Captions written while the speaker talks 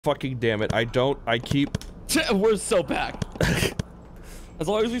fucking damn it. I keep... We're so back. As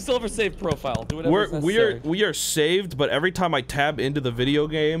long as we still have a saved profile, do whatever is necessary. We are saved, but every time I tab into the video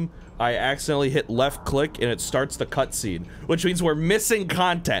game, I accidentally hit left click and it starts the cutscene, which means we're missing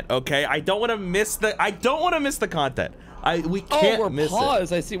content. Okay, I don't want to miss the content. We can't miss it. Oh, we're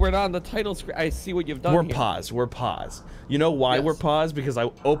paused. I see. We're not on the title screen. I see what you've done. We're paused. We're paused. You know why we're paused? Because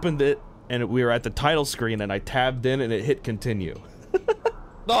I opened it and we were at the title screen and I tabbed in and it hit continue.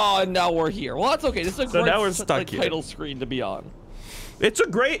 Oh, and now we're here. Well, that's okay. This is a great now we're stuck here. Title screen to be on.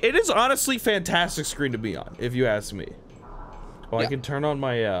 It is honestly fantastic screen to be on, if you ask me. Oh, I can turn on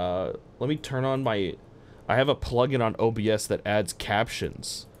my, let me turn on my, I have a plugin on OBS that adds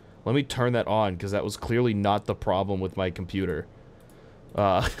captions. Let me turn that on, because that was clearly not the problem with my computer.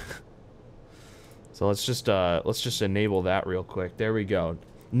 So let's just enable that real quick. There we go.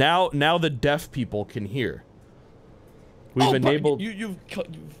 Now the deaf people can hear. We've enabled. You've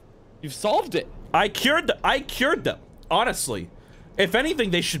solved it. I cured them. Honestly, if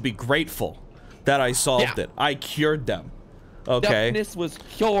anything, they should be grateful that I solved it. I cured them. Okay. Deafness was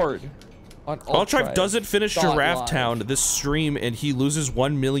cured. On Altrive doesn't finish Giraffe Town this stream and he loses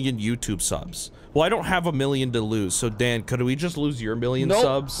 1 million YouTube subs. Well, I don't have 1 million to lose, so Dan, could we just lose your million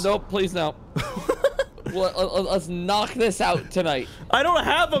subs? Nope, please no. Let's knock this out tonight. I don't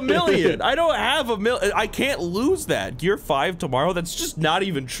have 1 million. I don't have 1 million. I can't lose that. Gear 5 tomorrow? That's just not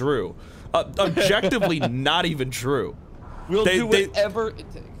even true. Objectively not even true. We'll do whatever it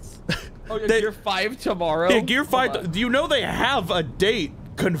takes. Oh, yeah, Gear 5 tomorrow? Yeah, Gear 5. Do you know they have a date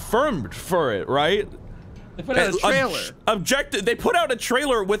confirmed for it, right? They put out a trailer. They put out a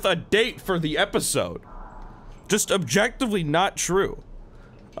trailer with a date for the episode. Just objectively not true.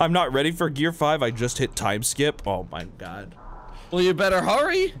 I'm not ready for Gear 5. I just hit time skip. Oh my god. Well, you better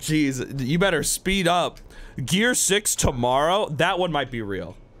hurry. Jeez, you better speed up. Gear 6 tomorrow. That one might be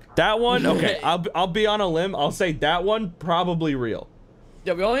real. That one, okay. I'll be on a limb. I'll say that one probably real.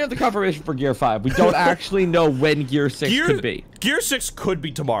 Yeah, we only have the confirmation for Gear 5. We don't actually know when Gear 6 could be. Gear 6 could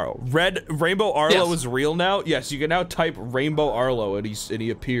be tomorrow. Rainbow Arlo is real now. Yes, you can now type Rainbow Arlo and he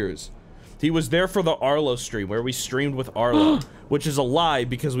appears. He was there for the Arlo stream where we streamed with Arlo, which is a lie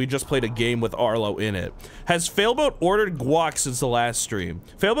because we just played a game with Arlo in it. Has Failboat ordered guac since the last stream?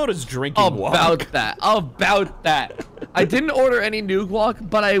 Failboat is drinking guac. About that. I didn't order any new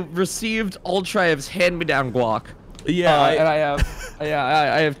guac, but I received Altrive's hand-me-down guac. Yeah, and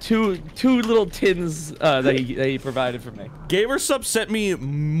I have two little tins that he provided for me. GamerSub sent me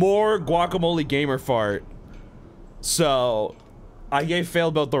more guacamole gamer fart, so I gave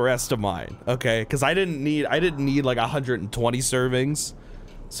Failboat the rest of mine. Okay, because I didn't need like 120 servings,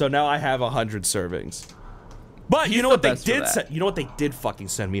 so now I have 100 servings. But you know what they did send? You know what they did fucking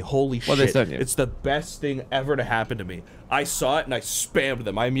send me? Holy shit! They sent you? It's the best thing ever to happen to me. I saw it and I spammed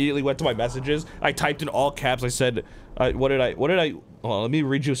them. I immediately went to my messages. I typed in all caps. I said, what did I? Hold on, let me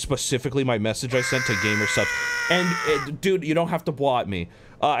read you specifically my message I sent to GamerSub. And dude, you don't have to blot me.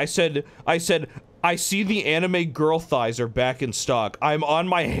 I said, I see the anime girl thighs are back in stock. I'm on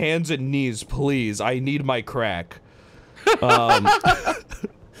my hands and knees, please. I need my crack.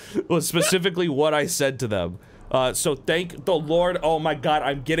 Was specifically what I said to them. So thank the Lord. Oh my god,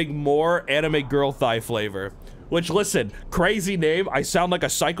 I'm getting more anime girl thigh flavor. Which, listen, crazy name. I sound like a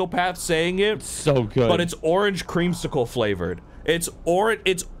psychopath saying it. It's so good. But it's orange creamsicle flavored. It's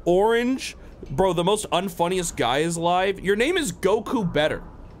orange. Bro, the most unfunniest guy is live. Your name is Goku Better.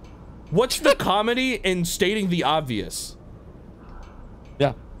 What's the comedy in stating the obvious?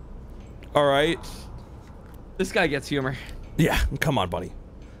 Yeah. Alright. This guy gets humor. Yeah, come on, buddy.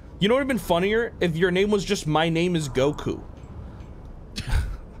 You know what would have been funnier? If your name was just my name is Goku.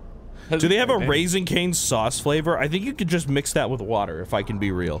 Do they have a Raisin Cane sauce flavor? I think you could just mix that with water, if I can be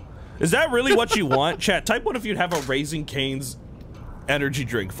real. Is that really what you want? Chat, type one if you'd have a Raisin Cane's energy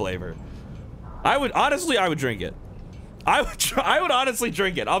drink flavor. Honestly, I would drink it. I would honestly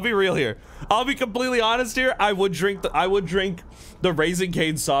drink it. I'll be real here. I'll be completely honest here. I would drink the Raisin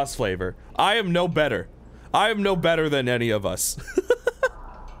Cane sauce flavor. I am no better. I am no better than any of us.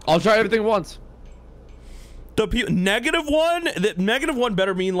 I'll try everything once. The negative one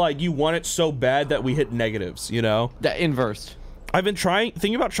better mean like you want it so bad that we hit negatives, you know? The inverse. I've been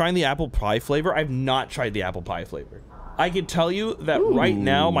thinking about trying the apple pie flavor. I've not tried the apple pie flavor. I can tell you that right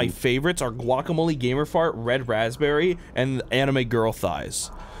now my favorites are guacamole gamer fart, red raspberry, and anime girl thighs.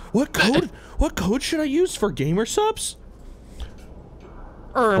 What code should I use for gamer subs?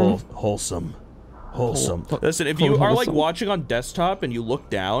 Wholesome. Listen, if you are like watching on desktop and you look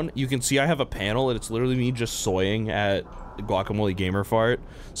down, you can see I have a panel and it's literally me just soying at guacamole gamer fart.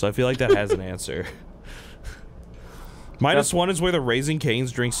 So I feel like that has an answer. -1 is where the Raising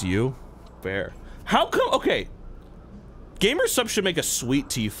Cane's drinks you. Fair. How come? Okay. Gamer Sub should make a sweet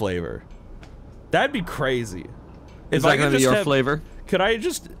tea flavor. That'd be crazy. Is that gonna be your flavor? Could I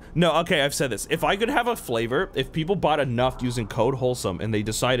just? No. Okay, I've said this. If I could have a flavor, if people bought enough using code Wholesome and they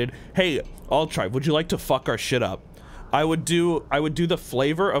decided, hey, Altrive, would you like to fuck our shit up? I would do the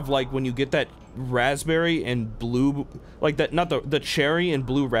flavor of like when you get that raspberry and blue, like that, not the cherry and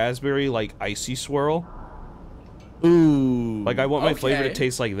blue raspberry like icy swirl. Ooh. Like I want my flavor to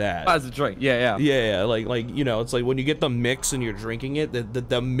taste like that. As a drink, yeah. Yeah, like you know, it's like when you get the mix and you're drinking it,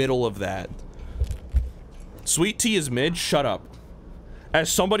 the middle of that. Sweet tea is mid. Shut up.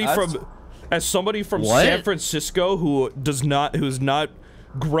 As somebody from San Francisco who's not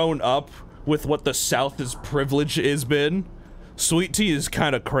grown up with what the South's privilege has been, sweet tea is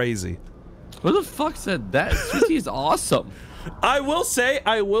kind of crazy. Who the fuck said that? Sweet tea is awesome. I will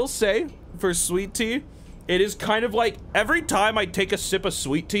say, for sweet tea, it is kind of like every time I take a sip of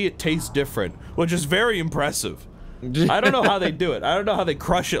sweet tea, it tastes different, which is very impressive. I don't know how they do it. I don't know how they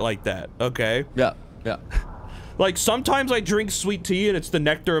crush it like that, okay? Yeah. Like, sometimes I drink sweet tea and it's the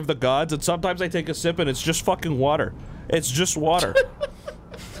nectar of the gods, and sometimes I take a sip and it's just fucking water. It's just water.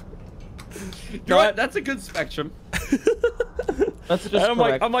 That's a good spectrum. That's just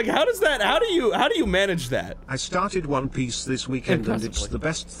correct. I'm like, how do you manage that? I started One Piece this weekend and it's the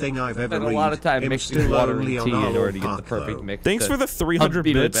best thing I've ever read. A lot of time mixing water and tea in order to get the perfect mix. Thanks for the 300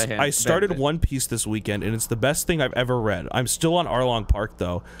 bits. I started One Piece this weekend and it's the best thing I've ever read. I'm still on Arlong Park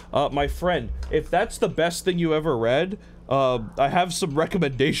though. My friend, if that's the best thing you ever read, I have some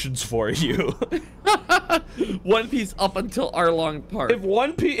recommendations for you. One Piece up until Arlong Park.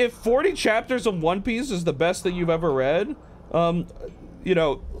 If 40 chapters of One Piece is the best thing you've ever read, you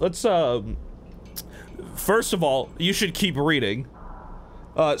know, let's first of all, you should keep reading.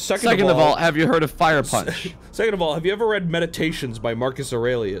 Second of all, have you heard of Fire Punch? Second of all, have you ever read Meditations by Marcus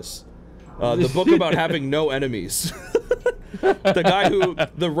Aurelius? The book about having no enemies.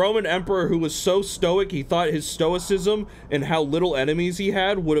 The Roman emperor who was so stoic he thought his stoicism and how little enemies he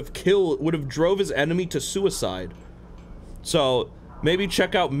had would have drove his enemy to suicide. So maybe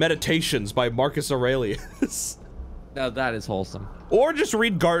check out Meditations by Marcus Aurelius. Now that is wholesome. Or just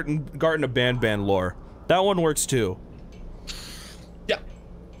read Garten of Banban lore. That one works too. Yeah.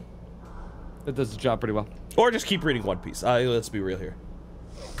 That does the job pretty well. Or just keep reading One Piece. Let's be real here.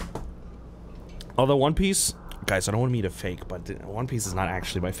 Although One Piece, guys, I don't want me to fake, but One Piece is not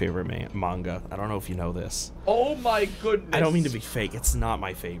actually my favorite manga. I don't know if you know this. Oh my goodness. I don't mean to be fake. It's not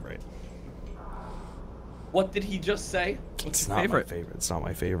my favorite. What did he just say? It's not my favorite. It's not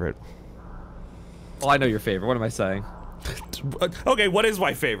my favorite. Oh, I know your favorite. What am I saying? Okay, what is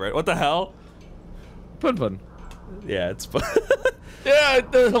my favorite? What the hell? Pun Pun. Yeah, it's Pun. Yeah,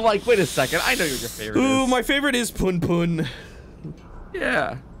 I'm like, wait a second. I know what your favorite is. Ooh, my favorite is Pun Pun.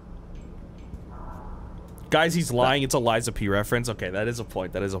 Yeah. Guys, he's lying. It's a Liza P reference. Okay, that is a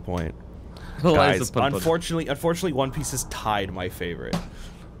point. That is a point. Guys, unfortunately, One Piece is tied my favorite.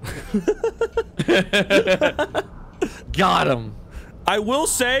 Got him. I will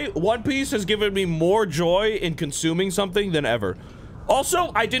say, One Piece has given me more joy in consuming something than ever.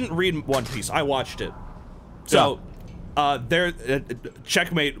 Also, I didn't read One Piece. I watched it. So,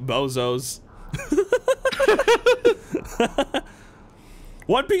 checkmate, bozos.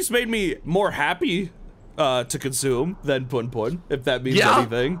 One Piece made me more happy to consume than Pun Pun, if that means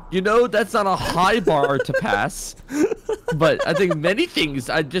anything. You know, that's not a high bar to pass. But I think many things,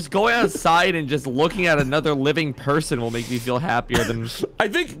 just going outside and just looking at another living person will make me feel happier than I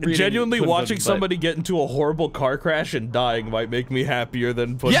think genuinely watching somebody get into a horrible car crash and dying might make me happier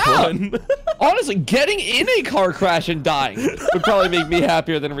than Pun Pun. Honestly, getting in a car crash and dying would probably make me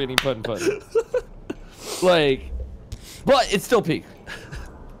happier than reading Pun Pun. Like, but it's still peak.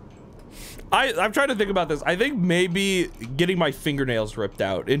 I'm trying to think about this. I think maybe getting my fingernails ripped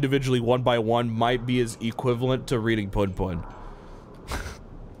out individually one by one might be as equivalent to reading Pun Pun.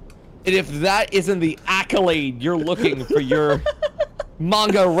 And if that isn't the accolade you're looking for your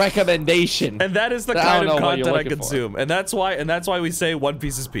manga recommendation, and that is the kind of content I consume, and that's why we say One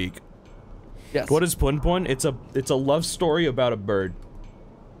Piece is peak. Yes. What is Pun Pun? It's a love story about a bird.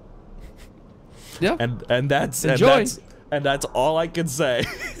 Yeah. And that's all I can say.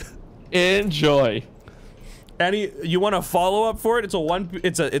 Enjoy. You want a follow-up for it?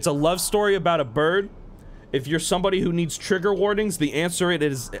 It's a love story about a bird. If you're somebody who needs trigger warnings, the answer it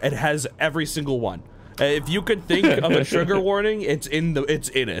has every single one. If you could think of a trigger warning, it's in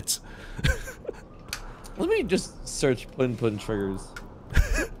it. Let me just search Pun Pun triggers.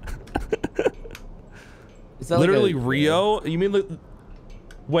 Is that literally like Rio? You mean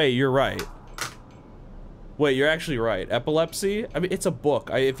wait, you're right. Wait, you're actually right. Epilepsy? I mean, it's a book.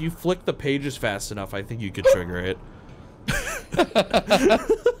 If you flick the pages fast enough, I think you could trigger it.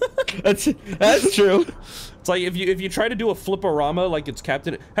 That's true. It's like if you try to do a fliporama like it's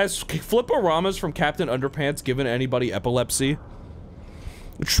Captain... Has flipораmas from Captain Underpants given anybody epilepsy?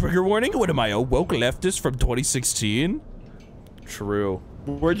 Trigger warning? What am I, a woke leftist from 2016? True.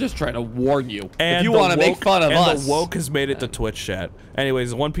 We're just trying to warn you. And if you want to make fun of us. And the woke has made it to Twitch chat.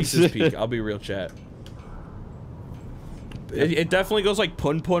 Anyways, One Piece is peak. I'll be real chat. It definitely goes like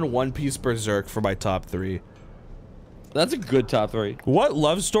Pun Pun, One Piece, Berserk for my top 3. That's a good top 3. What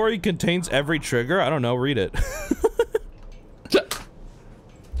love story contains every trigger? I don't know. Read it.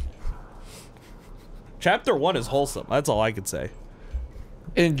 Chapter 1 is wholesome. That's all I can say.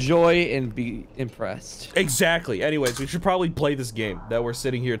 Enjoy and be impressed. Exactly. Anyways, we should probably play this game that we're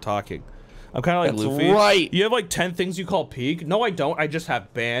sitting here talking. I'm kind of like That's Luffy. right. You have like 10 things you call peak? No, I don't. I just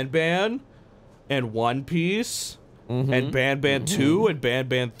have Ban Ban and One Piece and Ban Ban 2 and Ban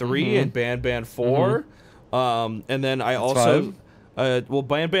Ban 3 and Ban Ban 4. And then I also... well,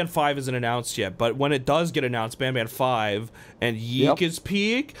 Ban Ban 5 isn't announced yet, but when it does get announced, Ban Ban 5 and Yeek is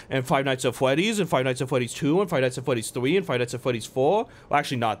peak, and Five Nights at Freddy's, and Five Nights at Freddy's 2, and Five Nights at Freddy's 3, and Five Nights at Freddy's 4. Well,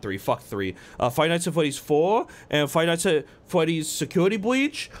 actually, not 3. Fuck 3. Five Nights at Freddy's 4, and Five Nights at Freddy's Security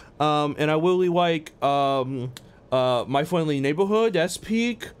Breach. And I really like My Friendly Neighborhood. That's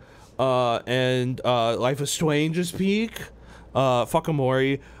peak. And Life is Strange is peak. Fuck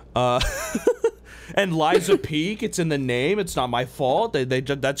Amori. And Liza Peak, it's in the name. It's not my fault.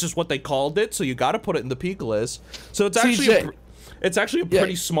 That's just what they called it. So you got to put it in the peak list. So it's actually a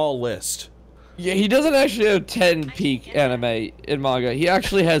pretty small list. Yeah, he doesn't actually have 10 peak anime in manga. He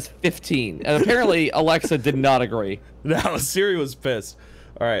actually has 15. And apparently Alexa did not agree. No, Siri was pissed.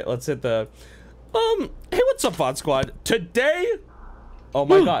 All right, let's hit the. Hey, what's up, VOD Squad? Today, oh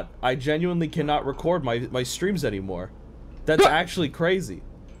my God, I genuinely cannot record my streams anymore. That's actually crazy.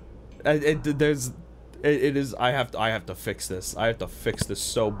 It is. I have to fix this. I have to fix this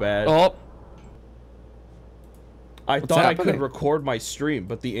so bad. Oh. I thought I could record my stream,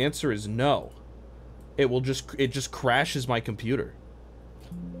 but the answer is no. It just crashes my computer.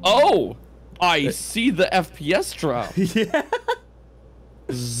 Oh, I see the FPS drop. Yeah.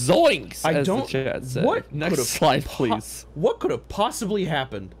 Zoinks! I as don't. The chat said. What Next slide, please. What could have possibly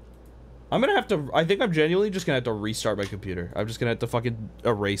happened? I'm gonna have to. I think I'm genuinely just gonna have to restart my computer. I'm just gonna have to fucking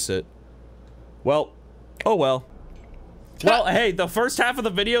erase it. Well, oh well. Well, hey, the first half of the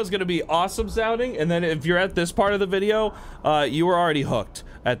video is gonna be awesome sounding, and then if you're at this part of the video, you were already hooked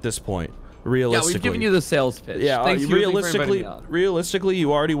at this point. Realistically, yeah, we've given you the sales pitch. Yeah, Thanks realistically,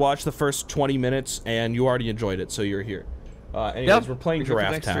 you already watched the first 20 minutes and you already enjoyed it, so you're here. Anyways, we're playing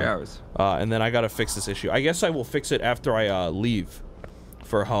Giraffe Town. 3 hours. And then I gotta fix this issue. I guess I will fix it after I leave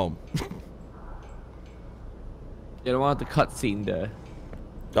for home. You don't want the cutscene to.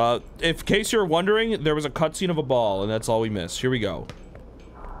 In case you're wondering, there was a cutscene of a ball, and that's all we missed. Here we go.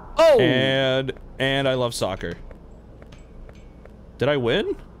 Oh! And I love soccer. Did I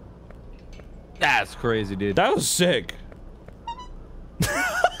win? That's crazy, dude. That was sick.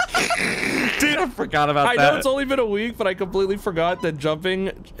 Dude, I forgot about that. I know it's only been a week, but I completely forgot that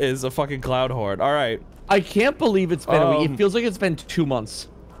jumping is a fucking cloud horde. All right. I can't believe it's been a week. It feels like it's been 2 months.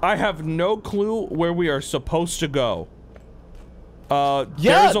 I have no clue where we are supposed to go.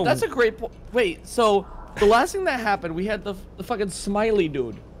 Yeah, that's a great point. Wait, so the last thing that happened, we had the fucking smiley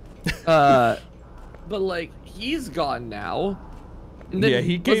dude. But like, he's gone now. And then yeah,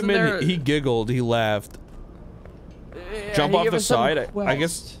 he came in, he giggled, he laughed. Yeah, Jump off the side. I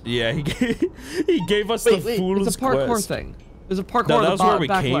guess. Yeah, he gave us the fool's it's a parkour quest. thing. There's a parkour. No, that's where we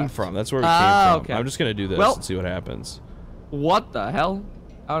came left. From. That's where we came from. Okay. I'm just gonna do this and see what happens. What the hell?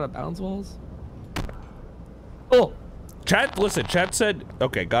 Out of bounds walls? Oh. Chat, listen. Chat said,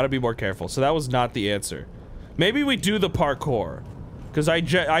 okay, gotta be more careful. So that was not the answer. Maybe we do the parkour, because I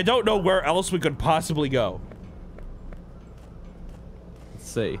don't know where else we could possibly go. Let's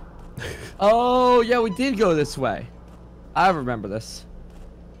see. Oh yeah, we did go this way. I remember this.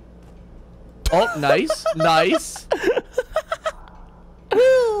 Oh, nice, nice.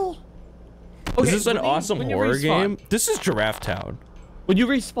 Okay, is this an awesome horror game? This is Giraffe Town. When you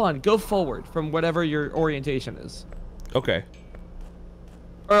respawn, go forward from whatever your orientation is. Okay.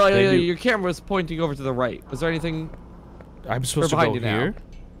 Or like, your camera's pointing over to the right. Was there anything? I'm supposed to go here?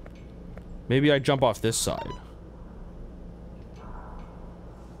 Maybe I jump off this side.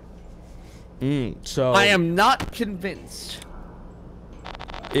 So I am not convinced.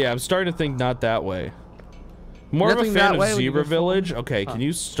 Yeah, I'm starting to think not that way. More of a fan of Zebra Village. Okay, can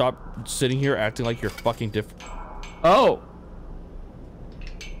you stop sitting here acting like you're fucking different? Oh.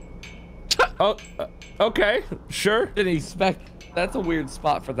 Oh, okay, sure. Didn't expect. That's a weird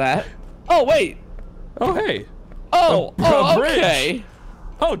spot for that. Oh wait. Oh hey. Oh, A bridge. okay.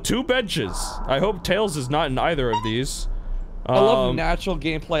 Oh, 2 benches. I hope Tails is not in either of these. I love natural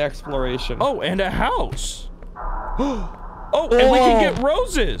gameplay exploration. Oh, and a house. Oh, and we can get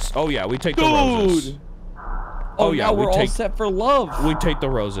roses. Oh yeah, we take the roses. Oh yeah, we're all set for love. We take the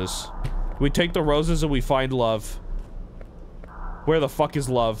roses. We take the roses and we find love. Where the fuck is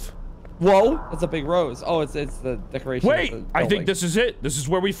love? Whoa, that's a big rose. Oh, it's the decoration. Wait, I think this is it. This is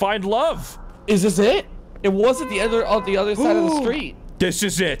where we find love. Is this it? It was at the other side of the street. This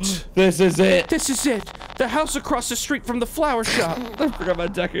is it. This is it. This is it. The house across the street from the flower shop. I forgot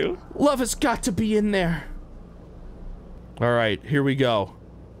about Deku. Love has got to be in there. All right, here we go.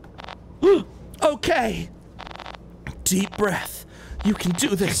 Okay. Deep breath. You can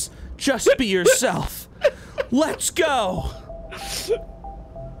do this. Just be yourself. Let's go.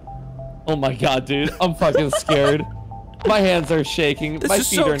 Oh my god, dude. I'm fucking scared. My hands are shaking. This My is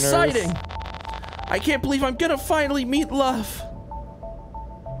feet so are nervous. exciting. I can't believe I'm gonna finally meet love.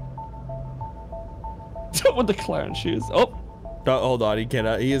 With the clown shoes. Oh. Hold on, he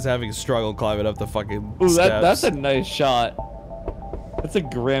cannot. He is having a struggle climbing up the fucking Ooh, steps. that's a nice shot. That's a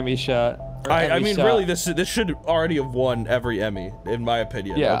Grammy shot. I mean, really, this should already have won every Emmy, in my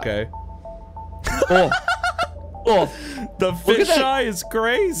opinion. Yeah. Okay. Oh. Oh. The fisheye is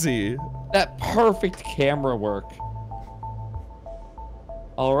crazy. That perfect camera work.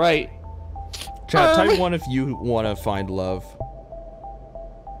 All right. Chat, type 1 if you want to find love.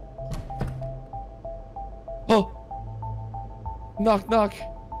 Oh. Knock, knock.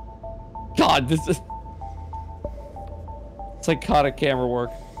 God, this is psychotic camera work.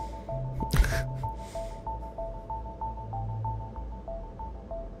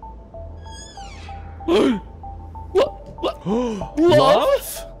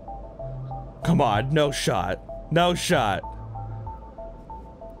 Love? Come on, no shot. No shot.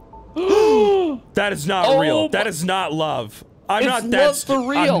 That is not real. That is not love. I'm not that for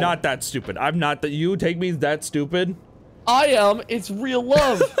real. I'm not that stupid. I'm not that. You take me that stupid? I am. It's real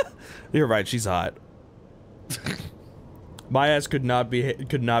love. You're right. She's hot. My ass could not be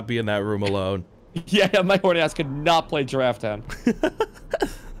in that room alone. Yeah, my horny ass could not play Giraffe Town.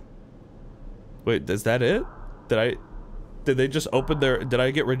 Wait, is that it? Did they just open their? Did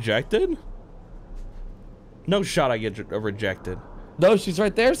I get rejected? No shot. I get rejected. No, she's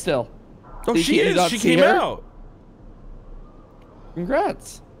right there still. Oh, she is. She came out.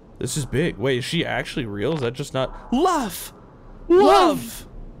 Congrats. This is big. Wait, is she actually real? Is that just not love? Love.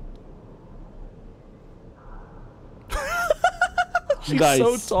 She's nice.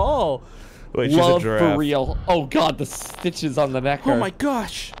 so tall. Wait, she's love a giraffe. for real. Oh god, the stitches on the neck. Oh my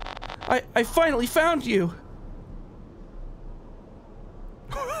gosh. I finally found you.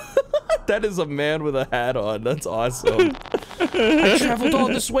 That is a man with a hat on. That's awesome. I traveled all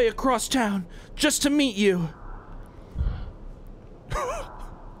this way across town just to meet you.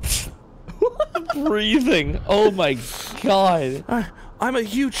 Breathing. Oh my god. I'm a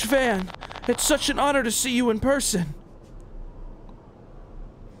huge fan. It's such an honor to see you in person.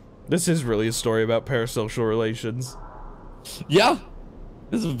 This is really a story about parasocial relations. Yeah.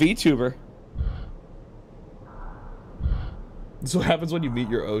 This is a VTuber. This is what happens when you meet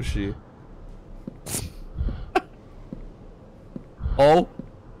your Oshi. Oh,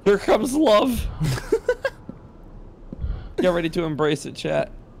 here comes love. Get ready to embrace it,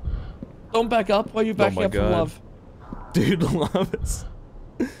 chat. Don't back up. Why are you backing up from love? Dude, love is...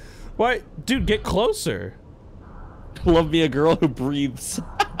 Why? Dude, get closer. Love me a girl who breathes.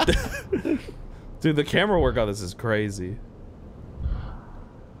 Dude, the camera work on this is crazy.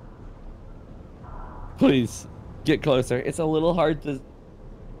 Please, get closer. It's a little hard to...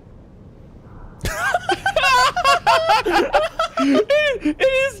 It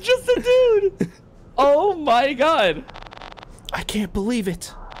is just a dude. Oh my god. I can't believe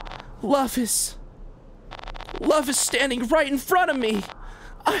it. Love is standing right in front of me.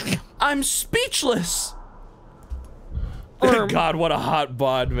 I'm speechless. God, what a hot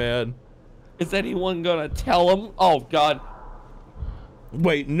bod, man. Is anyone gonna tell him? Oh god.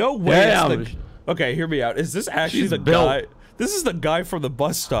 Wait, no way. Damn. Okay, hear me out. Is this actually the built. guy? This is the guy from the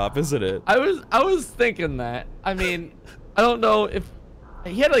bus stop, isn't it? I was thinking that. I mean, I don't know if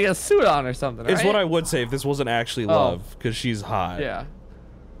he had like a suit on or something. It's right? what I would say if this wasn't actually love, because she's hot. Yeah.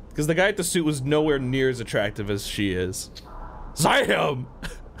 Because the guy at the suit was nowhere near as attractive as she is. Zam!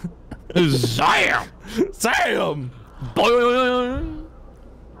 Zam! Zam!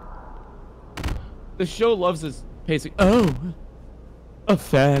 The show loves this pacing. Oh, a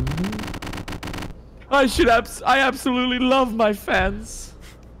fan. I absolutely love my fans.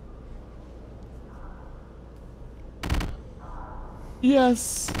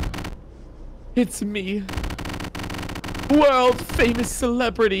 Yes. It's me. World famous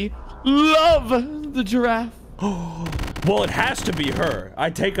celebrity. Love the giraffe. Well, it has to be her. I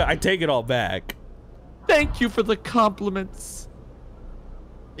take it all back. Thank you for the compliments.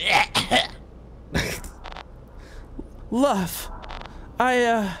 Love,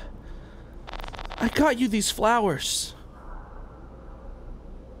 I got you these flowers.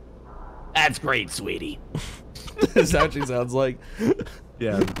 That's great, sweetie. This actually sounds like.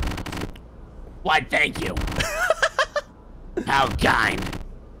 Yeah. Why, thank you. How kind.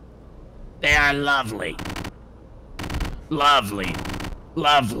 They are lovely. Lovely.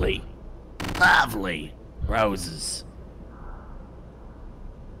 Lovely. Lovely roses.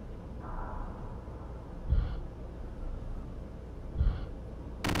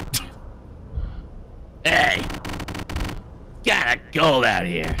 Hey. Kinda cold out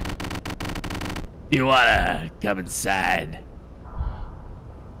here. You wanna come inside?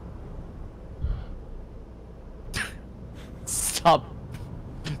 Stop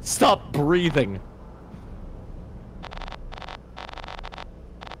breathing.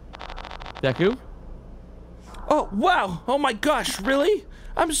 Deku? Oh wow! Oh my gosh! Really?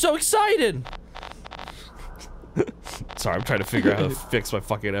 I'm so excited. Sorry, I'm trying to figure out how to fix my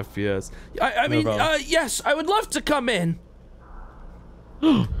fucking FPS. I mean, yes, I would love to come in.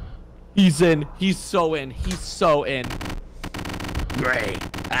 He's in. He's so in. He's so in. Great.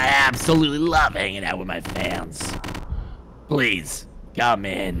 I absolutely love hanging out with my fans. Please, come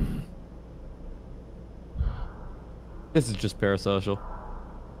in. This is just parasocial.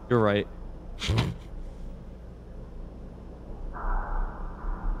 You're right.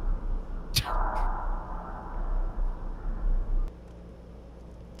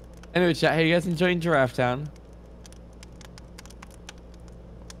 Anyway, chat, how you guys enjoying Giraffe Town?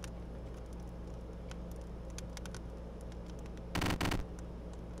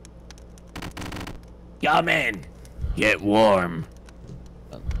 Come in. Get warm.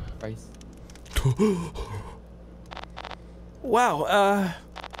 Price. Wow,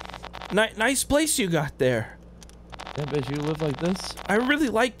 nice place you got there. Yeah, bet you live like this. I really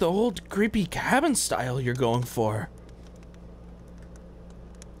like the old creepy cabin style you're going for.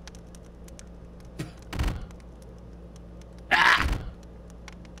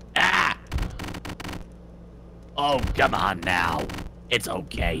 Oh, come on now. It's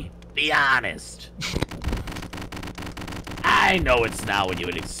okay. Be honest. I know it's not what you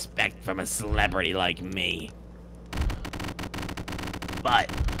would expect from a celebrity like me. But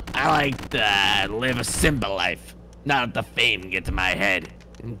I like to live a simple life. Not let the fame get to my head.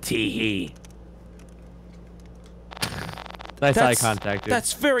 And tee-hee. Nice eye contact, dude.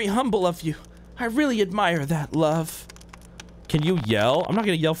 That's very humble of you. I really admire that, love. Can you yell? I'm not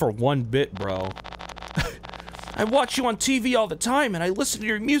gonna yell for one bit, bro. I watch you on TV all the time, and I listen to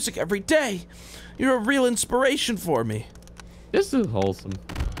your music every day. You're a real inspiration for me. This is wholesome.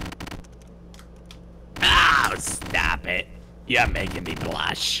 Oh, stop it. You're making me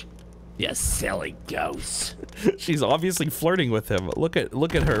blush. You silly ghost. She's obviously flirting with him. Look at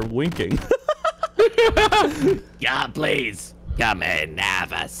her winking. Yeah, please. Come in,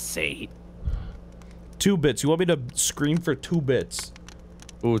 have a seat. 2 bits. You want me to scream for 2 bits?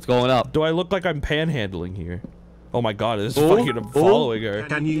 Ooh, it's going up. Do I look like I'm panhandling here? Oh my god, this is fucking I'm following her.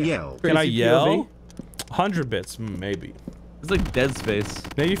 Can you yell? Can I Crazy yell? POV? 100 bits, maybe. It's like Dead Space.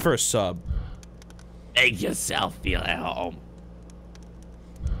 Maybe for a sub. Make yourself feel at home.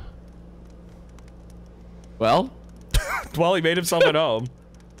 Well, Well, he made himself at home.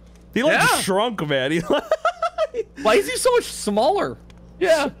 He like Yeah. shrunk, man. He, why is he so much smaller?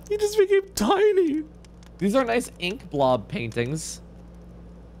 Yeah. he just became tiny. These are nice ink blob paintings.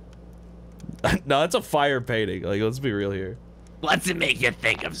 No, that's a fire painting. Like, let's be real here. What's it make you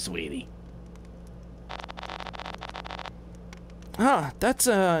think of, sweetie? Huh, that's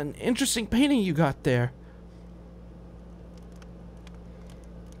an interesting painting you got there.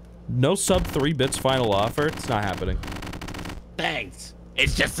 No sub 3 bits final offer? It's not happening. Thanks.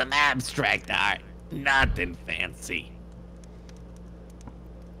 It's just some abstract art. Nothing fancy.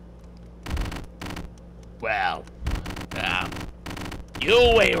 Well,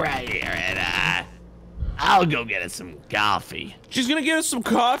 you wait right here and, I'll go get us some coffee. She's gonna get us some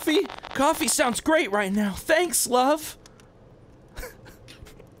coffee? Coffee sounds great right now. Thanks, love.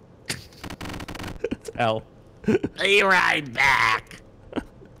 L. Be right back.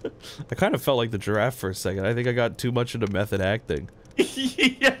 I kind of felt like the giraffe for a second. I think I got too much into method acting.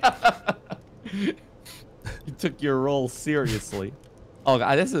 Yeah. You took your role seriously. Oh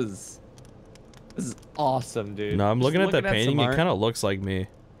god, this is awesome, dude. No, I'm Just looking at that painting. some It art. kind of looks like me.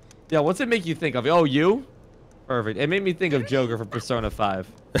 Yeah, what's it make you think of? Oh, you? Perfect. It made me think of Joker from Persona 5.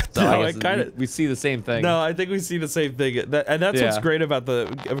 So No, I guess we see the same thing. No, I think we see the same thing, and that's what's great about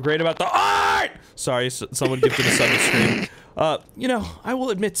the art. Sorry, someone gifted us on the screen. You know, I will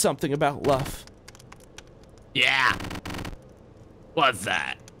admit something about Luff. Yeah. What's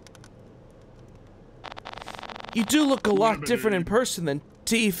that? You do look a lot different in person than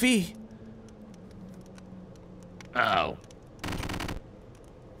TV. Oh.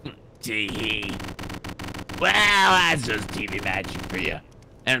 Tee. Well, that's just TV magic for you.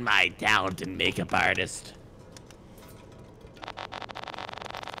 And my talented makeup artist.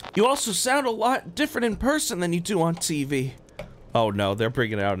 You also sound a lot different in person than you do on TV. Oh no, they're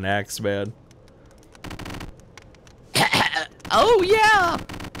bringing out an axe, man. Oh yeah!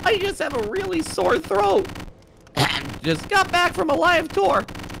 I just have a really sore throat. Just got back from a live tour.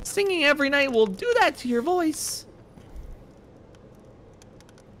 Singing every night will do that to your voice.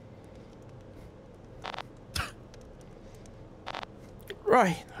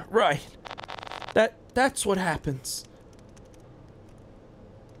 Right. That's what happens.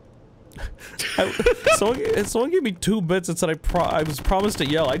 Someone gave me 2 bits and said I was promised to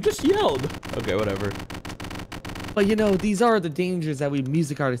yell. I just yelled. Okay, whatever. But you know, these are the dangers that we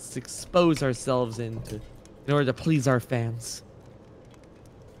music artists expose ourselves into in order to please our fans.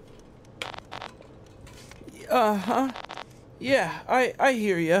 Uh-huh. Yeah, I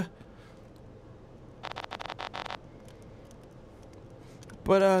hear ya.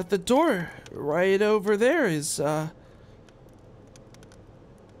 But, the door right over there is, I'm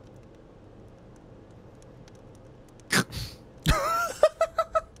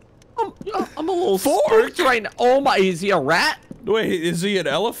a little spooked right now. Oh my, is he a rat? Wait, is he an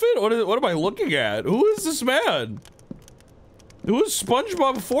elephant? What am I looking at? Who is this man? Who is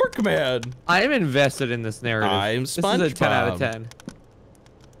SpongeBob Fork Man? I am invested in this narrative. I'm SpongeBob. This is a 10 out of 10.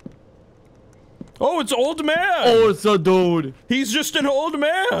 Oh, it's old man! Oh, it's a dude. He's just an old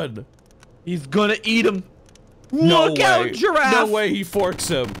man! He's gonna eat him. No Look way. out, Giraffe! No way he forks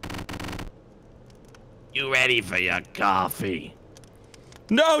him. You ready for your coffee?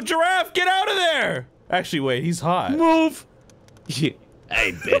 No, Giraffe, get out of there! Actually, wait, he's hot. Move! Hey,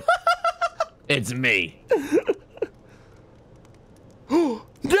 bitch. It's me.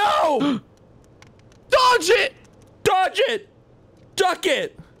 No! Dodge it! Dodge it! Duck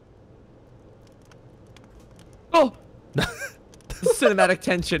it! Oh! Cinematic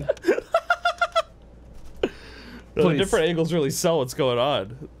tension. No, the different angles really sell what's going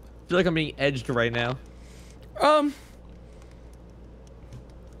on. I feel like I'm being edged right now.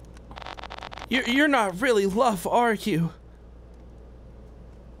 You're not really Luff, are you?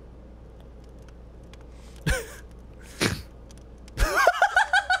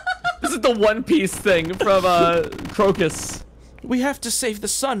 This is the One Piece thing from Crocus. We have to save the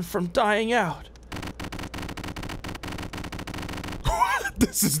sun from dying out.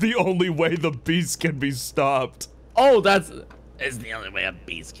 This is the only way the beast can be stopped. Oh, that's the only way a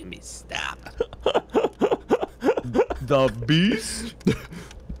beast can be stopped. the beast.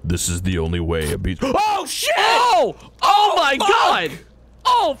 This is the only way a beast. Oh shit! Oh! Oh my fuck! God!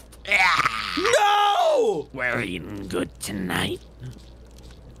 Oh! No! We're eating good tonight.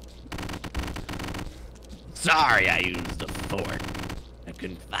 Sorry I used a fork. I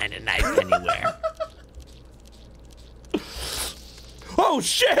couldn't find a knife anywhere. Oh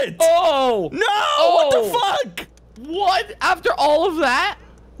shit! Oh! No! Oh! What the fuck? What? After all of that?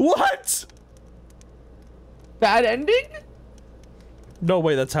 What? Bad ending? No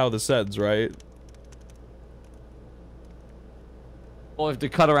way, that's how this ends, right? We'll have to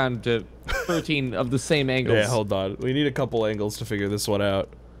cut around to 13 of the same angles. Yeah, hold on. We need a couple angles to figure this one out.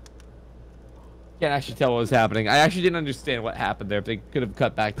 Can't actually tell what was happening. I actually didn't understand what happened there. If they could have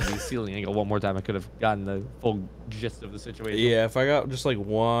cut back to the ceiling angle one more time, I could have gotten the full gist of the situation. Yeah, if I got just like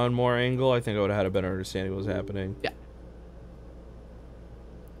one more angle, I think I would have had a better understanding of what was happening. Yeah.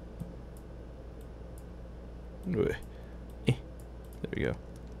 There we go.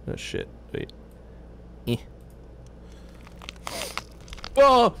 Oh shit. Wait.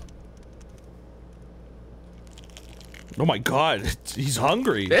 Oh! Oh my god, he's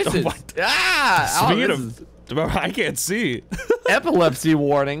hungry. This oh is... my... Ah! Speaking of... I can't see. Epilepsy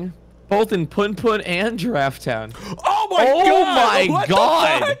warning. Both in Pun Pun and Giraffe Town. Oh my god! Oh my what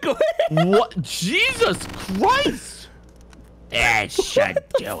god! The fuck? What? Jesus Christ! That should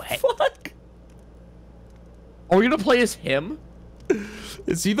do it. Fuck? Are we gonna play as him?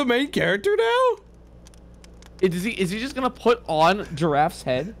 Is he the main character now? Is he just gonna put on Giraffe's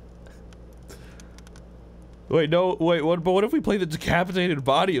head? Wait, no, wait, what, but what if we play the decapitated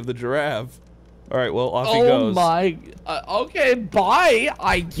body of the giraffe? Alright, well, off he Oh goes. my... okay, bye,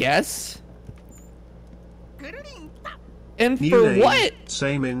 I guess. And New for name, what?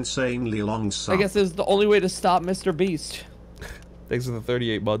 Same insanely long sub. I guess it's the only way to stop Mr. Beast. Thanks for the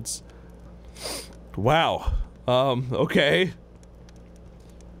 38 months. Wow. Okay.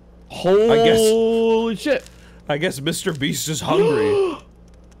 Holy shit. I guess Mr. Beast is hungry.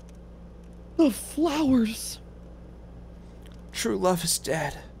 The flowers. True love is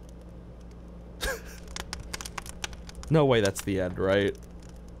dead. No way that's the end, right?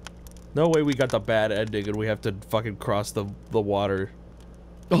 No way we got the bad ending and we have to fucking cross the water.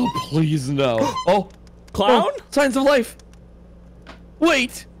 Oh, please no. Oh. Clown? Oh, signs of life.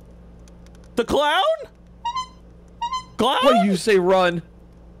 Wait. The clown? Clown? What you say run?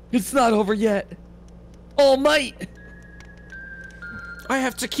 It's not over yet. All might. I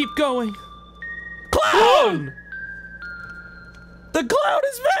have to keep going. Clown! The clown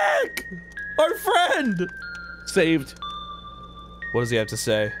is back! Our friend! Saved. What does he have to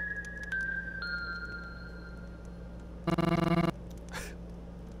say?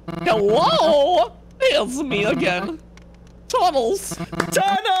 Hello! It's me again. Tunnels.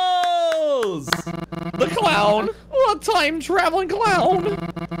 Tunnels! The clown. A time-traveling clown.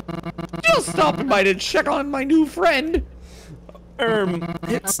 Just stopping by to check on my new friend.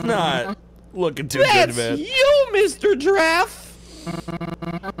 It's not looking too That's good, man. you, Mr. Giraffe.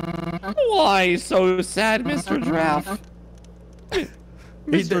 Why so sad, Mr. Giraffe?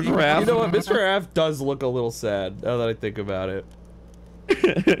 Mr. Giraffe. You know what? Mr. Giraffe does look a little sad, now that I think about it.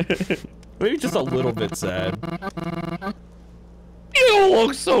 Maybe just a little bit sad. You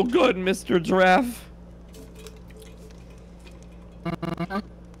look so good, Mr. Giraffe.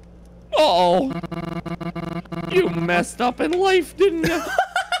 Uh-oh. You messed up in life, didn't you?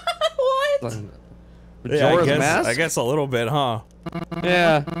 What? Majora's Yeah, Mask? I guess a little bit, huh?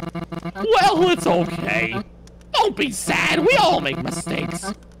 Yeah. Well, it's okay. Don't be sad. We all make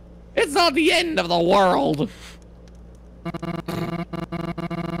mistakes. It's not the end of the world.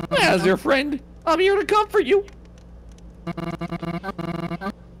 As your friend, I'm here to comfort you.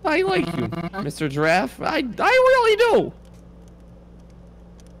 I like you, Mr. Giraffe. I really do.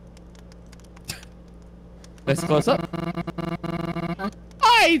 Let's close up.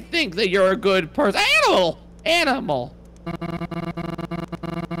 I think that you're a good person. Animal.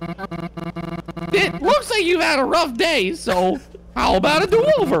 It looks like you've had a rough day, so how about a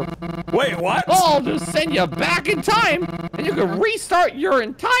do-over? Wait, what? I'll just send you back in time, and you can restart your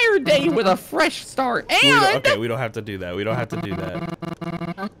entire day with a fresh start. And Okay, we don't have to do that. We don't have to do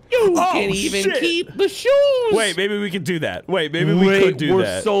that. you Oh, can even shit. keep the shoes. Wait, maybe we could do that. Wait, maybe we could do we're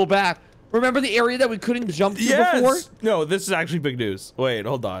that. so back. Remember the area that we couldn't jump to before? Yes! No, this is actually big news. Wait,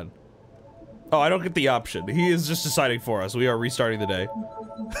 hold on. Oh, I don't get the option. He is just deciding for us. We are restarting the day.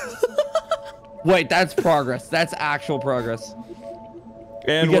 Wait, that's progress. That's actual progress.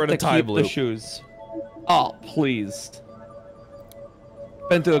 And We we're in get a to time keep loop. the shoes. Oh, please.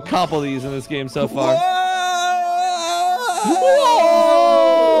 Been through a couple of these in this game so far.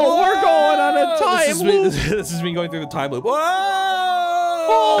 Whoa! We're going on a time loop. This is me going through the time loop. Whoa!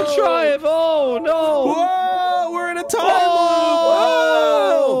 Altrive! Oh no! Whoa! We're in a time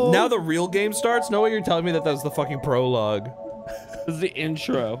Whoa! loop! Whoa! Now the real game starts? No way you're telling me that was the fucking prologue. This is the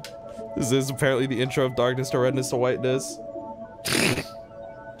intro. This is apparently the intro of Darkness to Redness to Whiteness.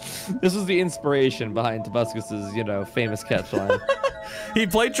 This was the inspiration behind Tobuscus's, you know, famous catchline. He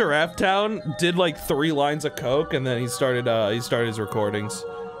played Giraffe Town, did like 3 lines of coke, and then he started his recordings.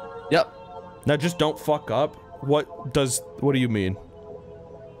 Yep. Now just don't fuck up. What do you mean?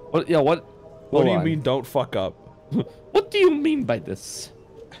 What? Yeah. What? What do you Hold on. mean don't fuck up? What do you mean by this?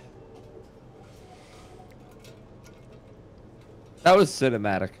 That was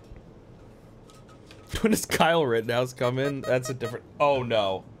cinematic. When does Kyle Rittenhouse come in? That's a different. Oh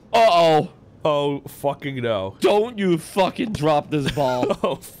no. Uh-oh. Oh fucking no. Don't you fucking drop this ball.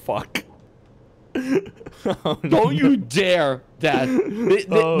 Oh fuck. Oh, Don't you dare, Dad.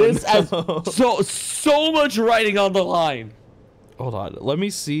 Oh, This has no. so much writing on the line. Hold on. Let me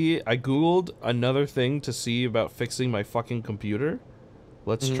see. I googled another thing to see about fixing my fucking computer.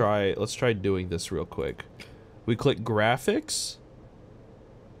 Let's try doing this real quick. We click graphics.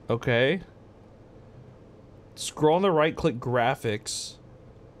 Okay. Scroll on the right, click graphics.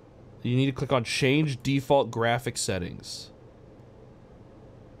 You need to click on change default graphic settings.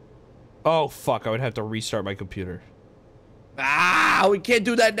 Oh fuck, I would have to restart my computer. Ah, we can't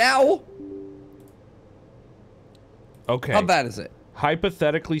do that now. Okay. How bad is it?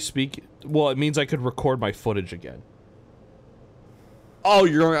 Hypothetically speaking, well, it means I could record my footage again. Oh,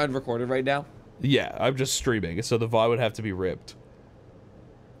 you're unrecorded right now? Yeah, I'm just streaming, so the VOD would have to be ripped.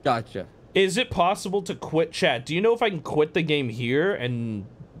 Gotcha. Is it possible to quit chat? Do you know if I can quit the game here and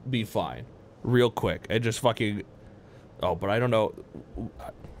be fine? real quick and just fucking... Oh, but I don't know.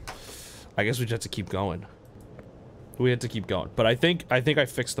 I guess we just have to keep going. We have to keep going. But I think I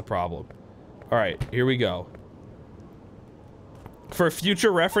fixed the problem. Alright, here we go. For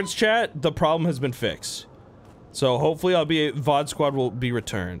future reference chat, the problem has been fixed. So hopefully VOD Squad will be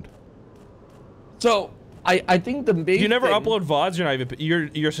returned. So, I think the big You never thing... upload VODs? You're not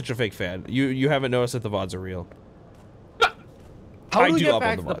even... You're such a fake fan. You haven't noticed that the VODs are real. How do we do get upload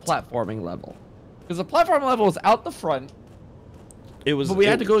back the to the VODs. platforming level? Because the platforming level was out the front, It was... but we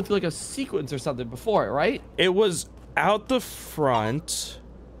had to go through like a sequence or something before it, right? It was out the front.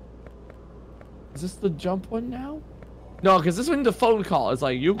 Is this the jump one now? No, because this one's the phone call. It's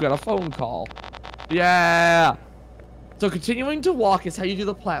like, you got a phone call. Yeah. So continuing to walk is how you do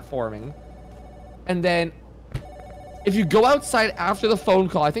the platforming. And then, if you go outside after the phone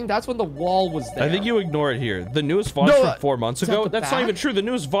call, I think that's when the wall was there. I think you ignore it here. The newest VOD No, from 4 months is that ago. the That's not back? even true. The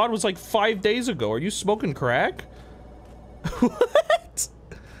newest VOD was like 5 days ago. Are you smoking crack? What?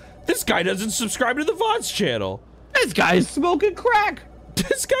 This guy doesn't subscribe to the VODs channel. This guy's smoking crack.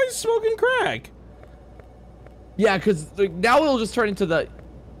 This guy's smoking crack. Yeah, because like, now it'll just turn into the...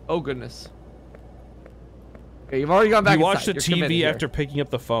 Oh, goodness. Okay, you've already gone back You watched the inside. You're committed TV here. after picking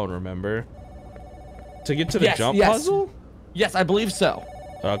up the phone, remember? To get to the Yes, jump yes. puzzle? Yes, I believe so.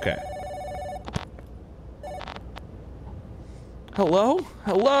 Okay. Hello?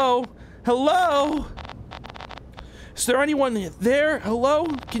 Hello? Hello? Is there anyone there? Hello?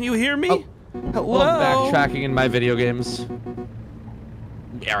 Can you hear me? Oh. Hello? I'm backtracking in my video games.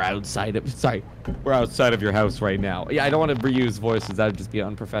 We're outside of... Sorry. We're outside of your house right now. Yeah, I don't want to reuse voices. That would just be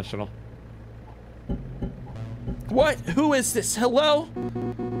unprofessional. What? Who is this? Hello?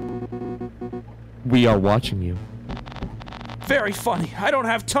 We are watching you. Very funny. I don't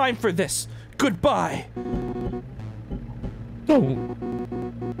have time for this. Goodbye. Don't.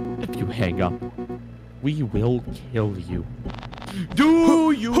 If you hang up, we will kill you.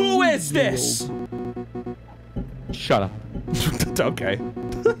 Do you? Who is this? Shut up. Okay.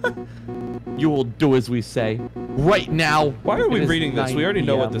 You will do as we say. Right now. Why are we It is reading this? 9 We already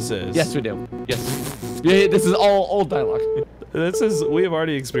know what PM. this is. Yes, we do. Yes. Yeah, this is all old dialogue. We have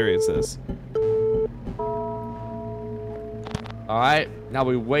already experienced this. Alright, now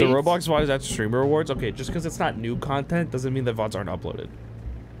we wait. The Roblox VOD is at streamer awards. Okay, just because it's not new content doesn't mean that VODs aren't uploaded.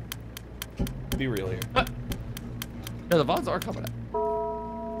 Be real here. Yeah, the VODs are coming out.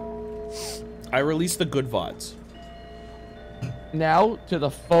 I released the good VODs. Now to the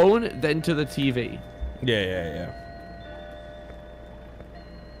phone, then to the TV. Yeah.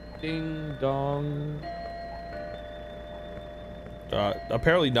 Ding dong.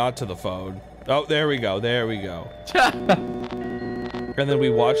 Apparently not to the phone. Oh, there we go. There we go. And then we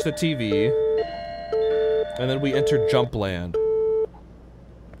watch the TV. And then we enter Jumpland.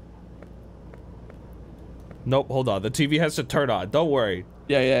 Nope, hold on. The TV has to turn on. Don't worry.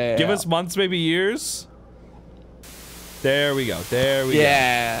 Yeah. Give us months, maybe years. There we go. There we go.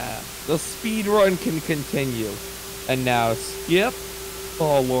 Yeah. The speed run can continue. And now skip.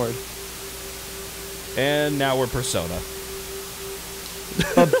 Oh lord. And now we're Persona.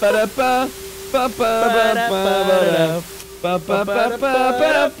 Ba-ba-da-ba, ba-ba-da-ba-da-ba, ba-ba-da-ba-ba-da-ba,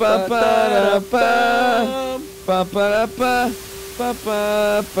 ba-ba-da-ba,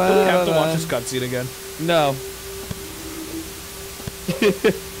 ba-ba-ba. Do we have to watch this cutscene again? No.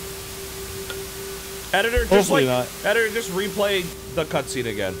 Editor, just Hopefully like not. editor, just replay the cutscene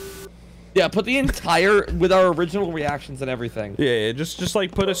again. Yeah, put the entire with our original reactions and everything. Yeah, just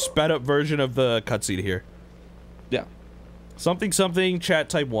like put a sped up version of the cutscene here. Yeah. Something chat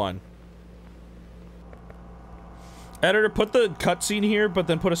type 1. Editor, put the cutscene here, but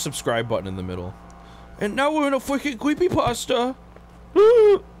then put a subscribe button in the middle. And now we're in a freaking creepypasta.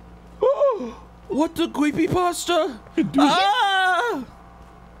 What the creepypasta? Ah!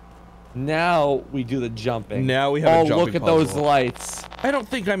 Now we do the jumping. Now we have a jumping look at puzzle. those lights. I don't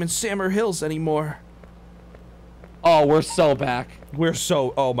think I'm in Summer Hills anymore. Oh, we're so back. We're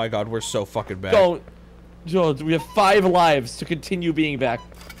so, oh my god, we're so fucking bad. Don't. We have 5 lives to continue being back.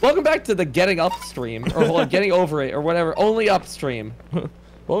 Welcome back to the Getting Up stream, or Getting Over It, or whatever. Only Up stream.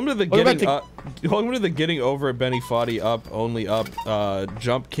 Welcome to the welcome to the Getting Over It Benny Foddy Up, Only Up,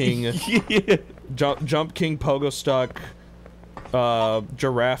 Jump King, Yeah. Jump King Pogo Stuck,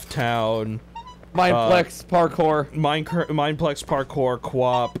 Giraffe Town, Mindplex parkour. Mindplex Parkour,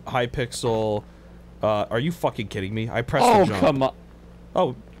 Quap, Hypixel. Are you fucking kidding me? I pressed Oh, the jump. come on.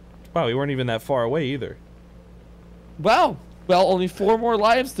 Oh, wow, we weren't even that far away either. Wow. Well, only 4 more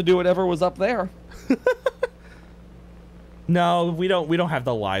lives to do whatever was up there. No, we don't have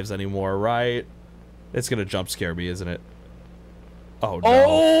the lives anymore, right? It's gonna jump scare me, isn't it? Oh no.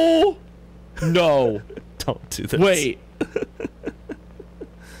 Oh! No. Don't do this. Wait.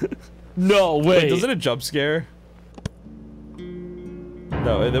 No, wait. Doesn't it jump scare?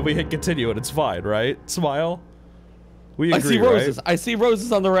 No, and then we hit continue and it's fine, right? Smile. We agree, I see roses. right? I see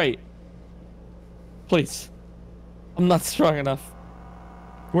roses on the right. Please. I'm not strong enough.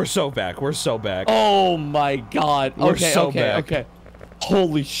 We're so back. We're so back. Oh my god. We're Okay, so okay, back. okay.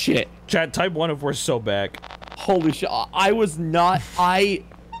 Holy shit. Chat, type 1 if we're so back. Holy shit. I was not.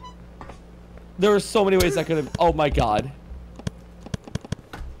 There were so many ways I could have. Oh my god.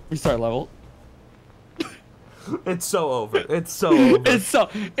 Restart level. It's so over. It's so over. It's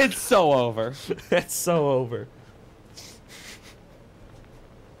so over. It's so over.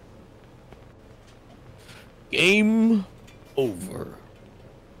 Game over.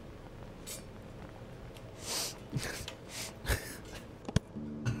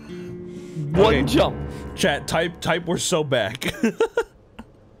 One jump. Chat, type we're so back.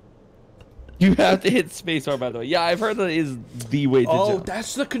 You have to hit spacebar, by the way. Yeah, I've heard that is the way to jump.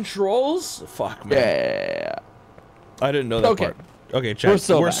 That's the controls? Fuck, man. Yeah. I didn't know that part. Okay, chat,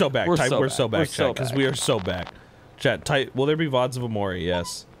 we're so back. Type we're so back, chat, because we are so back. Chat, type, will there be VODs of Amori?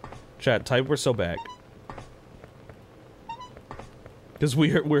 Yes. Chat, type we're so back. Because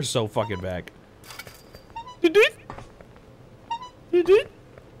we're so fucking back.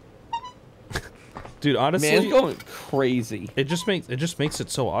 Dude, honestly, man, it's going crazy. It just makes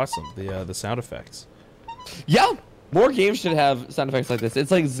it so awesome. The sound effects. Yeah, more games should have sound effects like this. It's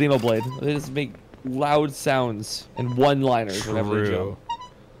like Xenoblade. They just make loud sounds and one-liners whenever they jump.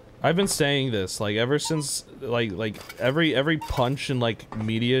 I've been saying this like ever since like every punch in like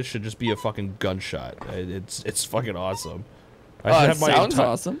media should just be a fucking gunshot. It's fucking awesome. It sounds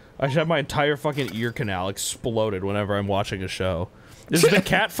awesome. I should have my entire fucking ear canal exploded whenever I'm watching a show. Is the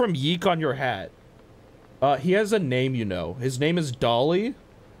cat from Yeek on your hat? He has a name, you know. His name is Dolly.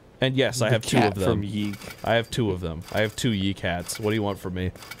 And yes, I have two of them. From Yeek. I have two of them. I have 2 Yeek hats. What do you want from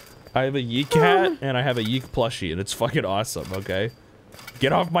me? I have a Yeek hat and I have a Yeek plushie, and it's fucking awesome, okay?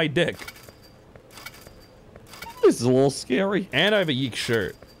 Get off my dick. This is a little scary. And I have a Yeek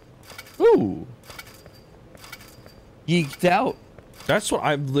shirt. Ooh. Yeeked out. That's what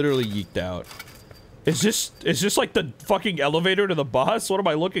I'm literally yeeked out. Is this like the fucking elevator to the boss? What am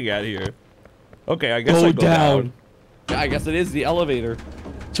I looking at here? Okay, I guess I go down. Yeah, I guess it is the elevator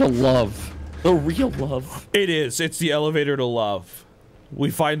to love. The real love. It is. It's the elevator to love.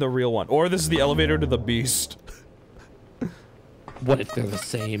 We find the real one. Or this is the elevator to the beast. What if they're the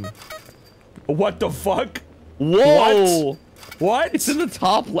same? What the fuck? Whoa! What? It's in the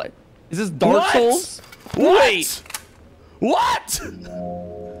top left. Is this Dark Souls? What? What?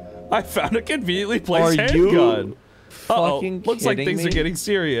 I found a conveniently placed handgun. Uh-oh. Looks like things are getting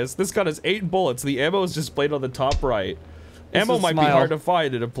serious. This gun has 8 bullets. The ammo is displayed on the top right. Ammo might be hard to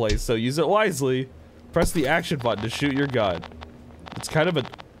find in a place, so use it wisely. Press the action button to shoot your gun. It's kind of a...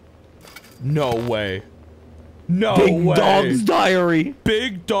 No way. No way. Big Dog's Diary.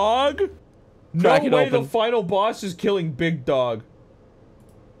 Big Dog? No way the final boss is killing Big Dog.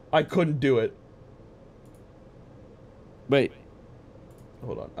 I couldn't do it. Wait.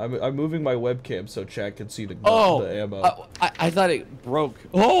 Hold on. I'm moving my webcam so chat can see the ammo. I thought it broke.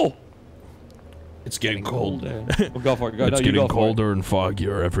 Oh! It's getting colder. We'll go for it. It's getting colder and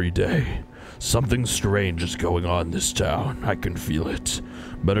foggier every day. Something strange is going on in this town. I can feel it.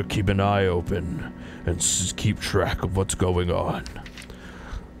 Better keep an eye open and keep track of what's going on.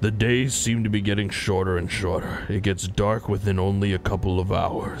 The days seem to be getting shorter and shorter. It gets dark within only a couple of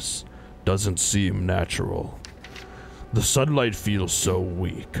hours. Doesn't seem natural. The sunlight feels so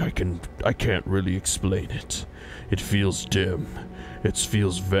weak, I can't really explain it. It feels dim. It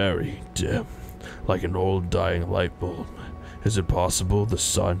feels very dim. Like an old dying light bulb. Is it possible the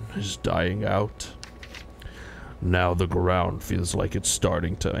sun is dying out? Now the ground feels like it's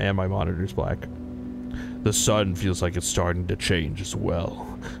starting to... And my monitor's black. The sun feels like it's starting to change as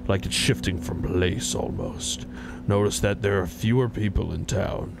well. Like it's shifting from place almost. Notice that there are fewer people in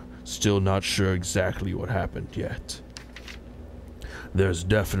town. Still not sure exactly what happened yet. There's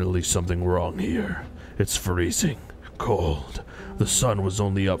definitely something wrong here. It's freezing, cold. The sun was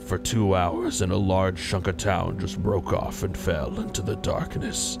only up for 2 hours and a large chunk of town just broke off and fell into the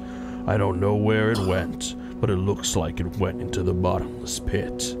darkness. I don't know where it went, but it looks like it went into the bottomless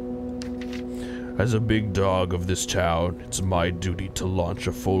pit. As a big dog of this town, it's my duty to launch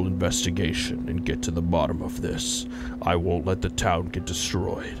a full investigation and get to the bottom of this. I won't let the town get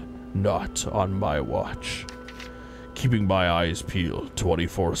destroyed. Not on my watch. Keeping my eyes peeled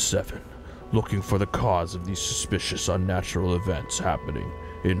 24/7, looking for the cause of these suspicious unnatural events happening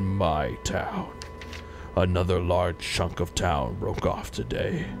in my town. Another large chunk of town broke off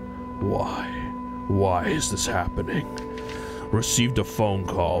today. Why? Why is this happening? Received a phone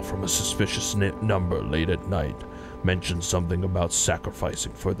call from a suspicious number late at night. Mentioned something about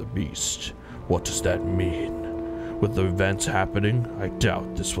sacrificing for the beast. What does that mean? With the events happening, I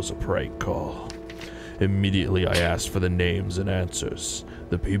doubt this was a prank call. Immediately I asked for the names and answers.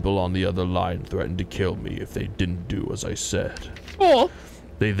 The people on the other line threatened to kill me if they didn't do as I said. Oh.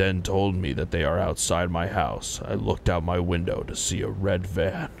 They then told me that they are outside my house. I looked out my window to see a red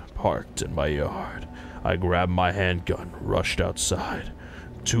van parked in my yard. I grabbed my handgun, rushed outside.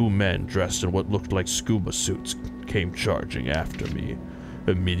 2 men dressed in what looked like scuba suits came charging after me.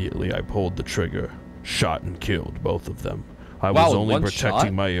 Immediately I pulled the trigger, shot and killed both of them. I was only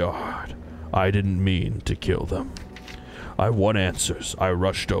protecting my yard. I didn't mean to kill them. I want answers. I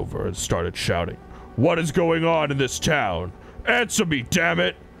rushed over and started shouting, "What is going on in this town? Answer me, damn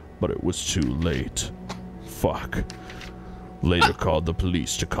it!" But it was too late. Fuck. Later called the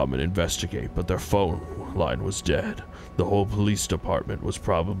police to come and investigate, but their phone line was dead. The whole police department was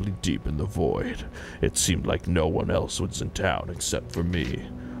probably deep in the void. It seemed like no one else was in town except for me.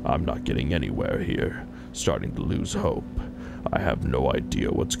 I'm not getting anywhere here. Starting to lose hope. I have no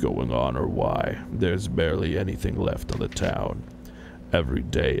idea what's going on or why. There's barely anything left of the town. Every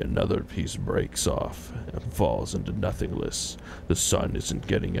day another piece breaks off and falls into nothingness. The sun isn't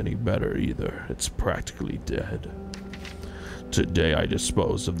getting any better either. It's practically dead. Today I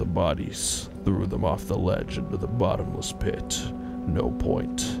disposed of the bodies, threw them off the ledge into the bottomless pit. No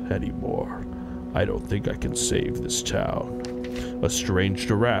point anymore. I don't think I can save this town. A strange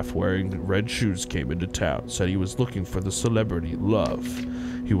giraffe wearing red shoes came into town, said he was looking for the celebrity Love.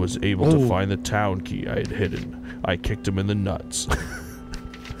 He was able to find the town key I had hidden. I kicked him in the nuts.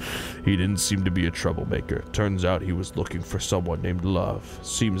 He didn't seem to be a troublemaker. Turns out he was looking for someone named Love.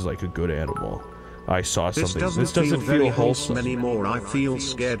 Seems like a good animal. I saw something. This doesn't feel wholesome anymore. I feel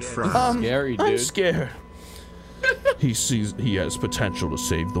scared from. Scary, dude. I'm scared. He has potential to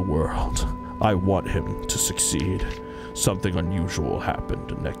save the world. I want him to succeed. Something unusual happened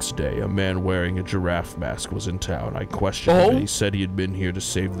the next day. A man wearing a giraffe mask was in town. I questioned him and he said he had been here to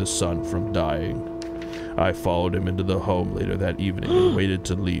save the sun from dying. I followed him into the home later that evening and waited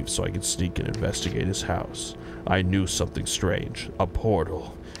to leave so I could sneak and investigate his house. I knew something strange. A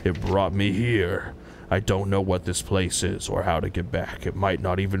portal. It brought me here. I don't know what this place is or how to get back. It might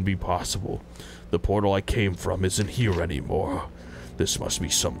not even be possible. The portal I came from isn't here anymore. This must be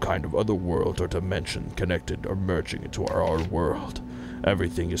some kind of other world or dimension connected or merging into our world.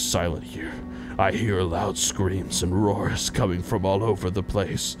 Everything is silent here. I hear loud screams and roars coming from all over the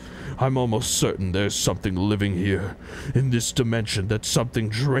place. I'm almost certain there's something living here. In this dimension, that's something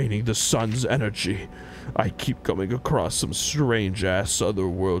draining the sun's energy. I keep coming across some strange-ass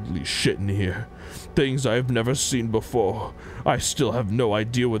otherworldly shit in here. Things I've never seen before. I still have no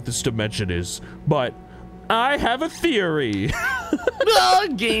idea what this dimension is, but I have a theory.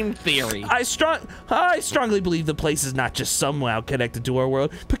 Game theory. I strongly believe the place is not just somehow connected to our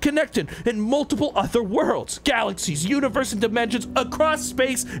world, but connected in multiple other worlds, galaxies, universe, and dimensions across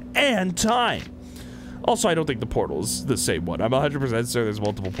space and time. Also, I don't think the portal is the same one. I'm 100% sure there's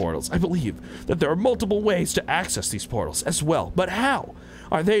multiple portals. I believe that there are multiple ways to access these portals as well. But how?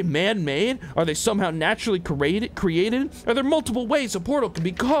 Are they man-made? Are they somehow naturally created? Are there multiple ways a portal can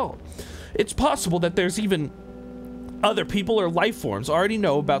be called? It's possible that there's even other people or life forms already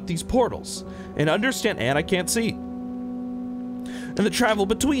know about these portals and understand, and I can't see, and the travel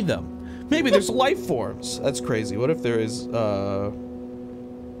between them. Maybe there's life forms. That's crazy. What if there is,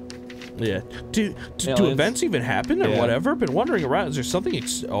 yeah. Do events even happen or whatever? Been wondering around. Is there something?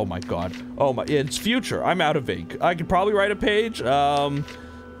 Oh my god. Oh my. It's future. I'm out of ink. I could probably write a page.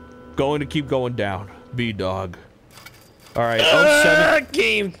 Going to keep going down. B-Dog. All right. 07.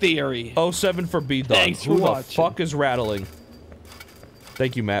 Game theory. 07 for B-Dog. Thanks for Who watching. the fuck is rattling?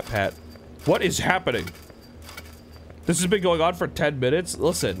 Thank you, Matt Pat. What is happening? This has been going on for 10 minutes.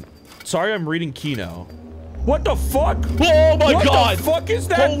 Listen. Sorry, I'm reading Kino. What the fuck? Oh my god! What the fuck is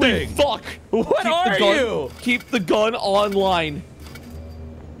that Holy thing? fuck! What are you? Keep the gun online.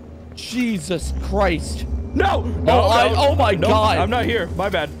 Jesus Christ. No! Oh my god! I'm not here. My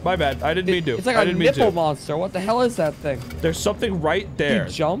bad. My bad. I didn't mean to. It's like I a didn't mean nipple to. monster. What the hell is that thing? There's something right there.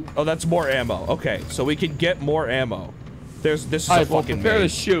 You jump? Oh, that's more ammo. Okay, so we can get more ammo. This is a fucking prepare to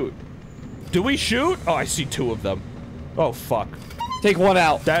maze. shoot. Do we shoot? Oh, I see 2 of them. Oh, fuck. Take one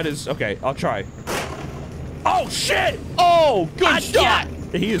out. That is... Okay, I'll try. Oh, shit! Oh, good shot!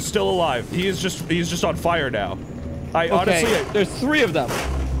 He is still alive. He is just on fire now. Honestly... There's 3 of them.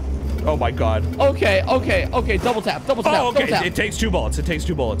 Oh, my God. Okay. Double tap. Oh, okay. Double tap. It takes 2 bullets. It takes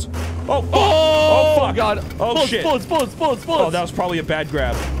 2 bullets. Oh, fuck. Oh, fuck. god. Oh, bullets, shit. Bullets. Oh, that was probably a bad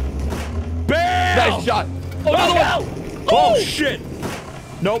grab. Nice shot. Oh, another one. Oh, shit.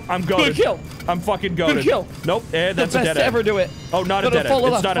 Nope, I'm going. Good kill. I'm fucking going. Good kill. Nope, and that's the a best dead to end. ever do it. Oh, not a dead end.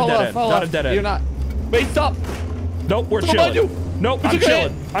 It's not a dead end. Not a dead end. You're not. Wait, stop. Nope, we're Come on, chilling. Nope, I'm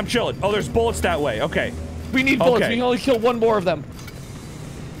chilling. I'm chilling. Oh, there's bullets that way. Okay. We need bullets. Okay. We can only kill one more of them.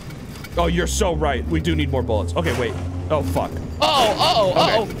 Oh, you're so right. We do need more bullets. Okay, wait. Oh, fuck.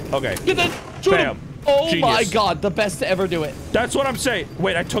 Okay. Get that. Shoot Bam. him. Oh Genius. my god, the best to ever do it. That's what I'm saying.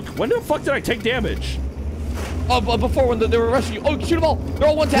 Wait, when the fuck did I take damage? Before when they were rushing you. Oh, shoot them all. They're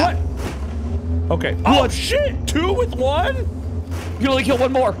all one tap. What? Okay. Oh, shit. 2 with 1? You can only kill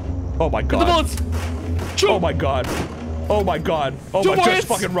one more. Oh, my God. Get the bullets. Shoot. Oh, my God. Oh, my God. Oh, my. Just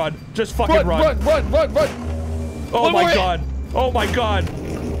fucking run. Just fucking run. Run. Oh, my God. Oh, my God.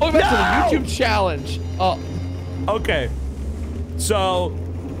 Oh, back to the YouTube challenge. Okay. So,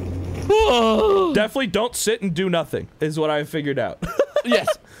 definitely don't sit and do nothing, is what I figured out.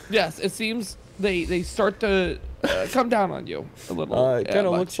 Yes. It seems they start to come down on you a little. It kind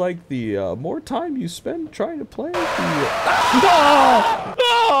of looks like the more time you spend trying to play, I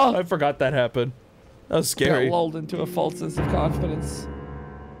forgot that happened. That was scary. Got lulled into a false sense of confidence.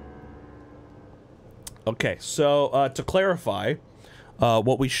 Okay, so to clarify,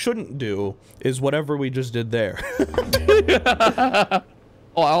 what we shouldn't do is whatever we just did there.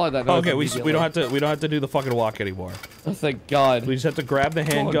 Oh, I'll let that know. Okay, we don't have to do the fucking walk anymore. Oh, thank God. We just have to grab the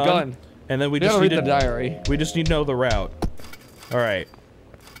handgun, and then we just need to read the diary. We just need to know the route. All right.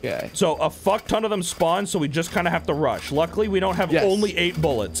 Okay. So a fuck ton of them spawn, so we just kind of have to rush. Luckily, we don't have only 8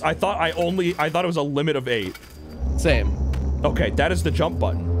 bullets. I thought it was a limit of 8. Same. Okay, that is the jump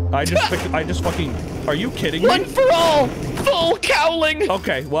button. I just fucking. Are you kidding me? One for all, full cowling.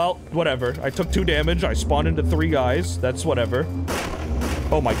 Okay, well, whatever. I took 2 damage. I spawned into 3 guys. That's whatever.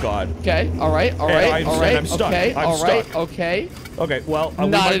 Oh my God. Okay. All right. I'm stuck. Okay. I'm stuck. Okay. Okay. Well,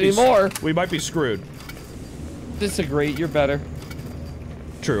 not anymore. We might be screwed. Disagree. You're better.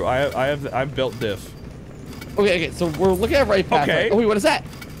 True. I'm built diff. Okay. So we're looking at right path. Okay. Right? Oh wait, what is that?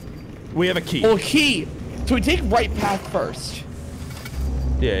 We have a key. Oh, key. So we take right path first.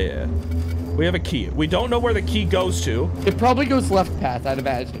 Yeah. We have a key. We don't know where the key goes to. It probably goes left path, I'd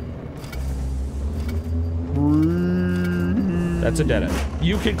imagine. That's a dead end.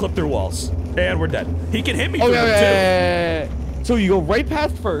 You can clip through walls. And we're dead. He can hit me through them too. So you go right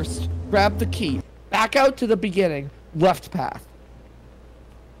path first, grab the key, back out to the beginning, left path.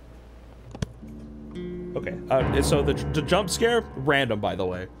 Okay. So the jump scare, random, by the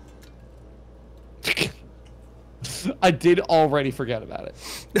way. I did already forget about it.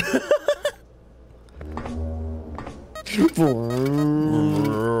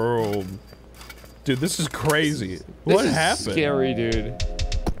 Dude, this is crazy. What happened? Scary, dude.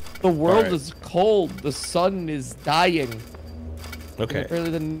 The world is cold. The sun is dying. Okay. And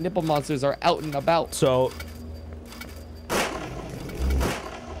apparently the nipple monsters are out and about. So,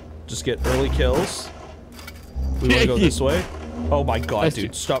 just get early kills. We want to go this way. Oh my God, Nice,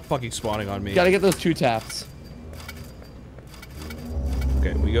 dude! Stop fucking spawning on me. Gotta get those 2 taps.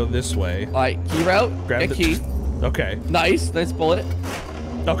 Okay, we go this way. All right, key route. Grab Get the key. Okay. Nice bullet.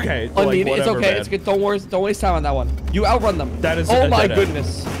 Okay. Unneeded. Like, It's whatever, okay. man. It's good. Don't waste time on that one. You outrun them. That is. Oh a my dead end.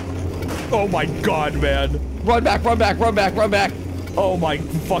 goodness. Oh my God, man. Run back. Oh my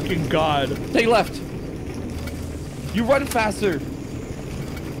fucking God. Take left. You run faster.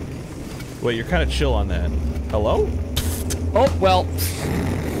 Wait, you're kind of chill on that. Hello? Oh, well.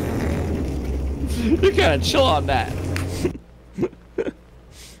 You gotta chill on that.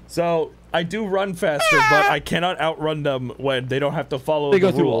 So, I do run faster, but I cannot outrun them when they don't have to follow They the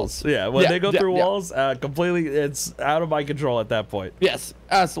go through rules. walls. Yeah, when they go through yeah. walls, completely, it's out of my control at that point. Yes,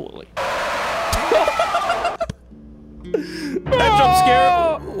 absolutely. That jump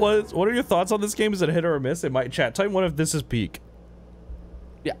scare was. What are your thoughts on this game? Is it a hit or a miss? It might chat. Tell me one if this is peak.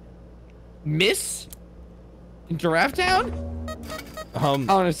 Yeah. Miss? In Giraffe Town? I don't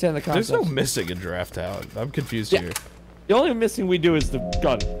understand the concept. There's no missing in Giraffe Town. I'm confused here. The only missing we do is the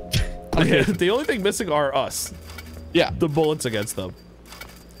gun. Okay. The only thing missing are us. Yeah. The bullets against them.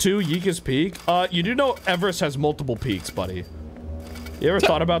 2 Yika's peak. You do know Everest has multiple peaks, buddy. You ever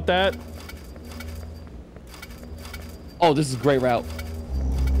thought about that? Oh, this is a great route.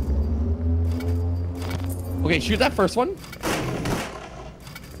 Okay, shoot that first one.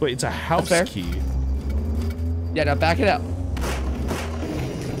 Wait, it's a house fair. key. Yeah, now back it up.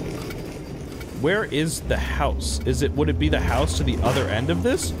 Where is the house? Would it be the house to the other end of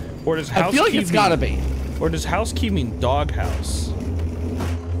this? Or does house I feel like key it's mean, gotta be. Or does house key mean dog house?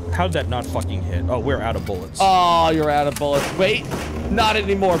 How'd that not fucking hit? Oh, we're out of bullets. Oh, you're out of bullets. Wait, not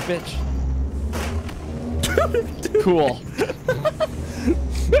anymore, bitch. Cool.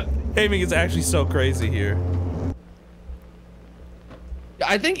 Aiming is actually so crazy here.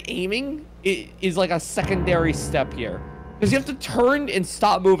 I think aiming is like a secondary step here. Because you have to turn and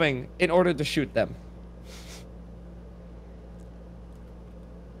stop moving in order to shoot them.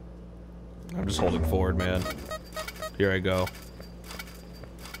 I'm just holding forward, man. Here I go.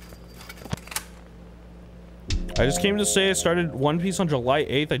 I just came to say I started One Piece on July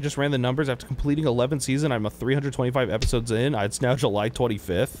 8th. I just ran the numbers after completing 11 seasons. I'm 325 episodes in. It's now July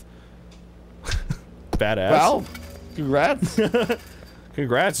 25th. Badass. Wow. Congrats.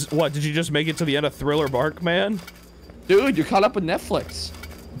 Congrats. What, did you just make it to the end of Thriller Bark, man? Dude, you're caught up with Netflix.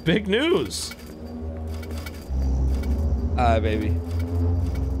 Big news. Baby.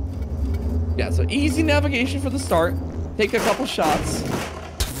 Yeah, so easy navigation for the start. Take a couple shots.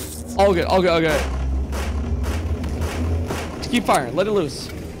 All good, all good, all good. Just keep firing. Let it loose.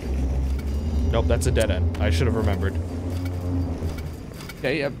 Nope, that's a dead end. I should have remembered.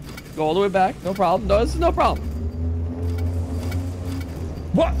 Okay, yep. Go all the way back. No problem. No, this is no problem.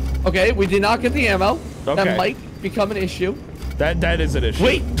 What? Okay, we did not get the ammo. Okay. That might become an issue. That is an issue.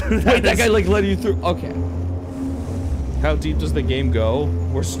 Wait, that guy like let you through. Okay. How deep does the game go?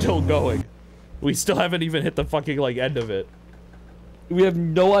 We're still going. We still haven't even hit the fucking like end of it. We have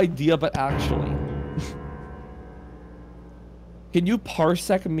no idea, but actually. Can you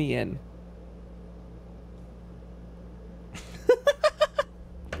parsec me in?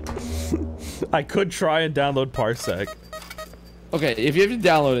 I could try and download Parsec. Okay, if you have to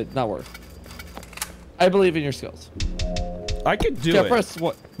download it, not worth. I believe in your skills. I could do Yeah, it. press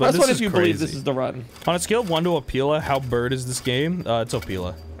what? But Press this what is if you believe crazy. this is the run. On a scale of 1 to Opila, how bird is this game? It's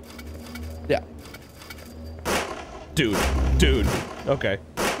Opila. Yeah. Dude. Okay.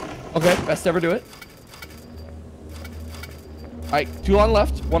 Okay, best ever do it. Alright, 2 on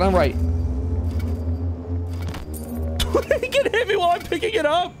left, 1 on right. He can hit me while I'm picking it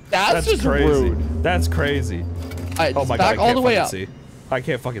up. That's just crazy. rude. That's crazy. Alright, Oh my back god, I all the can't way fucking up. see. I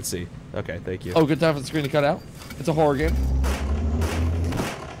can't fucking see. Okay, thank you. Oh, good time for the screen to cut out. It's a horror game.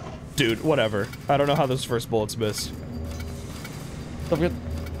 Dude, whatever. I don't know how those first bullets missed. Don't forget.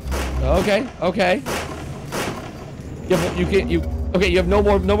 Okay, okay. Okay, you have no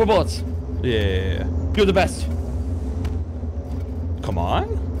more bullets. Yeah. You're the best. Come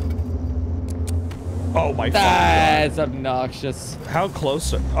on. Oh my That's obnoxious. god. How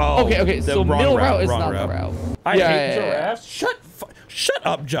close are... Oh, Okay, the so wrong middle route is wrong not the route. I Yeah, hate yeah, yeah. giraffes. Shut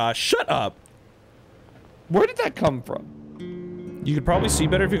up, Josh. Shut up. Where did that come from? You could probably see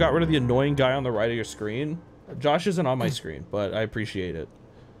better if you got rid of the annoying guy on the right of your screen. Josh isn't on my screen, but I appreciate it.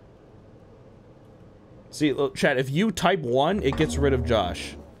 See, look, chat, if you type 1, it gets rid of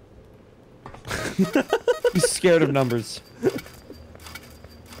Josh. He's scared of numbers.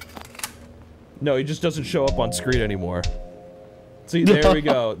 No, he just doesn't show up on screen anymore. See, there we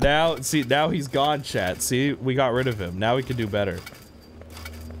go. Now he's gone, chat. See, we got rid of him. Now we can do better.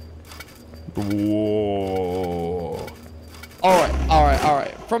 Whoa.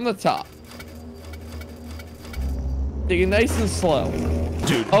 Alright. From the top. Take it nice and slow.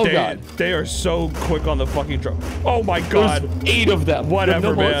 Dude, Oh god. They are so quick on the fucking drop. Oh my god. There's 8 of them.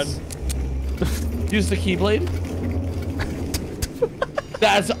 Whatever, man. Use the keyblade.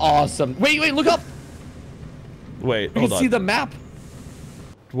 That's awesome. Wait, look up. Wait, You hold can on. see the map.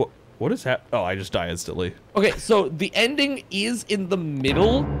 What is happening? Oh, I just die instantly. Okay, so the ending is in the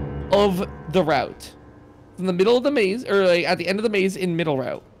middle of the route. In the middle of the maze, or like at the end of the maze in middle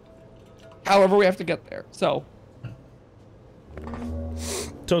route. However, we have to get there. So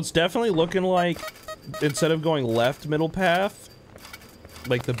it's definitely looking like instead of going left middle path,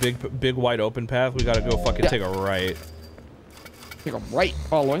 like the big wide open path, we gotta go fucking take a right. take a right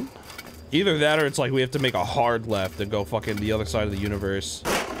following. Either that or it's like we have to make a hard left and go fucking the other side of the universe.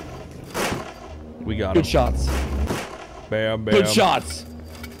 We got him. Good shots. Bam, bam. Good shots.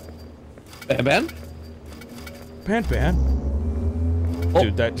 Bam. Pan. Oh,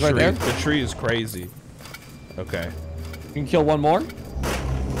 Dude, that right tree, there. the tree is crazy. Okay. You can kill one more.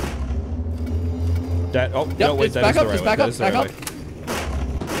 That, oh, Yep, no, wait, it's that back is up, the right it's way. back That up, is the back right up.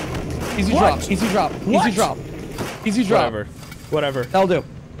 way. Easy What? drop, easy drop, What? easy drop. Easy drop. Whatever. That'll do.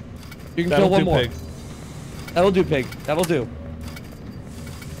 You can That'll kill one do, more. pig. That'll do, pig. That'll do.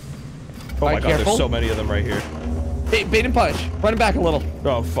 Oh my Alright, god, careful. there's so many of them right here. Bait and punish. Run it back a little.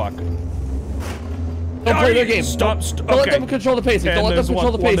 Oh, fuck. Don't play their game. Stop. Don't let them control the pacing. Don't let them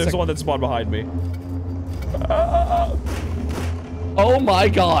control the There's pacing. one that spawned behind me. Oh my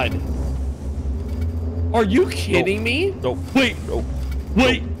god. Are you kidding me? Nope. Wait. Nope.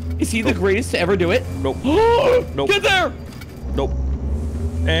 Wait. Is he the greatest to ever do it? Nope. Nope. Get there. Nope.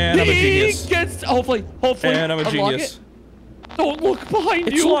 And I'm a He genius. gets hopefully And I'm a unlock genius. it. Don't look behind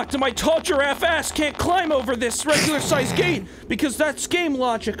you. It's locked, and my tall giraffe ass can't climb over this regular-sized gate because that's game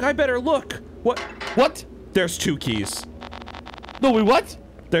logic. I better look. What? What? There's 2 keys. No, wait, what?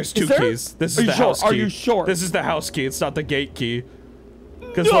 There's 2 keys. This is the house key. Are you sure? This is the house key. It's not the gate key.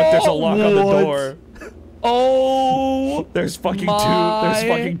 Because look, there's a lock on the door. Oh. There's fucking 2. There's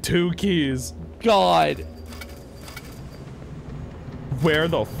fucking 2 keys. God. Where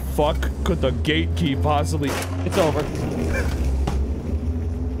the fuck could the gate key possibly? It's over.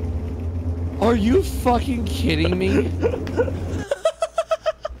 Are you fucking kidding me?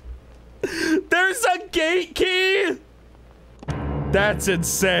 There's a gate key. That's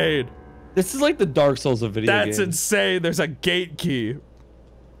insane. This is like the Dark Souls of video games. That's insane. There's a gate key.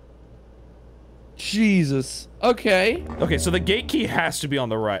 Jesus. Okay. Okay, so the gate key has to be on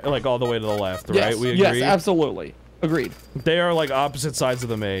the right, like all the way to the left, right? We agree? Yes, absolutely. Agreed. They are like opposite sides of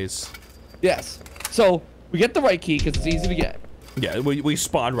the maze. Yes. So, we get the right key because it's easy to get. Yeah, we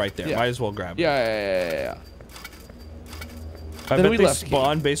spawn right there. Yeah. Might as well grab it. Yeah. I Then bet we they left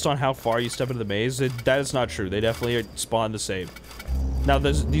spawn based on how far you step into the maze. That is not true. They definitely spawn the same. Now,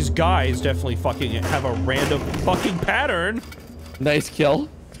 these guys definitely fucking have a random fucking pattern. Nice kill.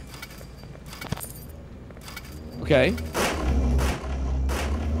 Okay. You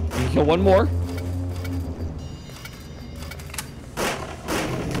can kill one more.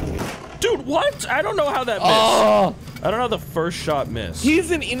 Dude, what? I don't know how that missed. Oh, I don't know how the first shot missed. he's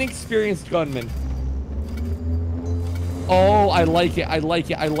an inexperienced gunman. Oh, I like it. I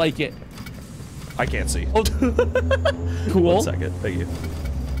like it. I like it. I can't see. Oh, cool. 1 second. Thank you.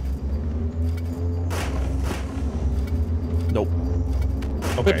 Nope.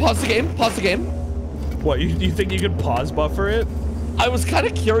 Okay. Wait, pause the game. Pause the game. What, you think you could pause buffer it? I was kind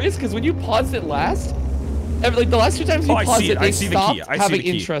of curious because when you paused it last, like the last 2 times you I paused see it, it. I they see the stopped key. I see having the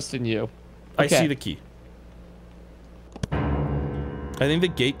key. interest in you. I Okay. see the key. I think the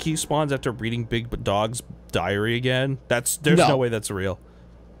gate key spawns after reading Big Dog's diary again. There's no way that's real.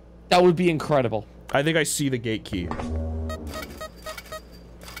 That would be incredible. I think I see the gate key.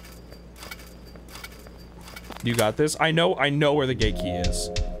 You got this? I know where the gate key is.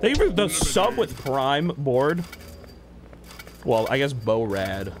 Thank you for the sub with Prime board. Well, I guess Bo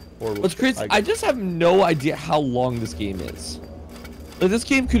Rad. Or What's crazy, I just have no idea how long this game is. Like, this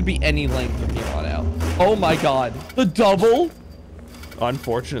game could be any length from here on out. Oh my god. The double?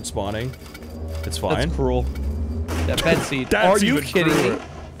 Unfortunate spawning. It's fine. That's cruel. That bed seed. That's Are you even kidding crueler. me?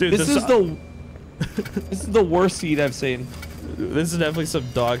 Dude, This is the this is the worst seed I've seen. This is definitely some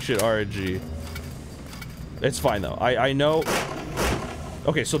dog shit RNG. It's fine though. I know.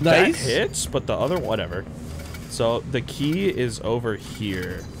 Okay, so Nice. that hits, but the other whatever. So the key is over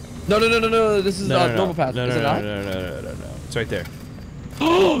here. No. This is normal path. No, is it not? no. It's right there.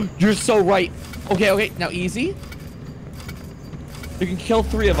 You're so right. Okay. Now easy. You can kill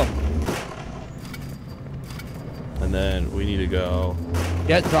 3 of them. And then we need to go.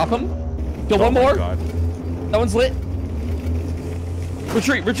 Yeah, drop them. Kill one Oh my more. God. That one's lit.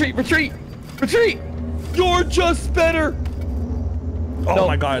 Retreat. You're just better. Oh No,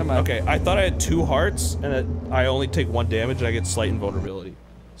 my God. never mind. Okay, I thought I had 2 hearts, and I only take 1 damage, and I get slight invulnerability.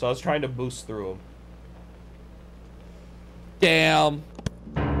 So I was trying to boost through them. Damn.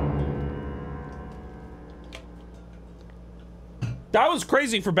 That was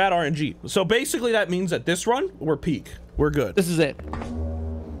crazy for bad RNG. So basically that means that this run, we're peak. We're good. This is it.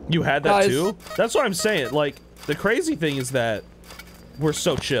 You had that Guys. too? That's what I'm saying. Like, the crazy thing is that we're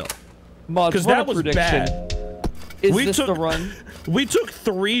so chill. Mods, Because run that a was prediction. bad. Is We this took- the run? We took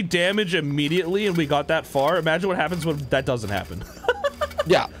 3 damage immediately and we got that far. Imagine what happens when that doesn't happen.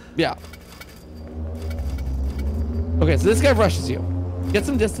 Yeah. Okay, so this guy rushes you. Get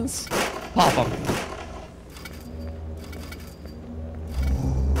some distance. Pop him.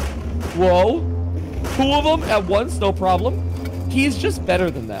 Whoa. 2 of them at once, no problem. He's just better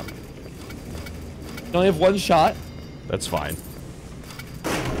than them. You only have 1 shot. That's fine.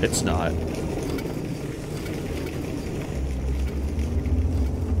 It's not.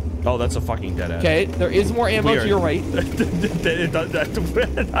 Oh, that's a fucking dead end. Okay, there is more ammo Weird. to your right. There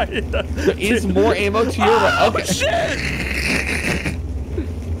is more ammo to your right. Okay. Shit!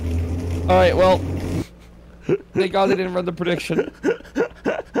 All right, well. Thank God they didn't run the prediction.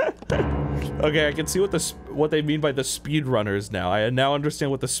 Okay, I can see what they mean by the speed runners now. I now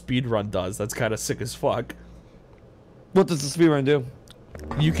understand what the speed run does. That's kind of sick as fuck. What does the speedrun do?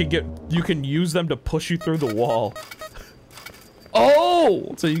 You can use them to push you through the wall.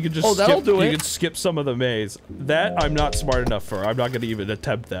 Oh! So you can just that'll skip, do you it. can skip some of the maze. That I'm not smart enough for. I'm not going to even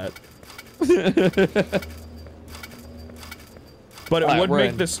attempt that. But it Alright, would we're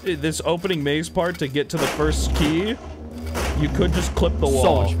make in. this opening maze part to get to the first key. You could just clip the wall.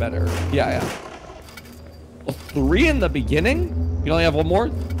 So much better. Yeah. Well, 3 in the beginning? You only have one more?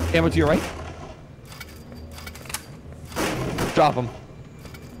 Ammo to your right. Drop them.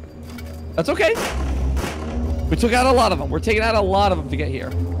 That's okay. We took out a lot of them. We're taking out a lot of them to get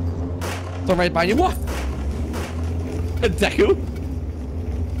here. So right behind you. What? A Deku?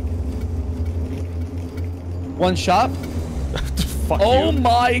 One shot. Fuck oh you.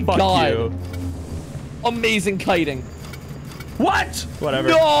 my Fuck god. You. Amazing kiting. What? Whatever.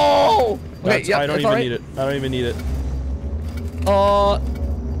 No! Okay, yep, I don't even need it. I don't even need it.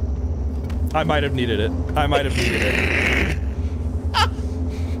 I might have needed it. I might have needed it.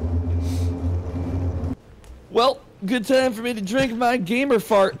 Well, good time for me to drink my gamer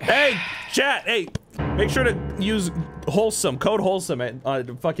fart. Hey, chat, hey, make sure to use wholesome, code wholesome at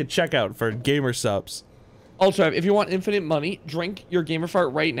fucking checkout for gamer subs. Altrive, if you want infinite money, drink your gamer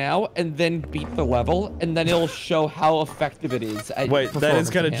fart right now and then beat the level, and then it'll show how effective it is at Wait, that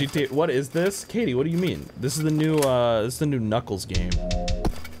is kind of GTA. GTA. What is this? Katie, what do you mean? This is the new Knuckles game.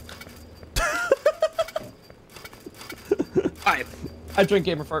 Alright, I drink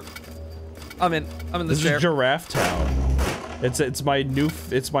gamer fart. I'm in this chair. This is Giraffe Town. It's my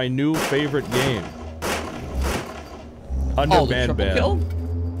new favorite game. Under the triple Ban. kill?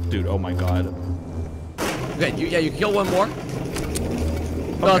 Dude, oh my god. Okay, you kill one more.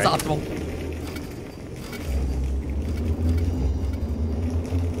 No, it's optimal.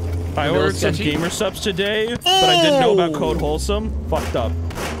 I ordered some gamer subs today, but I didn't know about code wholesome. Fucked up.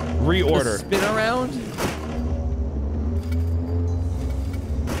 Reorder. Spin around.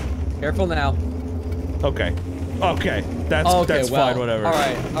 Careful now. Okay. Okay. That's fine, whatever.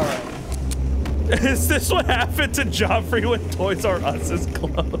 Alright. Is this what happened to Joffrey when Toys R Us is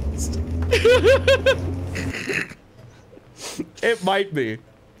closed? It might be.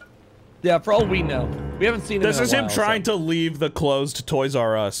 Yeah, for all we know. We haven't seen him This in a is him while, trying to leave the closed Toys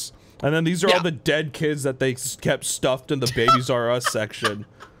R Us. And then these are all the dead kids that they kept stuffed in the Babies R Us section.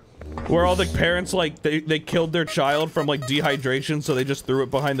 Where all the parents, like, they killed their child from, like, dehydration, so they just threw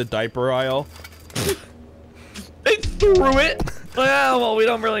it behind the diaper aisle. They threw it? Well, we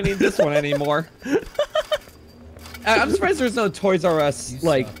don't really need this one anymore. I'm surprised there's no Toys R Us,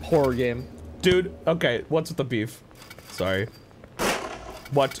 like, horror game. Dude, okay, what's with the beef? Sorry.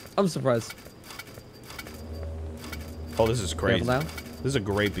 What? I'm surprised. Oh, this is crazy. Now. This is a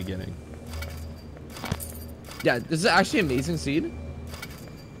great beginning. Yeah, this is actually amazing seed.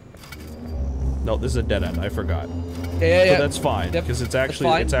 No, this is a dead end. I forgot. Yeah. But that's fine because it's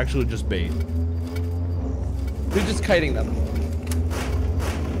actually just bait. We're just kiting them.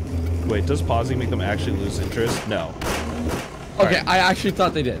 Wait, does pausing make them actually lose interest? No. Okay, right. I actually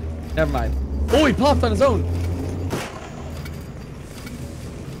thought they did. Never mind. Oh, he popped on his own.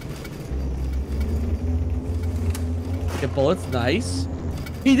 Get bullets, nice.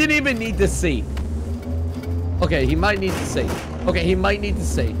 He didn't even need to see. Okay, he might need to see. Okay, he might need to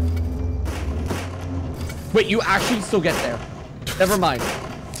see. Wait, you actually still get there. Never mind.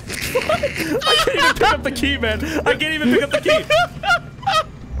 I can't even pick up the key, man. I can't even pick up the key.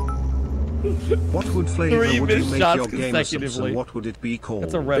 What would flavor 3 would you missed make shots your gamer subs consecutively. and what would it be called?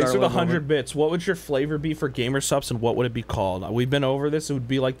 That's a red Thanks for the arrow 100 moment. bits. What would your flavor be for gamer subs and what would it be called? We've been over this. It would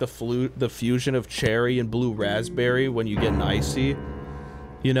be like the fusion of cherry and blue raspberry when you get an icy.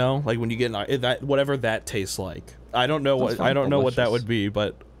 You know, like when you get that whatever that tastes like. I don't know what that would be,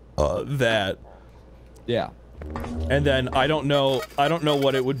 but that. Yeah. And then I don't know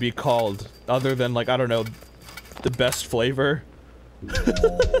what it would be called other than like I don't know the best flavor.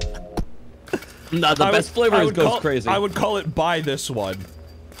 No, the best flavor goes crazy. I would call it buy this one.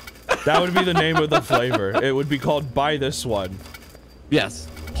 That would be the name of the flavor. It would be called buy this one. Yes.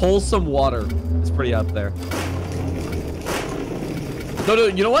 Wholesome water is pretty up there. No,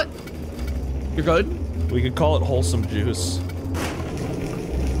 you know what? You're good. We could call it wholesome juice.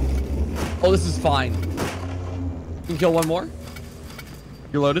 Oh, this is fine. You can kill one more.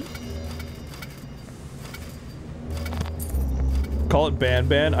 You're loaded. Call it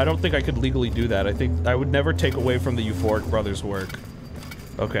ban. I don't think I could legally do that. I think I would never take away from the Euphoric Brothers' work.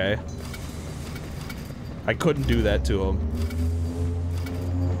 Okay. I couldn't do that to him.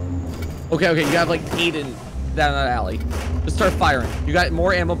 Okay, you have like 8 in down that alley. Just start firing. You got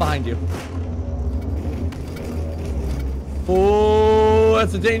more ammo behind you. Oh,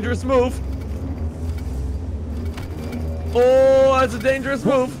 that's a dangerous move. Oh, that's a dangerous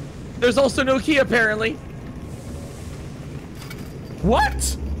move. There's also no key apparently. What?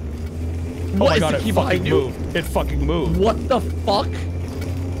 What oh my is god, the key behind you? Moved. It fucking moved. What the fuck?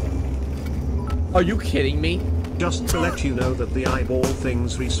 Are you kidding me? Just to let you know that the eyeball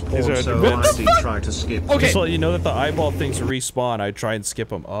things These are respawn, so admits. I did try to skip. Okay. Just to let you know that the eyeball things respawn. I try and skip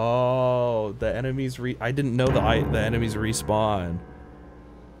them. Oh, the enemies I didn't know the enemies respawn.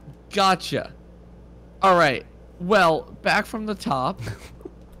 Gotcha. All right. Well, back from the top.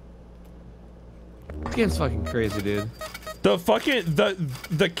 This game's fucking crazy, dude. The fucking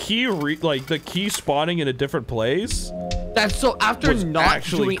the key the key spawning in a different place. That's so after Was not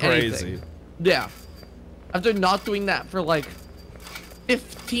actually doing crazy. anything. Yeah. After not doing that for like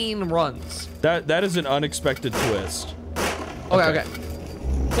 15 runs. That is an unexpected twist. Okay.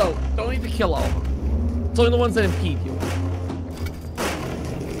 So don't need to kill all of them. It's only the ones that impede you.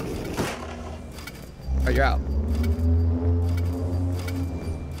 Alright, you're out.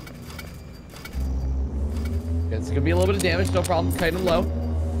 It's gonna be a little bit of damage, no problem. Kite them low.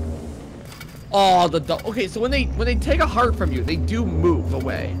 Oh, okay. So when they take a heart from you, they do move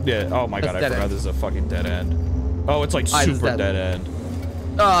away. Yeah. Oh my god, I forgot this is a fucking dead end. Oh, it's like super dead end.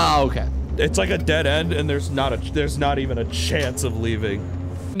 Oh, okay. It's like a dead end, and there's not even a chance of leaving.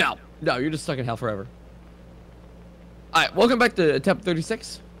 No, you're just stuck in hell forever. All right, welcome back to attempt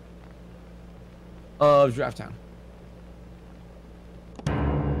 36 of Giraffe Town.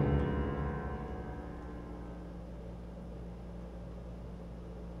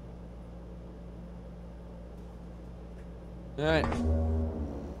 All right.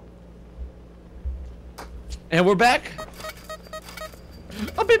 And we're back.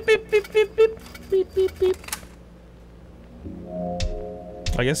 Oh, beep, beep, beep, beep, beep, beep, beep, beep.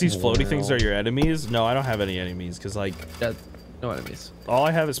 I guess these floaty things are your enemies. No, I don't have any enemies because like No enemies. all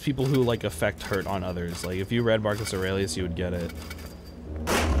I have is people who like affect hurt on others. Like if you read Marcus Aurelius, you would get it.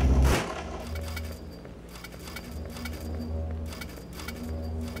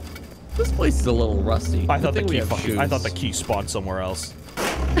 This place is a little rusty. I thought the key spawned somewhere else.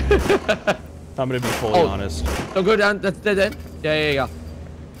 I'm gonna be fully honest. Don't go down. That's dead end. Yeah.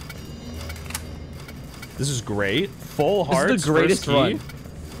 This is great. Full hearts. This is the greatest first key. run.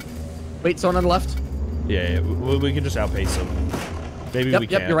 Wait, someone on the left. Yeah. We can just outpace them. Maybe we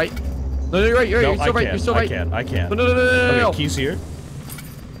can. Yep, you're right. No, you're right. You're still right. You're still right. I can't. No. Okay, keys here.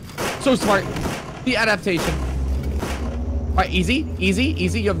 So smart. The adaptation. All right, easy.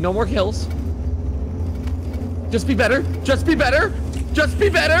 You have no more kills. Just be better. Just be better.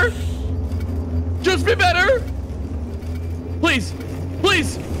 Please.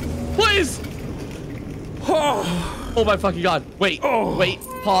 Oh my fucking god. Wait.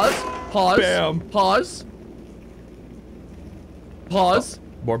 Pause. Bam. Pause.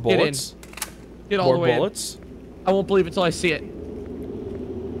 More bullets. Get all the way More bullets. in. I won't believe it till I see it.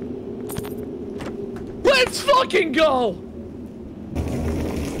 Let's fucking go!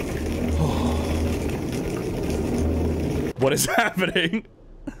 What is happening?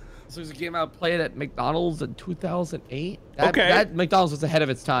 This was a game I played at McDonald's in 2008. Okay. That McDonald's was ahead of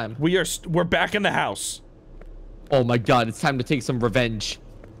its time. We're back in the house. Oh my god, it's time to take some revenge.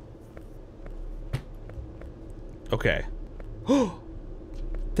 Okay. There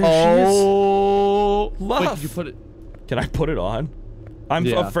Oh, she is. Love. wait, did you put it? Can I put it on? I'm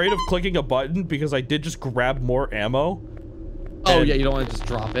afraid of clicking a button because I did just grab more ammo. Oh yeah, you don't want to just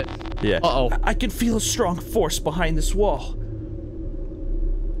drop it. Yeah. Uh-oh. I can feel a strong force behind this wall.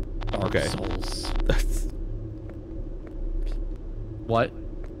 Dark Okay. Souls. What?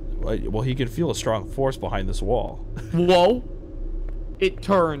 Well, he can feel a strong force behind this wall. Whoa. It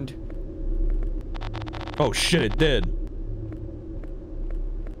turned. Oh shit, it did.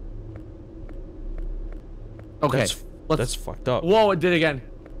 Okay. That's fucked up. Whoa, it did again.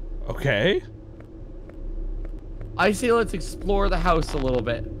 Okay. I say let's explore the house a little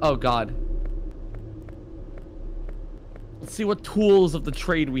bit. Oh god. Let's see what tools of the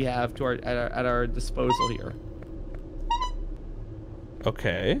trade we have to at our disposal here.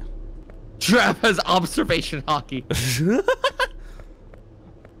 Okay. Giraffe has observation hockey.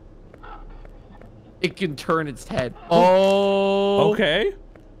 It can turn its head. Oh. Okay.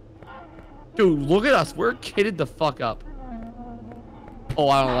 Dude, look at us. We're kitted the fuck up. Oh,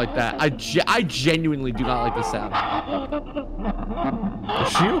 I don't like that. I genuinely do not like the sound.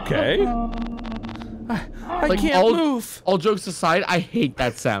 Is she okay? I Like, can't move. All jokes aside, I hate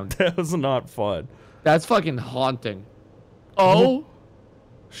that sound. That was not fun. That's fucking haunting. Oh.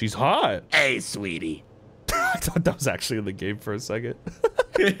 She's hot. Hey, sweetie. I thought that was actually in the game for a second.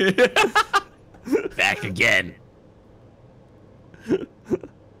 Back again.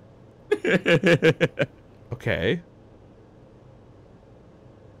 Okay.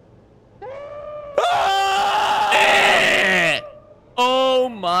 Oh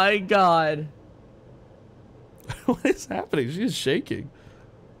my god. What is happening? She's shaking.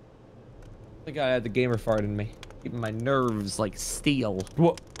 I think I had the gamer fart in me. Keeping my nerves like steel.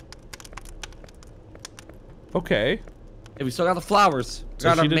 What? Okay. Hey, we still got the flowers. We So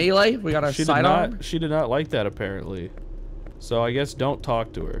got our she did- melee. We got our sidearm. She did not like that apparently. So I guess don't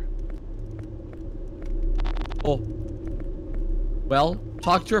talk to her. Oh. Well,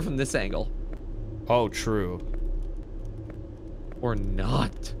 talk to her from this angle. Oh, true. Or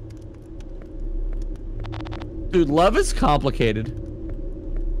not. Dude, love is complicated.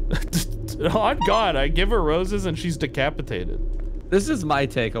 On God, I give her roses and she's decapitated. This is my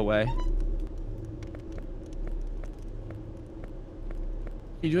takeaway.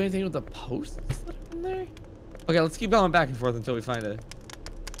 Can you do anything with the posts that are in there? Okay, let's keep going back and forth until we find it.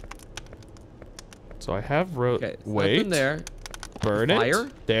 So I have Okay, wait. in there. Burn Fire?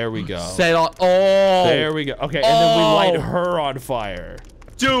 it. There we go. Set on. Oh. There we go. Okay, and then we light her on fire.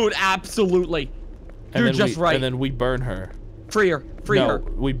 Dude, absolutely. And You're then just right. And then we burn her. Free her. Free No, her.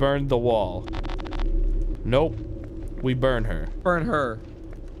 we burned the wall. Nope. We burn her. Burn her.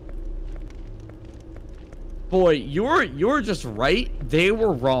 Boy, you're just right. They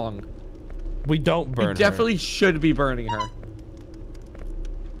were wrong. We don't burn You definitely should be burning her.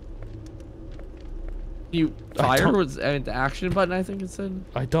 You fire was an action button, I think it said.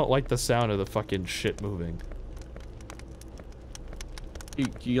 her. I don't like the sound of the fucking shit moving.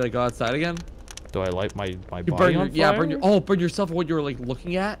 You like go outside again? Do I light my You body burn on fire? yeah, burn yourself what you were like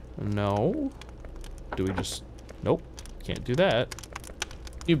looking at. No. Do we just... Nope. Can't do that.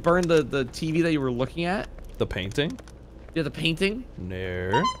 You burned the TV that you were looking at. The painting? Yeah, the painting.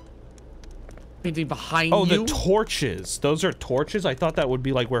 No. Painting behind Oh, you. the torches. Those are torches? I thought that would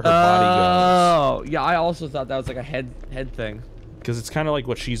be like where her body Oh, yeah. I also thought that was like a head thing. goes. Because it's kind of like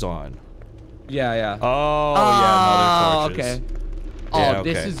what she's on. Yeah, yeah. Oh, yeah, another torches. Okay. Yeah, Oh,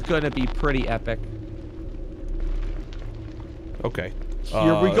 this okay. is gonna be pretty epic. Okay.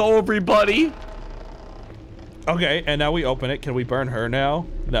 Here we go, everybody. Okay, and now we open it. Can we burn her now?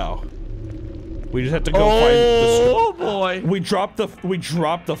 No. We just have to go find the... Oh boy. We dropped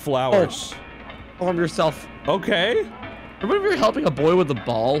the flowers. Arm yourself. Okay. Remember you were helping a boy with a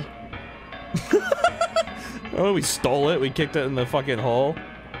ball? Oh, we stole it. We kicked it in the fucking hole.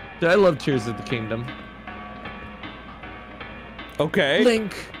 Dude, I love Tears of the Kingdom. Okay.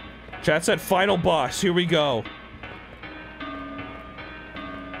 Link. Chat said final boss. Here we go.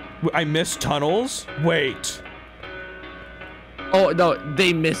 I missed tunnels? Wait. Oh, no,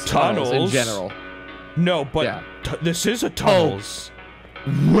 they miss tunnels in Tunnels? general. No, but Yeah. this is a tunnels.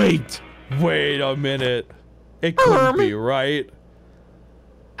 Wait. Wait a minute. It couldn't be right.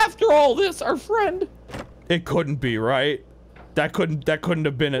 After all this, our friend. It couldn't be right. That couldn't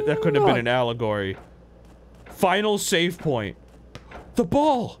have been it. That couldn't have been an allegory. Final save point. The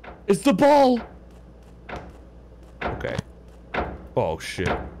ball. It's the ball. Okay. Oh shit.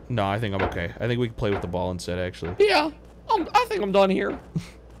 No, I think I'm okay. I think we can play with the ball instead, actually. Yeah, I think I'm done here.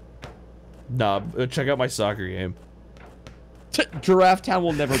 Nah, check out my soccer game. Giraffe Town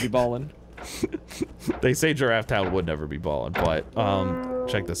will never be ballin'. They say Giraffe Town would never be ballin', but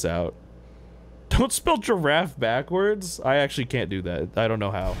check this out. Don't spell giraffe backwards. I actually can't do that. I don't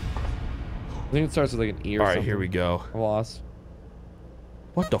know how. I think it starts with like an E or All right, something. here we go. I lost.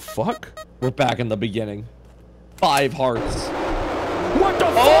 What the fuck? We're back in the beginning. 5 hearts. What the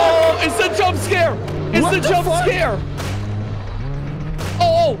fuck? Oh, it's the jump scare! It's What the the jump fuck? scare!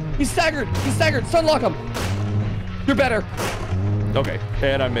 Oh, he's staggered! He's staggered! Sunlock him! You're better. Okay,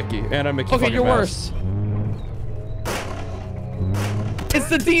 and I'm Mickey. And I'm Mickey Okay, fucking you're Mouse. worse. It's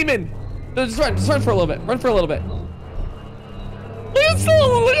the demon! No, just run for a little bit. Run for a little bit. Look at this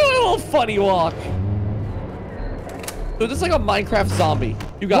little funny walk. Dude, this is like a Minecraft zombie.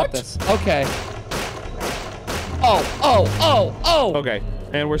 You got What? this. Okay. Oh. Okay,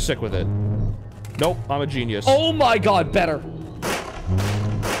 and we're sick with it. Nope, I'm a genius. Oh my god, better.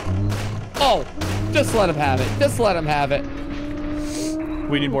 Oh, just let him have it. Just let him have it.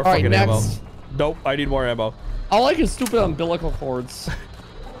 We need more All right, fucking ammo. next. Nope, I need more ammo. I like his stupid umbilical cords.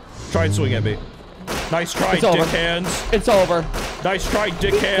 Try and swing at me. Nice try, It's dick over. hands. It's over. Nice try,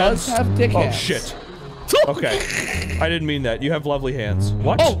 dick hands. does have dick Oh hands. shit. Okay, I didn't mean that. You have lovely hands.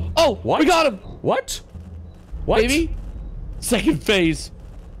 What? Oh, What? we got him. What? What? Baby. Second phase.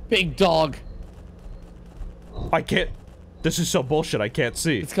 Big dog. I can't. This is so bullshit. I can't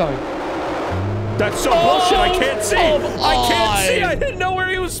see. It's coming. That's so bullshit. I can't see. come I can't see. I on. didn't know where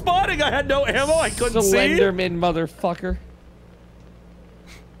he was spawning. I had no ammo. I couldn't see. Slenderman motherfucker.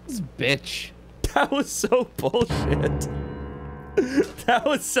 This bitch. That was so bullshit. That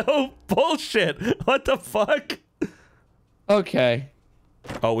was so bullshit. What the fuck? Okay.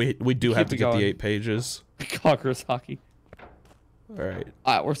 Oh, we do have to it get going. the 8 pages. Conquerors hockey. All right.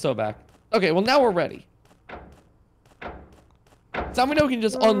 Alright, we're so back. Okay, well now we're ready. So we know we can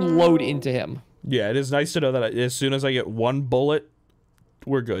just unload into him. Yeah, it is nice to know that as soon as I get one bullet,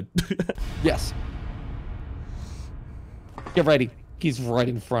 we're good. Yes. Get ready. He's right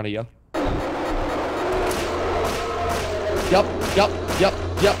in front of you. Yep.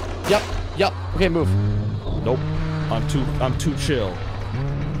 Okay, move. Nope. I'm too chill.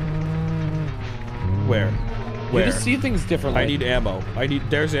 Where? You just see things differently. I need ammo.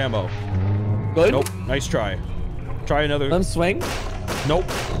 There's ammo. Good. Nope. Nice try. Try another. Let him swing. Nope.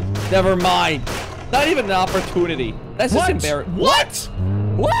 Never mind. Not even an opportunity. That's just embarrassing. What?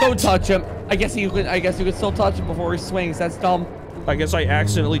 Don't touch him. I guess you could still touch him before he swings. That's dumb. I guess I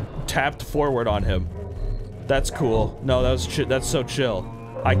accidentally tapped forward on him. That's cool. No, that's so chill.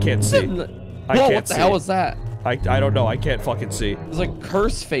 I can't see. What the hell was that? I don't know. I can't fucking see. It was like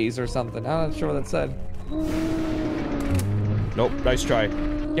curse phase or something. I'm not sure what that said. Nope. Nice try.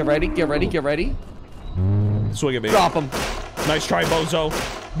 Get ready. Swing at me. Drop him. Nice try, bozo.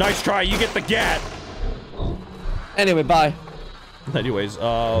 Nice try. You get the gat. Anyway, bye. Anyways,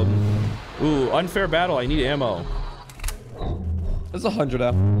 ooh, unfair battle. I need ammo. There's 100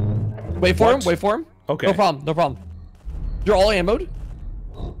 out. Wait for him. Okay. No problem. You're all ammoed?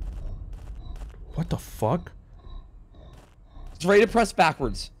 What the fuck? It's ready to press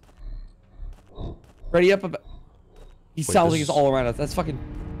backwards. Ready up. He sounds like he's all around us. That's fucking...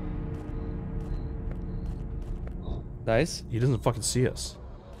 Nice. He doesn't fucking see us.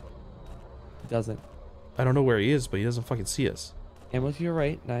 He doesn't. I don't know where he is, but he doesn't fucking see us. Ammo to your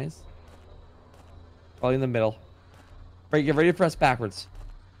right. Nice. Probably in the middle. Right, get ready to press backwards.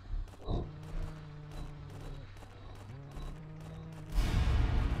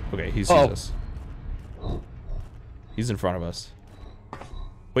 Okay, he sees us. He's in front of us.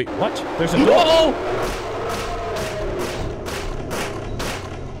 Wait, what? There's a door. Whoa!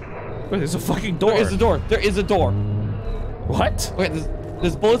 Wait, there's a fucking door. There is a door. What? Okay,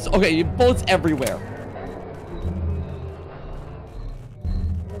 there's bullets. Okay, bullets everywhere.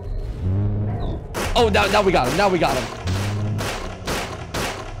 Oh, now we got him.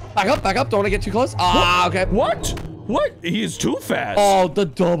 Back up. Don't want to get too close. Ah, okay. What? He is too fast. Oh, the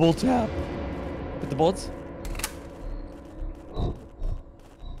double tap. Get the bullets.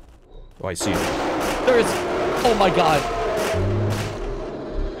 Oh, I see it. There is. Oh my god.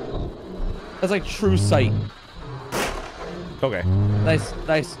 That's like true sight. Okay. Nice.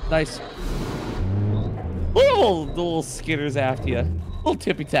 Little skitters after you. Little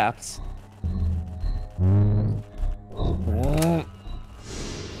tippy taps.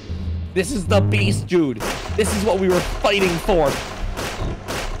 This is the beast, dude. This is what we were fighting for.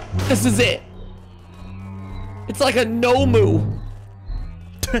 This is it. It's like a no-moo.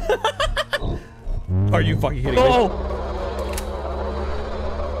 Are you fucking kidding me? Oh.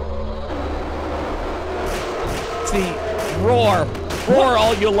 See, roar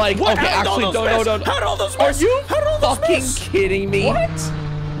all you like. What? Okay, actually, no. How did all those Are miss? you How did all those fucking miss? kidding me? What?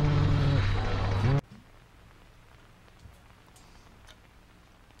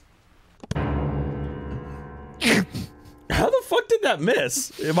 How the fuck did that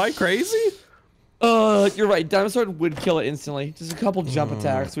miss? Am I crazy? You're right. Diamond Sword would kill it instantly. Just a couple jump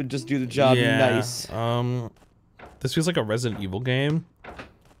attacks would just do the job. Yeah. Nice. This feels like a Resident Evil game.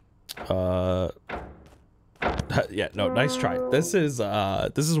 Yeah, no, nice try. This is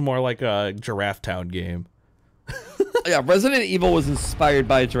more like a Giraffe Town game. Yeah, Resident Evil was inspired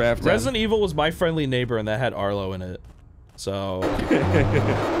by Giraffe Town. Resident Evil was My Friendly Neighbor, and that had Arlo in it. So.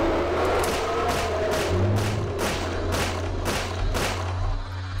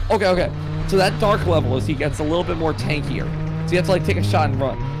 Okay. So that dark level is he gets a little bit more tankier. So you have to like take a shot and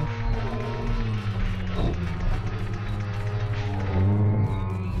run.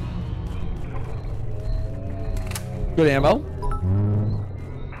 Good ammo.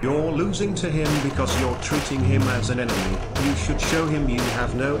 You're losing to him because you're treating him as an enemy. You should show him you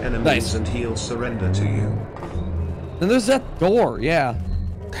have no enemies Nice. and he'll surrender to you. Then there's that door, yeah.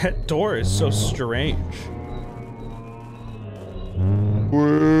 That door is so strange.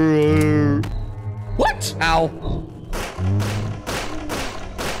 What? Ow.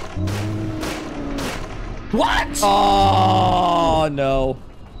 What? Oh, no.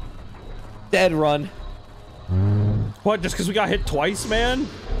 Dead run. What, just because we got hit twice, man?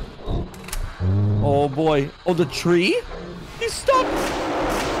 Oh, boy. Oh, the tree? He's stuck.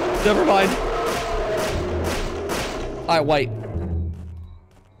 Never mind. All right, white.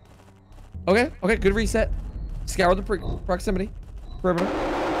 Okay, good reset. Scour the proximity. Perimeter.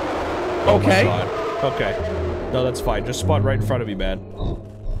 Oh Okay. my God. Okay. No, that's fine. Just spawn right in front of me, man.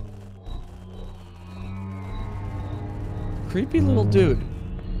 Creepy little dude.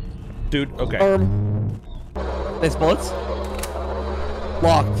 Dude, okay. Nice bullets.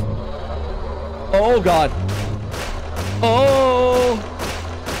 Locked. Oh, God. Oh.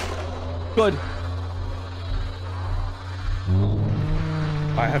 Good.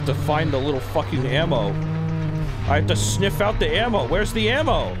 I have to find the little fucking ammo. I have to sniff out the ammo. Where's the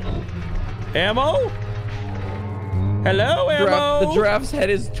ammo? Ammo? Hello, ammo? The giraffe's head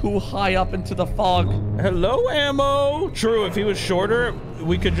is too high up into the fog. Hello, ammo? True, if he was shorter,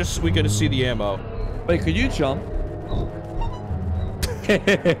 we could see the ammo. Wait, could you jump?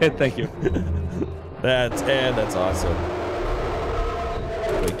 Thank you. That's awesome.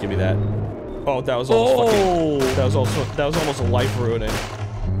 Wait, give me that. Oh, that was almost fucking, that was almost life ruining.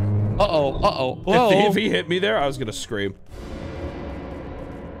 Whoa. If he hit me there, I was gonna scream.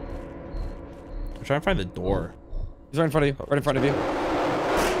 I'm trying to find the door. He's right in front of you. Right in front of you.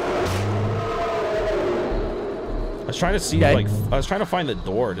 I was trying to see like I was trying to find the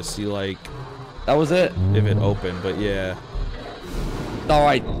door to see like that was it. If it opened, but yeah. All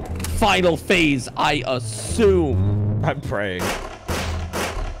right. Final phase, I assume. I'm praying.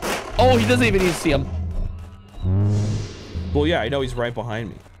 Oh, he doesn't even need to see him. Well, yeah, I know he's right behind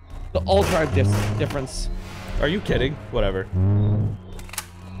me. The Altrive difference. Are you kidding? Whatever.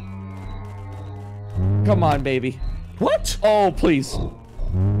 Come on, baby. What? Oh, please.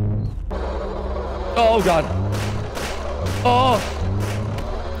 Oh, God. Oh.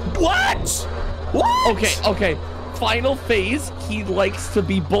 What? What? Okay. Final phase, he likes to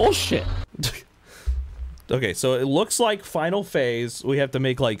be bullshit. Okay, so it looks like final phase. We have to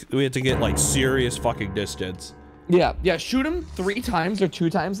get like serious fucking distance. Yeah. Shoot him 3 times or 2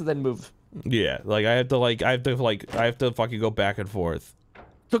 times and then move. Yeah, like I have to fucking go back and forth.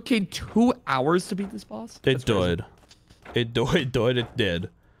 Took Cade 2 hours to beat this boss. It did. It did.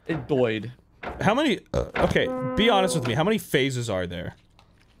 It doid. How many? Okay, be honest with me. How many phases are there?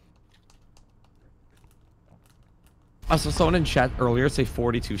 I saw someone in chat earlier say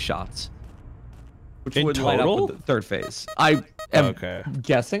 42 shots. Which in would total? line up with the 3rd phase. I am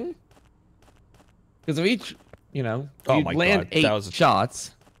guessing. Because of each, you know, you land 8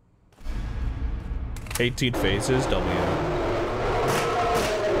 shots. 18 phases, W.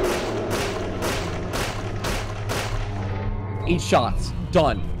 Eight shots.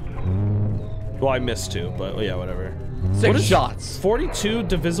 Done. Well, I missed 2, but yeah, whatever. 6 shots. 42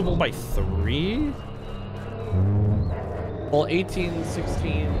 divisible by 3? Well, 18,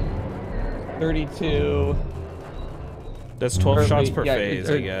 16, 32. That's 12 shots per phase,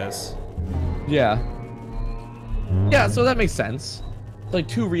 I guess. Yeah. Yeah, so that makes sense. It's like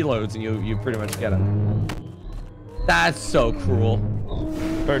 2 reloads and you pretty much get him. That's so cruel.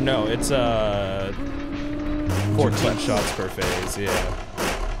 Or no, it's 14 shots per phase, yeah.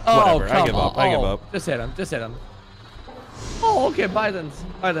 Oh, whatever, I give up. I give up. Just hit him. Oh, okay, bye then,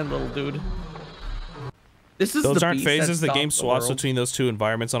 little dude. Those aren't phases. The game swaps between those 2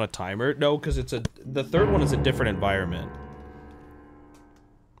 environments on a timer. No, because the 3rd one is a different environment.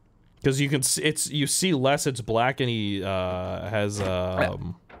 Because you see less. It's black, and he has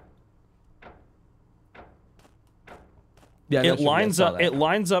Yeah, it lines up. It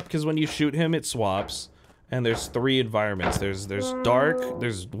lines up because when you shoot him, it swaps, and there's 3 environments. There's dark,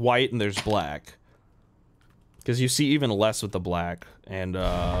 there's white, and there's black. Because you see even less with the black, and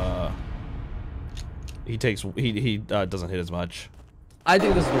he doesn't hit as much. I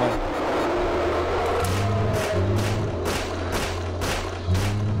think this is the one.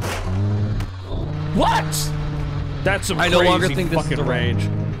 What? That's some crazy fucking range.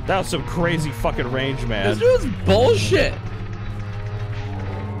 That was some crazy fucking range, man. This dude's bullshit.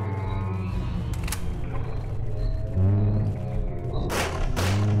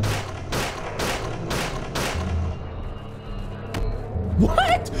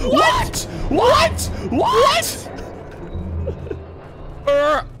 What? What?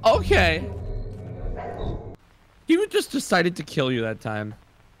 Okay. He just decided to kill you that time.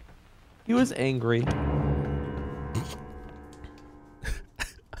 He was angry.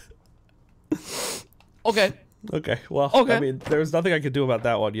 Okay. Okay, well, I mean, there was nothing I could do about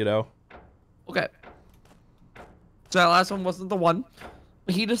that one, you know? Okay. So that last one wasn't the one.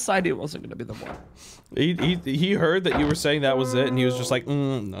 He decided it wasn't going to be the one. He heard that you were saying that was it, and he was just like, I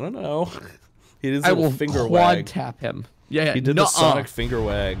don't know. He did his little finger wag. I will quad tap him. Yeah, he did the Sonic finger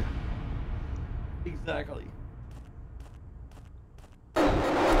wag. Exactly.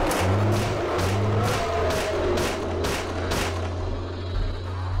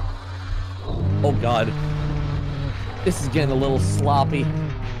 Oh god. This is getting a little sloppy.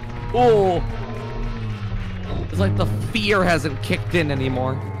 Oh. It's like the fear hasn't kicked in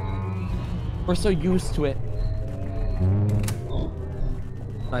anymore. We're so used to it.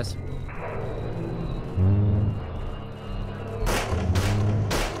 Nice.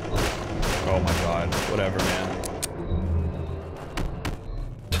 Oh my god. Whatever, man.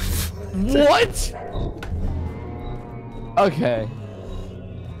 What? Okay.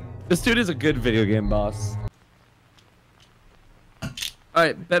 This dude is a good video game boss.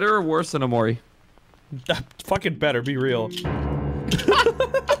 Alright, better or worse than Omori? Fucking better, be real.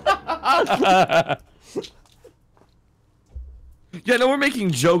 Yeah, no, we're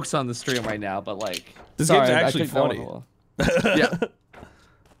making jokes on the stream right now, but like... This sorry, game's actually funny. Yeah.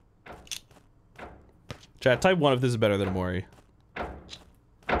 Chat, type 1 if this is better than Omori.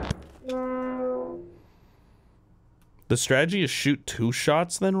 The strategy is shoot 2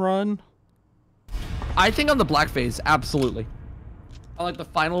 shots, then run? I think on the black phase, absolutely. On like the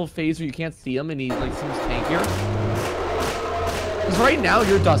final phase where you can't see him and he like seems tankier. Because right now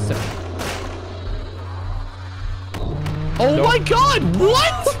you're Dustin. Oh Nope. my god,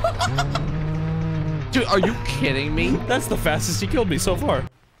 what? Dude, are you kidding me? That's the fastest he killed me so far.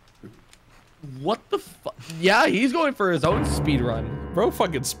 What the fuck? Yeah, he's going for his own speed run. Bro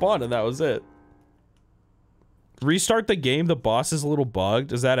fucking spawned and that was it. Restart the game, the boss is a little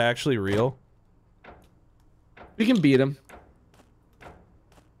bugged. Is that actually real? We can beat him.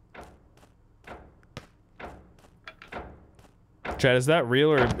 Chat, is that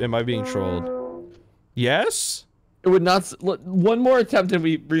real or am I being trolled? Yes? It would not. One more attempt and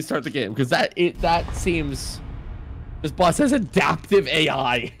we restart the game because that seems. This boss has adaptive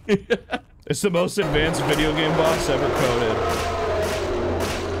AI. It's the most advanced video game boss ever coded.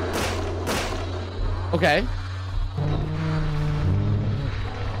 Okay.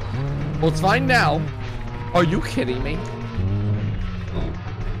 Well, it's fine now. Are you kidding me?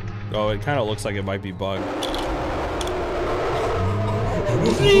 Oh, it kind of looks like it might be bugged.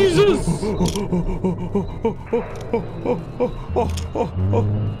 Jesus!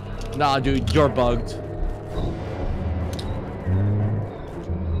 Nah, dude, you're bugged.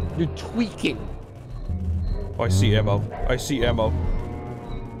 You're tweaking. Oh, I see ammo. I see ammo.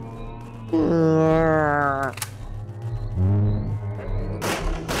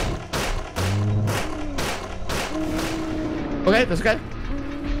 Okay, that's okay.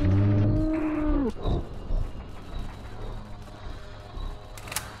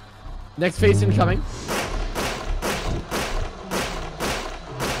 Next phase incoming.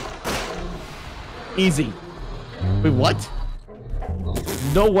 Easy. Wait, what?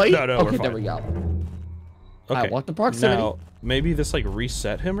 No way. No, no, okay, we're there fine. we go. Okay. I want the proximity. Now, maybe this like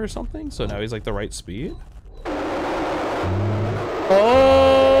reset him or something, so now he's like the right speed?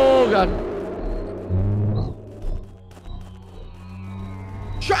 Oh god.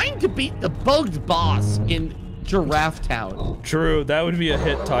 Trying to beat the bugged boss in Giraffe Town. True, that would be a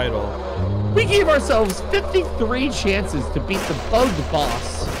hit title. We gave ourselves 53 chances to beat the bugged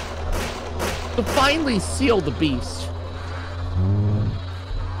boss. To finally seal the beast.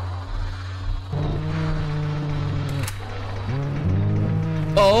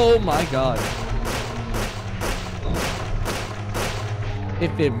 Oh my god.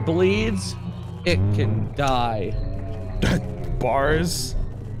 If it bleeds, it can die. Bars?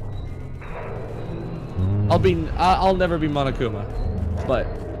 I'll never be Monokuma, but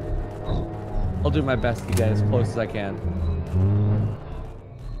I'll do my best to get as close as I can.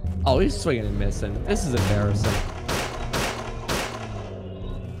 Oh, he's swinging and missing. This is embarrassing.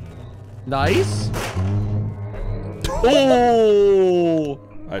 Nice. Oh!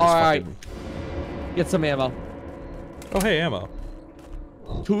 I just Alright. fucking... Get some ammo. Oh, hey, ammo.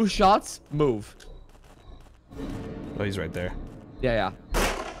 2 shots, move. Oh, he's right there. Yeah, yeah.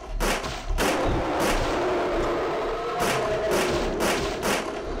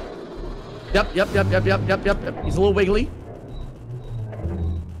 Yep. He's a little wiggly.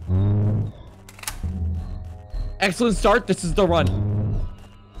 Excellent start. This is the run.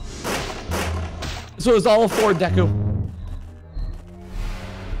 So it's all forward, Deku.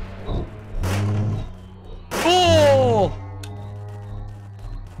 Oh!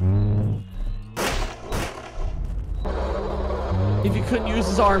 If he couldn't use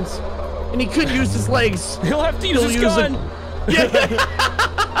his arms, and he couldn't use his legs, He'll have to use his gun! Yeah.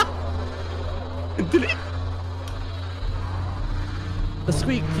 Did it? The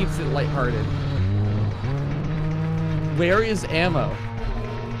squeak keeps it lighthearted. Where is ammo?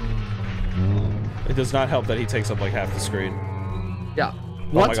 It does not help that he takes up like half the screen. Yeah.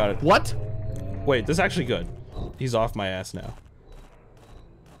 Oh my god. What? Wait, this is actually good. He's off my ass now.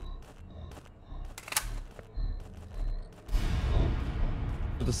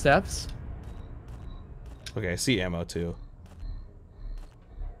 The steps? Okay, I see ammo too.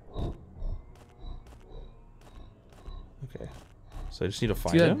 Okay. So I just need to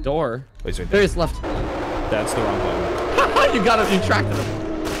find See that him? door? Oh, he's right There there. he is, left. That's the wrong button. You got him. You tracked him.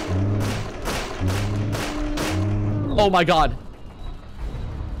 Oh my god.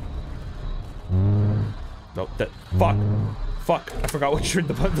 No, that fuck. Fuck. I forgot what tree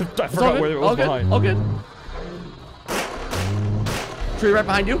I forgot where it was behind. All good. Tree right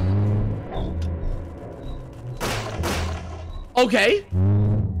behind you. Okay.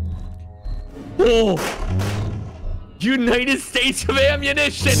 Oh. United States of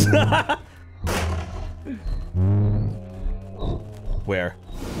ammunition. Where?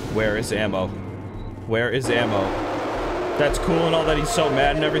 Where is ammo? Where is ammo? That's cool and all that he's so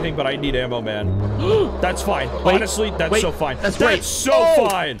mad and everything, but I need ammo, man. That's fine. Wait, honestly, that's so fine. That's great. That's so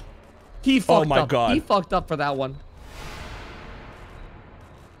fine. He fucked up. Oh my god. He fucked up for that one.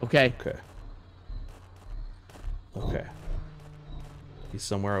 Okay. Okay. Okay. He's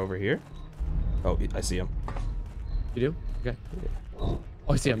somewhere over here. Oh, I see him. You do? Okay. Oh,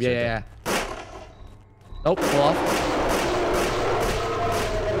 I see him. Yeah. Nope. Pull off.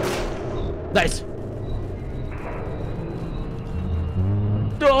 Nice.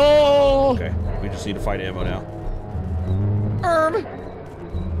 Oh. Okay. We just need to find ammo now.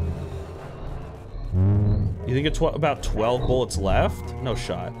 You think it's about 12 bullets left? No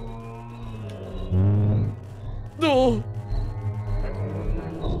shot. No.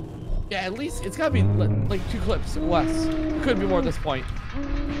 Yeah, at least it's gotta be like 2 clips or less. It could be more at this point.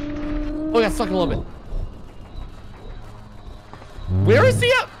 Oh, I got stuck a little bit. Where is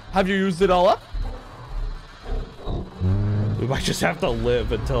he at? Have you used it all up? We might just have to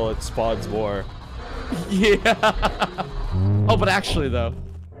live until it spawns more. Yeah. Oh, but actually though.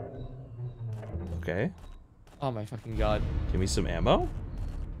 Okay. Oh my fucking god. Give me some ammo.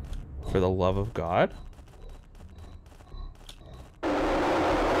 For the love of God.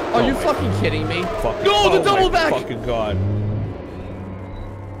 Are you fucking kidding me? Fucking, no, the double back! Fucking god.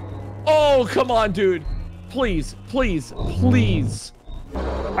 Oh, come on, dude. Please, please, please.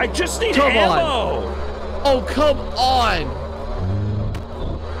 I just need Come ammo! on. Oh, come on!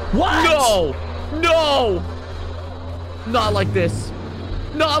 What? No! No! Not like this.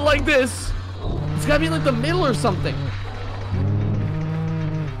 Not like this! It's gotta be in like the middle or something.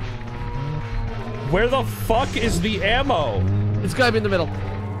 Where the fuck is the ammo? It's gotta be in the middle.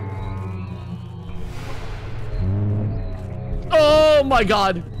 Oh my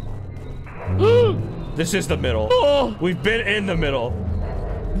god! This is the middle. Oh. We've been in the middle.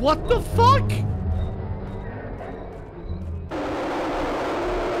 What the fuck?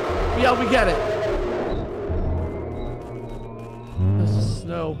 Yeah, we get it. This is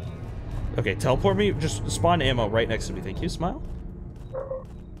snow. Okay, teleport me. Just spawn ammo right next to me. Thank you. Smile.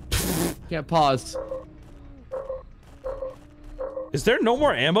 Can't pause. Is there no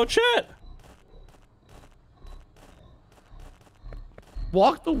more ammo, chat?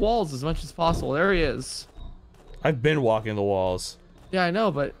 Walk the walls as much as possible. There he is. I've been walking the walls. Yeah, I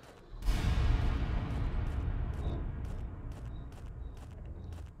know, but...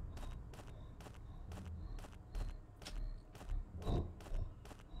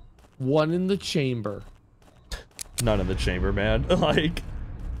 One in the chamber. None in the chamber, man. Like...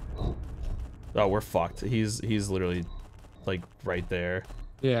 Oh, we're fucked. He's literally, like, right there.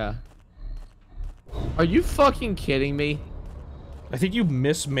 Yeah. Are you fucking kidding me? I think you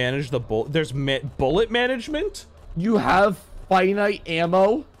mismanaged the bullet. There's bullet management? You have finite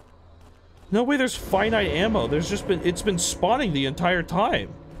ammo? No way there's finite ammo. There's just been, it's been spawning the entire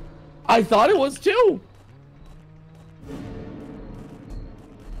time. I thought it was too.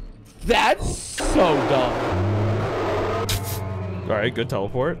 That's so dumb. Alright, good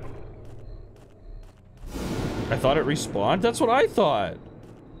teleport. I thought it respawned? That's what I thought.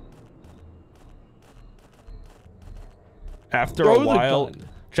 After a while,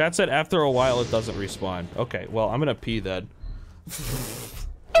 chat said after a while it doesn't respawn. Okay, well, I'm gonna pee then.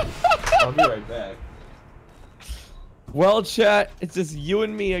 I'll be right back. Well, chat, it's just you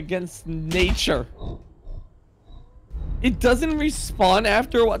and me against nature. It doesn't respawn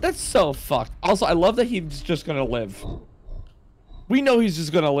after a while. That's so fucked. Also, I love that he's just gonna live. We know he's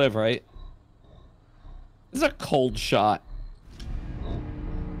just gonna live, right? This is a cold shot.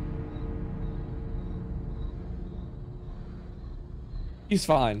 He's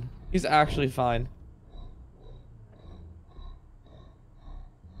fine. He's actually fine.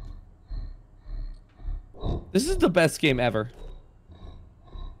 This is the best game ever.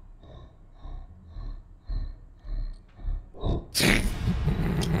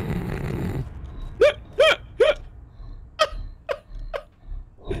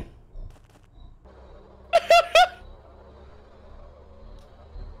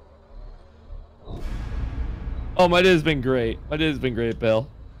 Oh, my day has been great. My day has been great, Bill.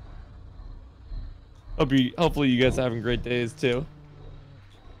 Hopefully you guys are having great days too.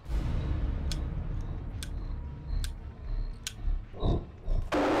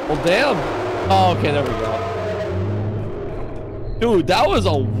 Well, damn. Oh, okay, there we go. Dude, that was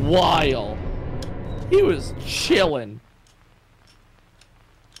a while. He was chilling.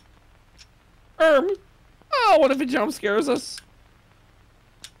 Oh, what if it jump scares us?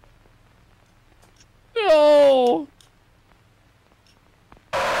 No.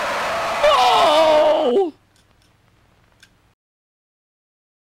 No.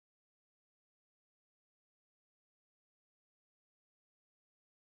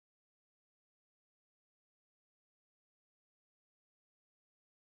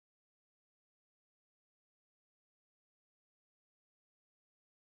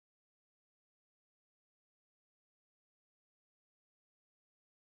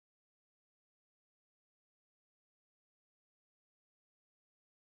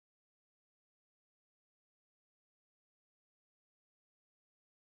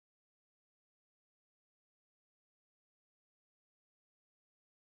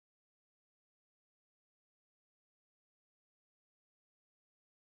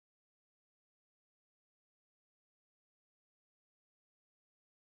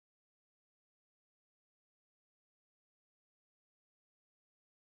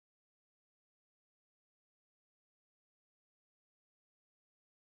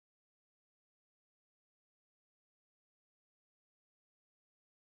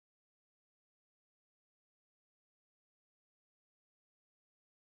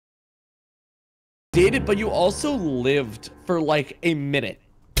 Did it, but you also lived for like a minute.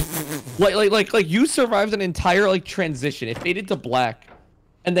 like you survived an entire like transition. It faded to black,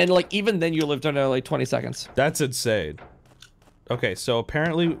 and then like even then you lived under like 20 seconds. That's insane. Okay, so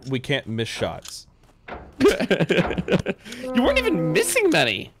apparently we can't miss shots. You weren't even missing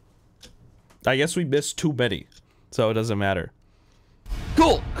many. I guess we missed too many, so it doesn't matter.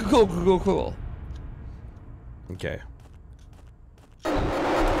 Cool. Okay.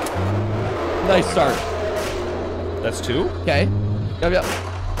 Nice start. That's 2. Okay. Yep.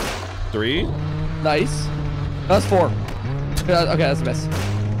 3. Nice. That's 4. Okay, that's a miss.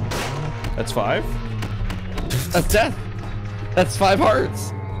 That's 5. That's death. That's 5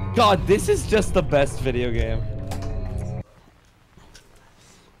 hearts. God, this is just the best video game.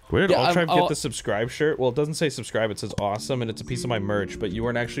 Where did Altrive I'll get the subscribe shirt? Well, it doesn't say subscribe, it says awesome, and it's a piece of my merch, but you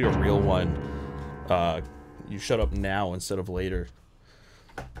weren't actually a real one. You shut up now instead of later.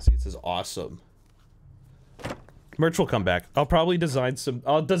 See, it says awesome. Merch will come back. I'll probably design some...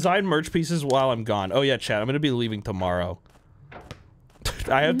 I'll design merch pieces while I'm gone. Oh yeah, chat, I'm gonna be leaving tomorrow.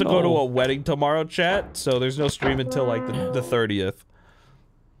 I have to go to a wedding tomorrow, chat, so there's no stream until, like, the 30th.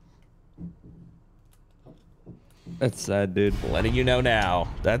 That's sad, dude. Letting you know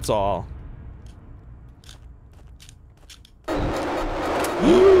now. That's all.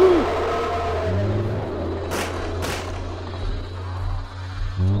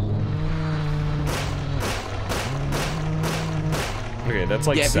 Okay, that's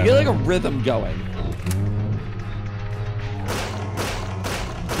like 7. If you get like a rhythm going.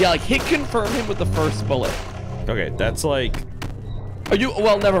 Yeah, like hit confirm him with the first bullet. Okay, that's like... Are you...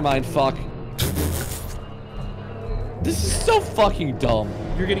 Well, never mind. Fuck. This is so fucking dumb.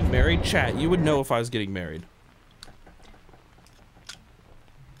 You're getting married? Chat, you would know if I was getting married.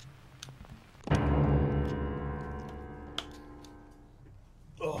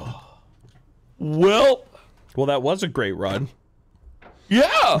 Well, that was a great run.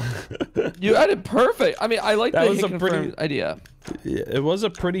 Yeah. You had it perfect. I mean, I like That the was hit a confirm pretty- idea. Yeah, it was a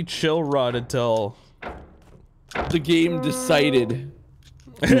pretty chill run until... The game decided.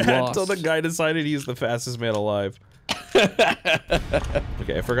 until the guy decided he's the fastest man alive.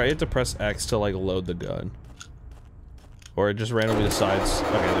 Okay, I forgot you had to press X to, like, load the gun. Or it just randomly decides...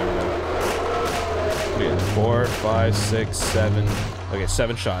 Okay, there we go. Okay, 4, 5, 6, 7... Okay,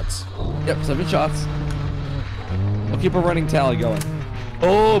 7 shots. Yep, 7 shots. We'll keep a running tally going.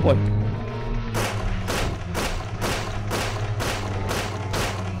 Oh, boy.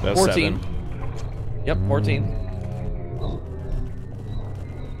 That's 14. 7. Yep, 14.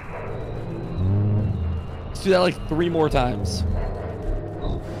 Let's do that like 3 more times.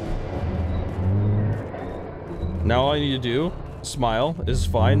 Now all I need to do, smile is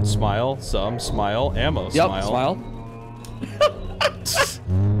fine, smile, smile, ammo, Yep, smile.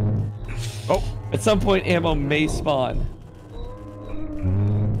 Oh. At some point, ammo may spawn.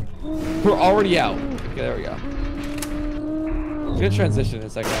 We're already out. Okay, there we go. It's gonna transition in a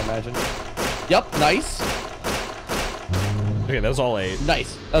second, I imagine. Yep, nice. Okay, that was all 8.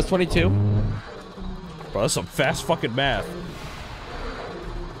 Nice. That was 22. Bro, that's some fast fucking math.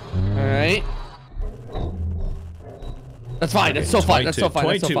 Alright. That's fine. That's so fine. That's so fine.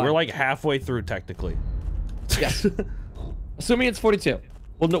 22. That's so fine. We're like halfway through, technically. Yes. Assuming it's 42.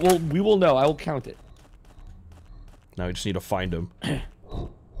 Well, no, we will know. I will count it. Now we just need to find him.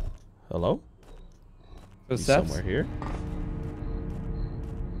 Hello? He's Steps? somewhere here.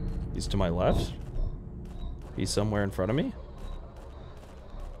 He's to my left. He's somewhere in front of me.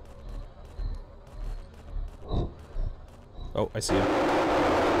 Oh, I see him.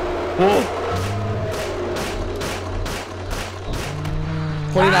 Whoa.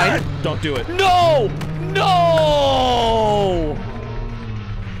 29. Ah, don't do it. No! No!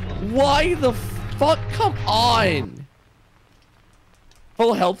 Why the fuck? Come on!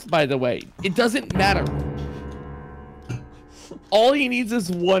 Full health, by the way. It doesn't matter. All he needs is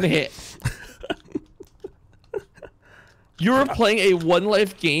one hit. You're playing a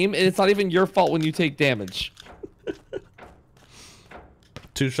one-life game, and it's not even your fault when you take damage.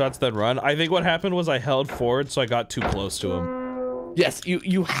 2 shots then run. I think what happened was I held forward, so I got too close to him. Yes,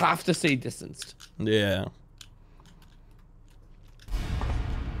 you have to stay distanced. Yeah.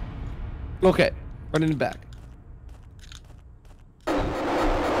 Okay, running back.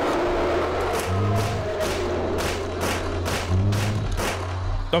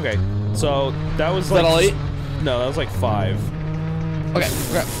 Okay, so that was Is like... that all 8? No, that was like 5. Okay,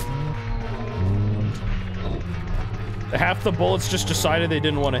 okay. Half the bullets just decided they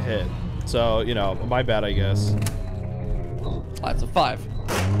didn't want to hit. So, you know, my bad, I guess. That's a 5.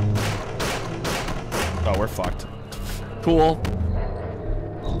 Oh, we're fucked. Cool.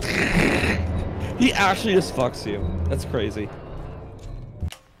 He actually just fucks you. That's crazy.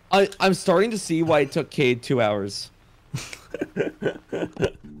 I'm starting to see why it took Cade 2 hours.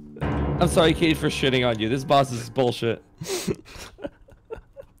 I'm sorry, Cade, for shitting on you. This boss is bullshit.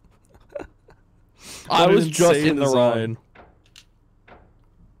 I was just in the wrong.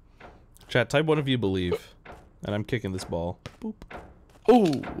 Chat, type one of you believe. And I'm kicking this ball. Boop.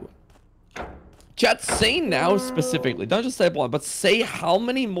 Ooh. Chat, say now specifically. Don't just type 1, but say how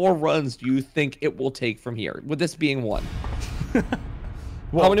many more runs do you think it will take from here? With this being 1. Well,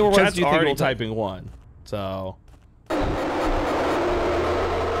 how many more runs chat's do you think it already will take? typing 1. So...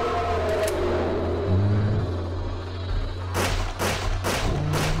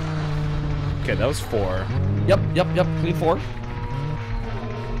 Okay, that was 4. Yep. Clean 4.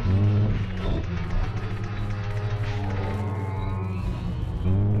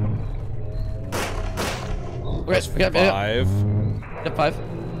 That's 5. Yep, 5.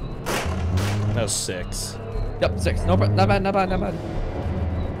 That was 6. Yep, 6. No, not bad.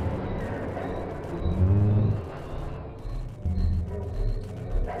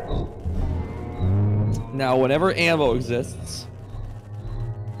 Now, whenever ammo exists,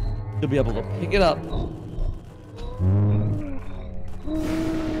 you'll be able to pick it up.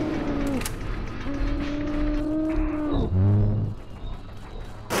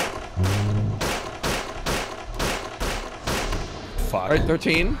 Fuck. Alright,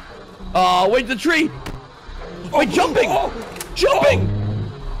 13. Wait, the tree! Wait, jumping! Jumping!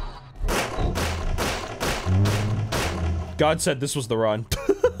 God said this was the run.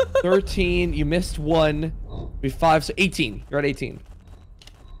 13, you missed 1. Be 5, so 18. You're at 18.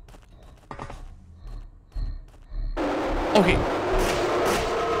 Okay.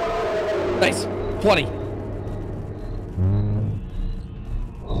 Nice. 20.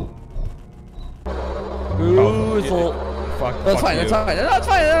 Ooh, it's a little... Fuck, That's fuck fine, you. that's fine. No, that's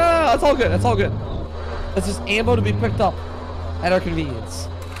fine. No, that's all good. That's all good. That's just ammo to be picked up at our convenience.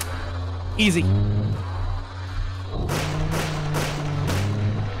 Easy.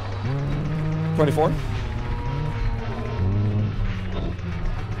 $24.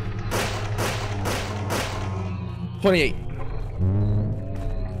 $28.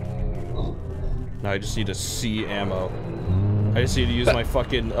 Now I just need to see ammo. I just need to use my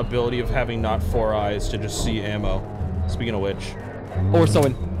fucking ability of having not 4 eyes to just see ammo. Speaking of which. Or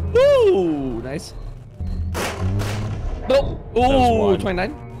sewing. Woo! Nice. Nope. Ooh,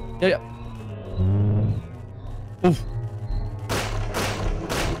 29. Yeah. Oof.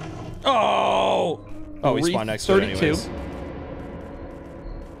 Oh! Oh, he spawned next to it 32. anyways.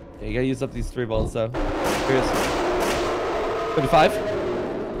 Yeah, you gotta use up these 3 balls, though. Here it is. 35.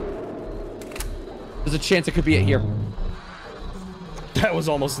 There's a chance it could be it here. That was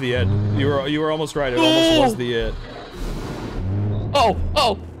almost the end. You were almost right. It almost was the it. Oh!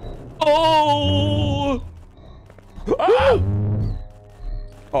 Oh! Oh! Ah!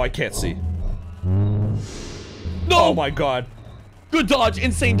 Oh, I can't see. No! Oh my god. Good dodge!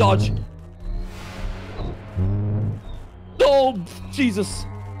 Insane dodge! Oh, Jesus!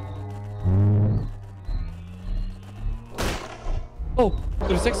 Oh,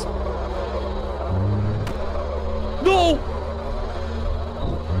 36. No!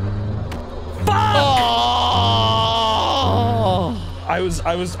 Fuck! Oh! I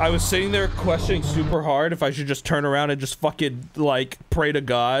was sitting there questioning super hard if I should just turn around and just fucking like pray to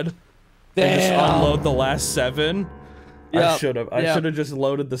God. Damn. And just unload the last 7. Yep. I should have. I should have just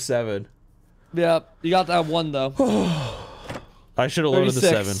loaded the 7. Yep. You got that 1 though. I should have loaded the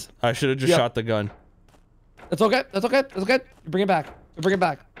 7. I should have just shot the gun. That's okay. That's okay. That's okay. Bring it back. Bring it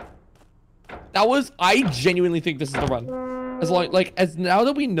back. That was. I genuinely think this is the run. As long as now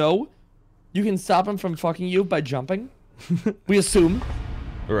that we know, you can stop him from fucking you by jumping. We assume.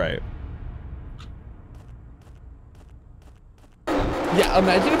 Right. Yeah.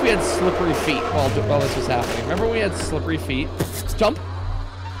 Imagine if we had slippery feet while this was happening. Remember we had slippery feet. Jump.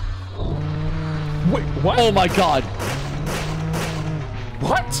 Wait. What? Oh my god.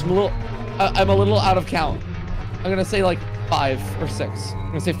 What? I'm a little out of count. I'm gonna say like 5 or 6. I'm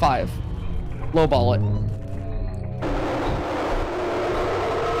gonna say 5. Lowball it.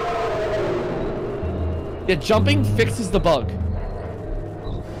 Yeah, jumping fixes the bug.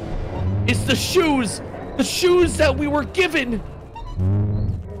 It's the shoes! The shoes that we were given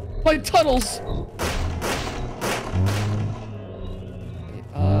by Tunnels!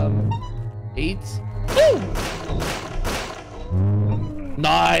 8. Oh!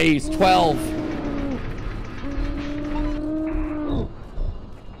 Nice! 12.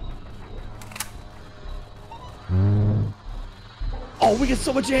 Oh, we get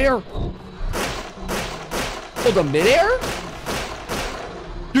so much air! Oh, the midair?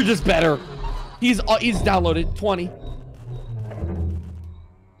 You're just better. He's downloaded 20.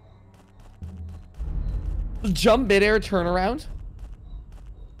 The jump midair turnaround.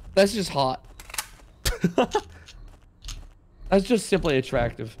 That's just hot. That's just simply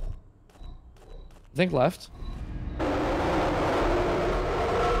attractive. I think left.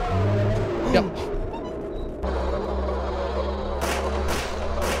 Yep.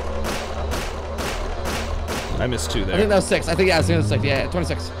 I missed 2 there. I think that was 6. I think, yeah, I think that was 6. Yeah,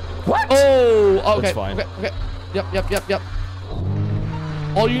 26. What? Oh, okay. That's fine. Okay. Yep.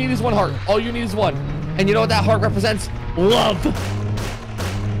 All you need is 1 heart. All you need is 1. And you know what that heart represents? Love.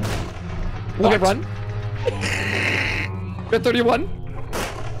 Okay, run. You're at 31.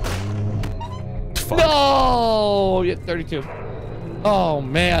 Fuck. No! You're at 32. Oh,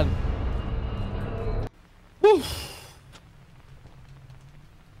 man. Woo.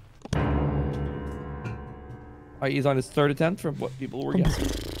 Alright, he's on his 3rd attempt from what people were guessing.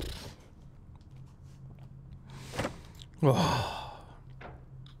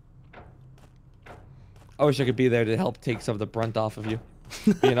 I wish I could be there to help take some of the brunt off of you.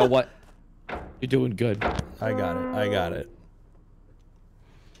 But you know what? You're doing good. I got it. I got it.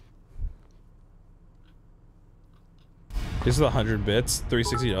 This is the 100 bits,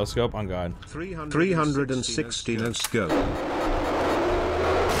 360 no scope. On God. 360 no scope.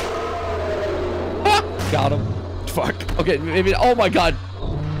 Got him. Fuck. Okay, maybe. Oh my God.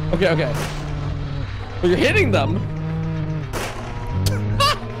 Okay. Well, you're hitting them.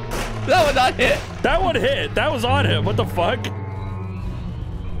 That one not hit. That one hit. That was on him. What the fuck?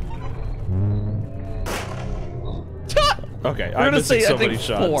 Okay, I'm missing so many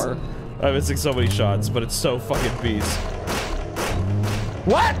shots. 4. I'm missing so many shots, but it's so fucking beast.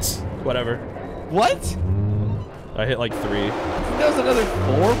 What? Whatever. What? I hit like 3. I think that was another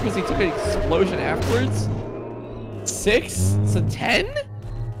 4 because he took an explosion afterwards. 6? So 10?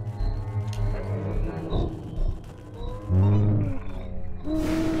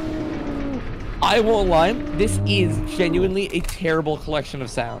 I won't lie. This is genuinely a terrible collection of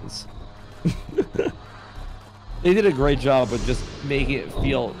sounds. They did a great job of just making it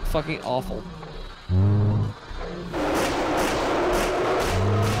feel fucking awful.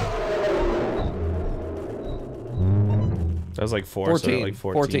 That was like 4, 14. so like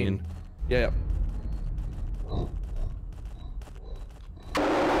 14. Yeah.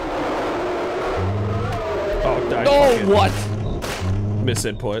 Oh, what? Miss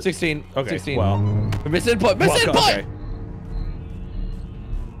input. 16. Okay, 16. well. Miss input. Miss input! Okay.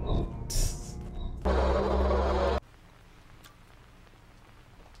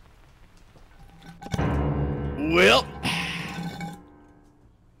 Well,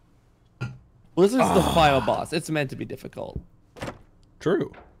 this is the final boss. It's meant to be difficult.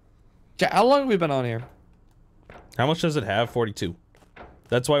 True. How long have we been on here? How much does it have? 42.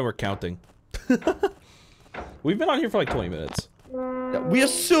 That's why we're counting. We've been on here for like 20 minutes. We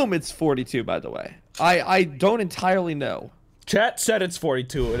assume it's 42, by the way. I don't entirely know. Chat said it's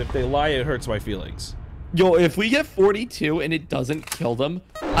 42, and if they lie, it hurts my feelings. Yo, if we get 42 and it doesn't kill them,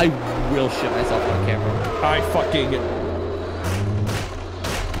 I will shit myself on camera. I fucking...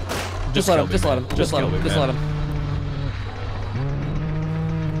 Just let him. Just let him. Just let him. Just let him.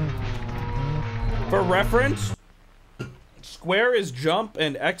 For reference, square is jump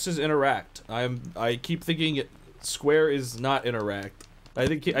and X is interact. I keep thinking square is not interact. I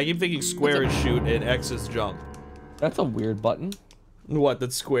keep thinking square is shoot and X is jump. That's a weird button. What?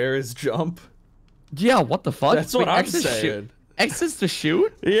 That square is jump? Yeah. What the fuck? That's what I'm X is saying. X is to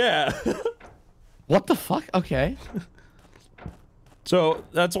shoot? Yeah. What the fuck? Okay. So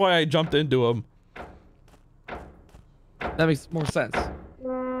that's why I jumped into him. That makes more sense.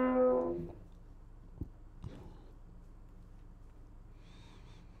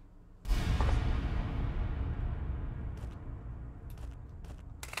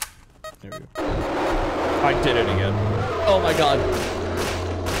 There we go. I did it again. Oh my god.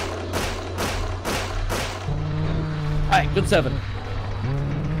 Alright, good 7.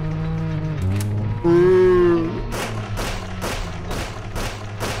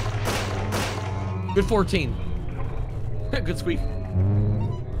 Good 14. Good squeak.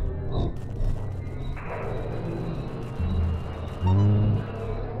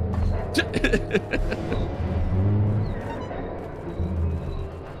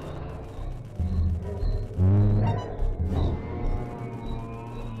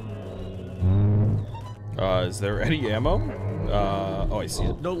 Is there any ammo? Oh, I see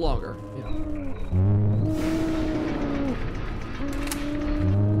it. No longer. Yeah.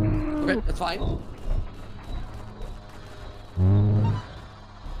 Okay, that's fine.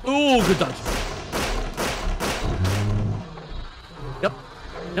 Ooh, good dodge. Yep.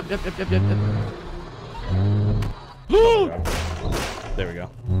 Yep. Ooh! There we go.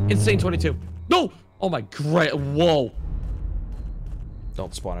 Insane 22. No! Oh my great. Whoa.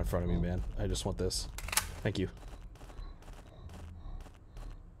 Don't spawn in front of me, man. I just want this. Thank you.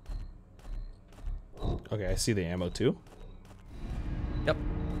 Okay, I see the ammo too. Yep.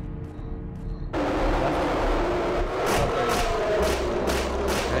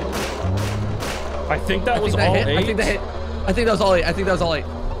 I think that was all 8. I think that hit. I think that was all 8. I think that was all 8.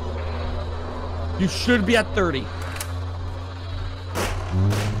 You should be at 30.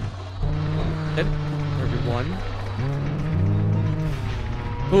 Hit. 31.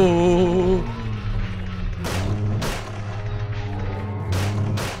 Ooh.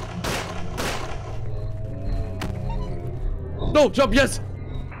 No, jump, yes.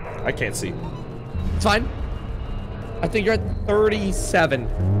 I can't see. It's fine. I think you're at 37.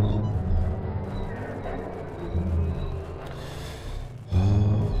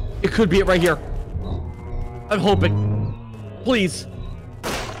 It could be it right here. I'm hoping. Please.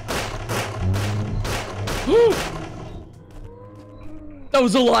 That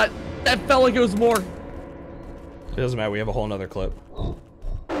was a lot. That felt like it was more. It doesn't matter. We have a whole nother clip.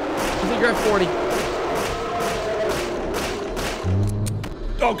 I think you're at 40.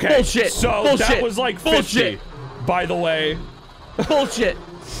 Okay. Bullshit. So Bullshit. that was like 50, Bullshit. by the way. Bullshit.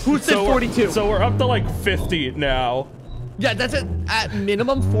 Who said 42? So we're up to like 50 now. Yeah, that's it. At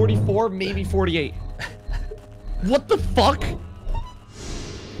minimum 44, maybe 48. What the fuck?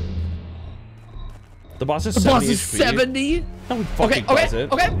 The boss is The 70 boss is HP. 70? No, he fucking does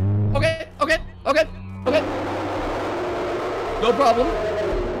it. Okay. No problem.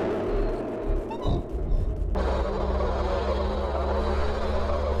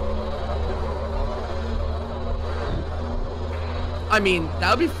 I mean,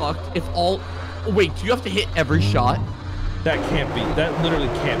 that would be fucked if all... Wait, do you have to hit every shot? That can't be. That literally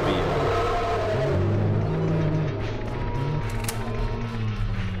can't be it.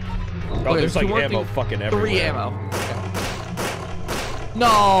 Oh, Okay, there's like 2 more ammo things. fucking everywhere. 3 ammo. Okay.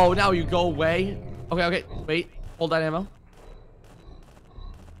 No, now you go away. Okay, wait. Hold that ammo.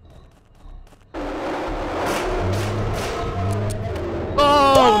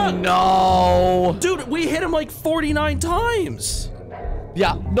 Oh, no. Dude, we hit him like 49 times.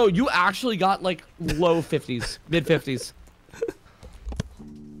 Yeah, no, you actually got like low 50s, mid 50s.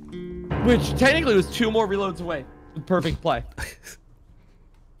 Which technically was 2 more reloads away. Perfect play.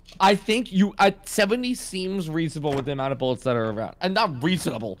 I think you at 70 seems reasonable with the amount of bullets that are around. And not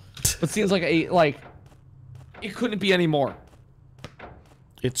reasonable, but seems like it couldn't be any more.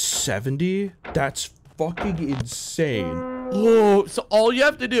 It's 70? That's fucking insane. Oh, so all you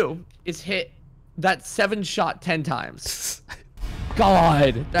have to do is hit that 7 shot 10 times.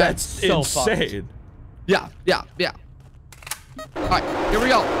 God, that's so insane. fucked. Yeah. All right, here we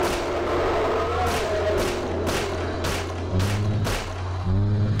go.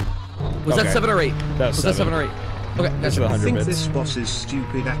 Was that 7 or 8? Was that 7 or 8? Okay, that's the I 100 think bits. this boss is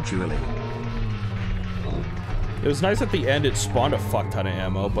stupid actually. It was nice at the end it spawned a fuck ton of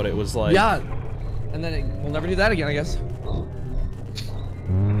ammo, but it was like... Yeah. And then we'll never do that again, I guess.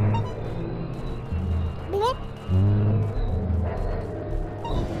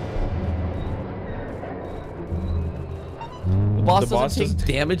 boss The boss doesn't take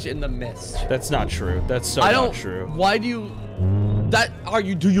doesn't- damage in the mist. That's not true. That's so I don't. not true. Why do you?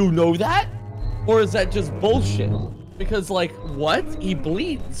 Do you know that, or is that just bullshit? Because like, what? He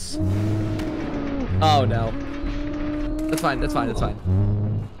bleeds. Oh no. That's fine. That's fine. That's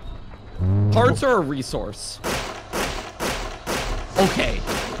fine. Hearts are a resource. Okay.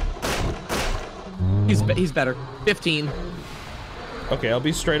 He's better. 15. Okay, I'll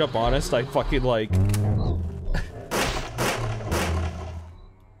be straight up honest. I fucking like. It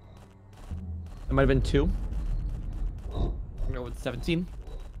might have been 2. I'm gonna go with 17.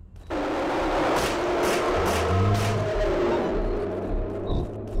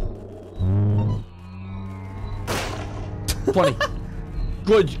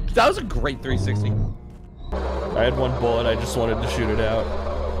 Good. That was a great 360. I had one bullet. I just wanted to shoot it out.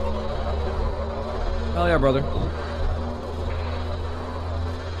 Hell yeah, brother.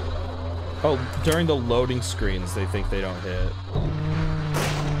 Oh, during the loading screens, they think they don't hit.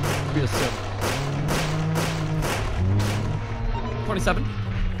 We assume. 27.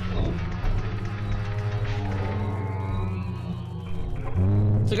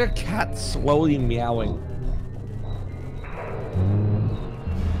 It's like a cat slowly meowing.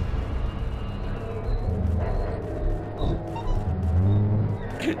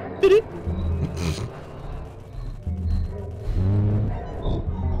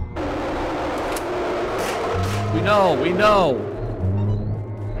 We know.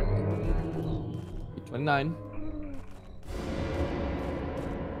 29.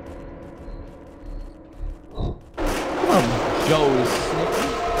 Joe's.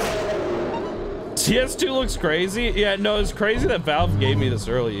 CS2 looks crazy. Yeah, no, it's crazy that Valve gave me this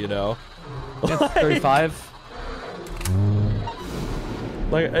early, you know. It's 35.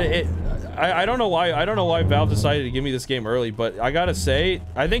 Like, I don't know why. I don't know why Valve decided to give me this game early, but I gotta say,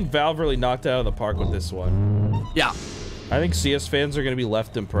 I think Valve really knocked it out of the park with this one. Yeah. I think CS fans are gonna be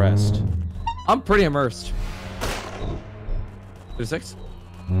left impressed. I'm pretty immersed. 36.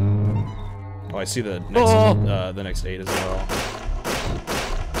 Oh, I see the next 8 as well.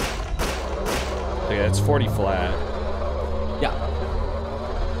 Okay, it's 40 flat. Yeah.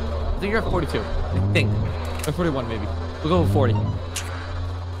 I think you're at 42. I think. Or 41 maybe. We'll go with 40.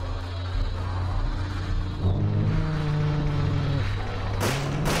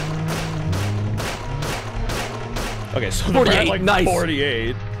 Okay, so 48, they're at like nice.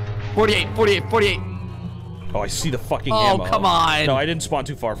 48. 48, 48, 48. Oh, I see the fucking Oh, ammo. come on. No, I didn't spawn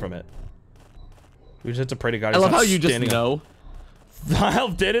too far from it. We just have to pray to God. I he's love not how you just standing up. know.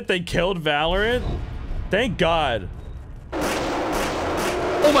 Valve did it. They killed Valorant. Thank God.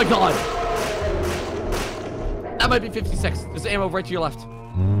 Oh my god. That might be 56. There's ammo right to your left.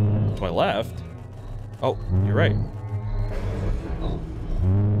 To my left. Oh, you're right.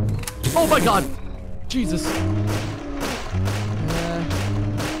 Oh my god. Jesus.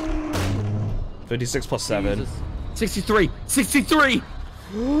 56 plus 7. Jesus. 63. 63.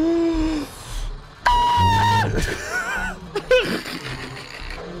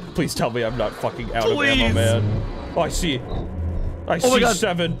 Please tell me I'm not fucking out Please. of ammo, man. Oh, I see. I my see God.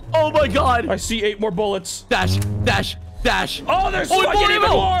 7. Oh my god. I see 8 more bullets. Dash. Dash. Dash. Oh, there's Oh, fucking more even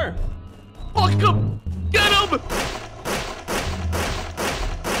ammo. more. Fuck him. Get him.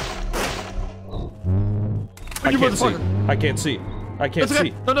 I You can't see. motherfucker. I can't see. I can't That's okay.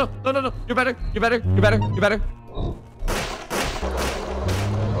 see. No, no, no, no, no. You're better. You're better. You're better. You're better.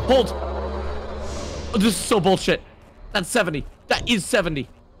 Hold. Oh, this is so bullshit. That's 70. That is 70.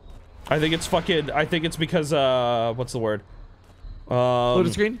 I think it's fucking. I think it's because what's the word?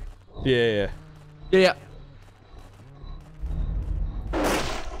 Loaded screen? Yeah. Yeah.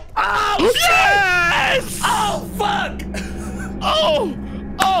 Oh, yes! Oh fuck! Oh!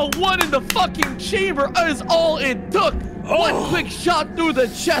 Oh, one in the fucking chamber is all it took. One quick shot through the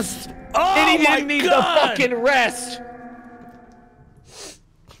chest. Oh, and he my didn't need God. the fucking rest.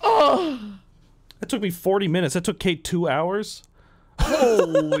 Oh. That took me 40 minutes. That took Kate 2 hours.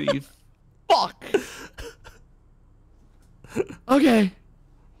 Holy fuck. Okay.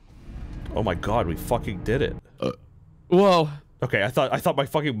 Oh my God, we fucking did it. Whoa. Okay, I thought my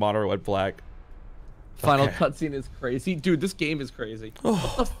fucking monitor went black. Final Okay. cutscene is crazy. Dude, this game is crazy.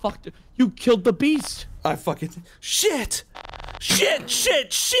 What the fuck? You killed the beast. I fucking shit!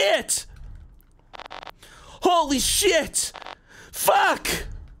 Shit! Holy shit! Fuck!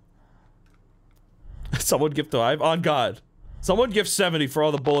 Someone give 5 on God. Someone give 70 for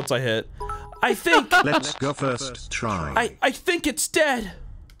all the bullets I hit. I think Let's go first try. I think it's dead.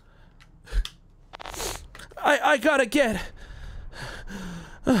 I gotta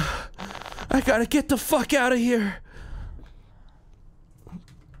get the fuck out of here.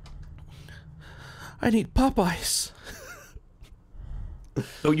 I need Popeyes.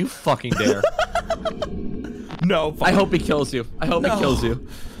 Don't you fucking dare. No. I hope he kills you. I hope he kills you.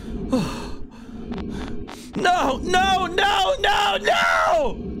 No, no, no, no,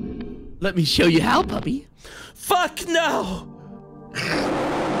 no! Let me show you how, puppy. Fuck no!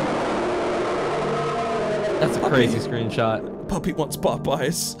 That's a crazy screenshot. Puppy wants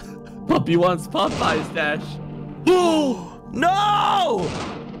Popeyes. Puppy wants Popeyes, Dash. Oh no!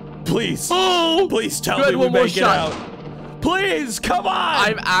 Please, please tell me we make it out. Please, come on!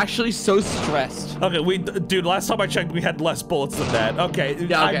 I'm actually so stressed. Okay, dude, last time I checked, we had less bullets than that. Okay,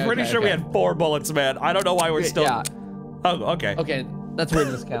 Yeah, I'm pretty sure we had 4 bullets, man. I don't know why we're still. Yeah. Oh, okay. Okay, that's where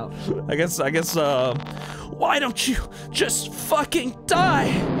this count. I guess, why don't you just fucking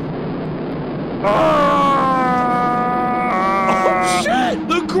die? Oh, shit!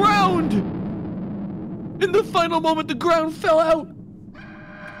 The ground! In the final moment, the ground fell out.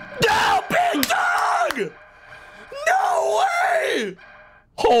 No, big dog! No way!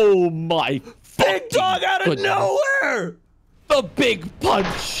 Oh my Big dog out of goodness. nowhere! The big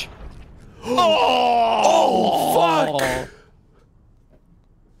punch! Oh, fuck!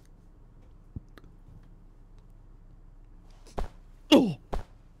 Oh.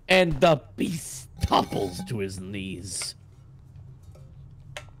 And the beast topples to his knees.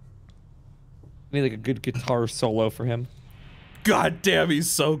 I need like a good guitar solo for him. God damn, he's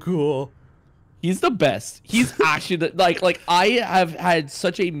so cool. He's the best. He's actually the, like I have had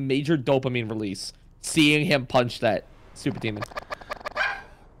such a major dopamine release seeing him punch that super demon.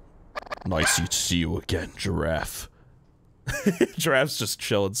 Nice to see you again, Giraffe. Giraffe's just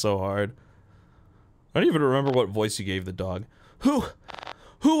chilling so hard. I don't even remember what voice you gave the dog. Who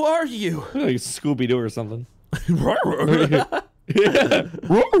are you? Like Scooby-Doo or something.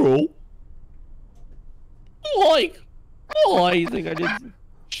 Like, oh, you think I did,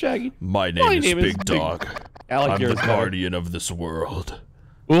 Shaggy? My name is Big Big- Dog. I like I'm the yours better. guardian of this world.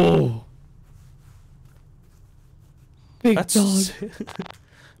 Oh, Big That's Dog.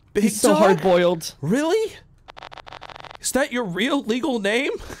 Big He's so Dog? hard-boiled. Really? Is that your real legal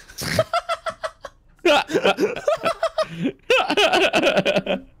name?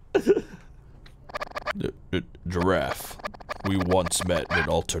 Giraffe. We once met in an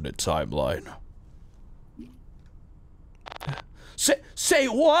alternate timeline. Say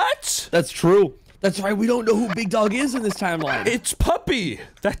what? That's true. That's right. We don't know who Big Dog is in this timeline. It's Puppy.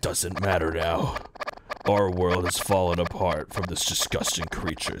 That doesn't matter now. Our world has fallen apart from this disgusting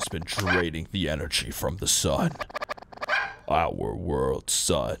creature has been draining the energy from the sun. Our world's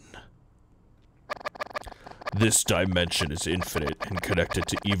sun. This dimension is infinite and connected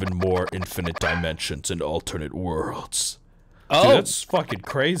to even more infinite dimensions and alternate worlds. Oh, dude, that's fucking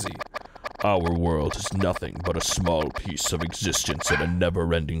crazy. Our world is nothing but a small piece of existence in a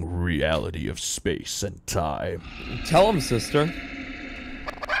never-ending reality of space and time. Tell him, sister.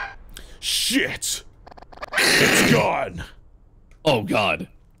 Shit! It's gone! Oh God.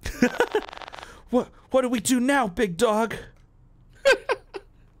 What do we do now, Big Dog?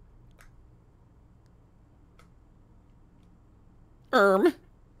 To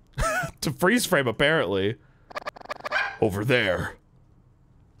freeze frame, apparently. Over there.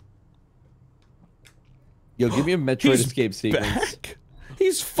 Yo, give me a Metroid He's escape sequence. back.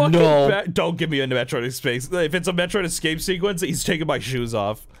 He's fucking back. Don't give me a Metroid escape. If it's a Metroid escape sequence, he's taking my shoes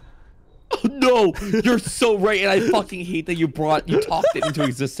off. No, you're so right, and I fucking hate that you talked it into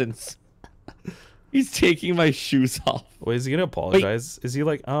existence. He's taking my shoes off. Wait, is he gonna apologize? Is he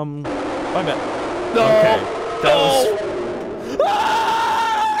like, my bad. No. Okay. That was...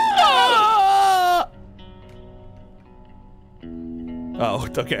 Oh,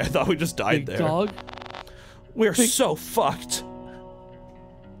 okay. I thought we just died Big there. Dog? We're so fucked.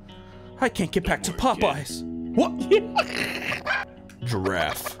 I can't get back to Popeyes. What?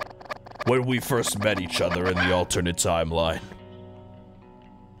 Giraffe. When we first met each other in the alternate timeline,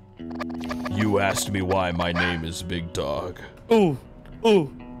 you asked me why my name is Big Dog. Ooh.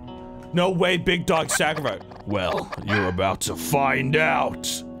 Ooh. No way, Big Dog sacrifice. Well, you're about to find out.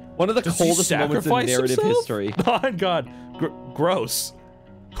 One of the Does he coldest moments in sacrifice narrative himself? history. Oh, God. Gross.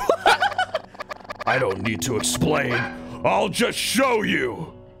 I don't need to explain. I'll just show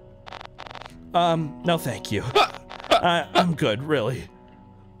you. No thank you. I'm good, really.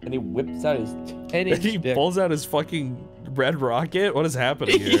 And he whips out his 10-inch He dick. pulls out his fucking red rocket? What is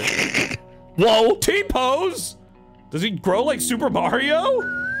happening here? Whoa! T-pose? Does he grow like Super Mario?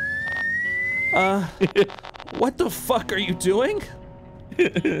 What the fuck are you doing?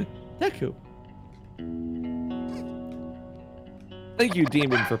 Deku. Thank you,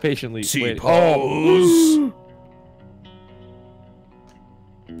 Demon, for patiently waiting. T-pose.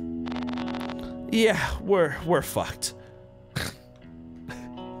 Yeah, we're fucked.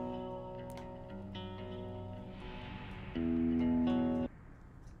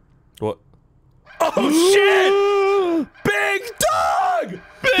 What? Oh shit! Big dog!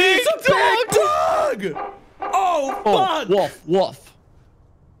 He's a big dog! Oh fuck! Wolf, wolf.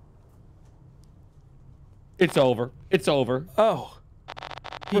 It's over. It's over. Oh.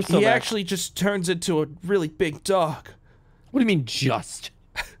 He actually just turns into a really big dog. What do you mean just?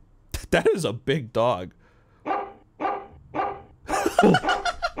 That is a big dog.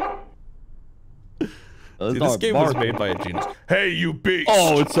 Dude, this game was made by a genius. Hey, you beast!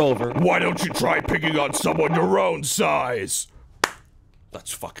 Oh, it's over. Why don't you try picking on someone your own size?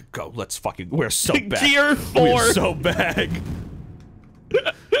 Let's fucking go. Let's fucking. We're so back. Tier 4. We're so back.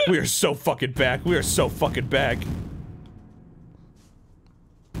 We are so fucking back. We are so fucking back.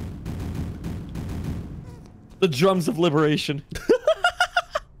 The drums of liberation.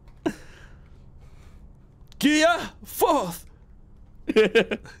 Gear forth.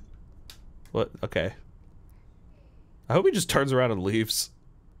 What? Okay. I hope he just turns around and leaves.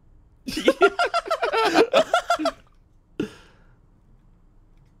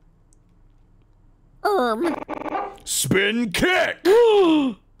 Spin kick!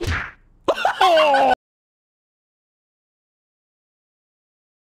 Oh!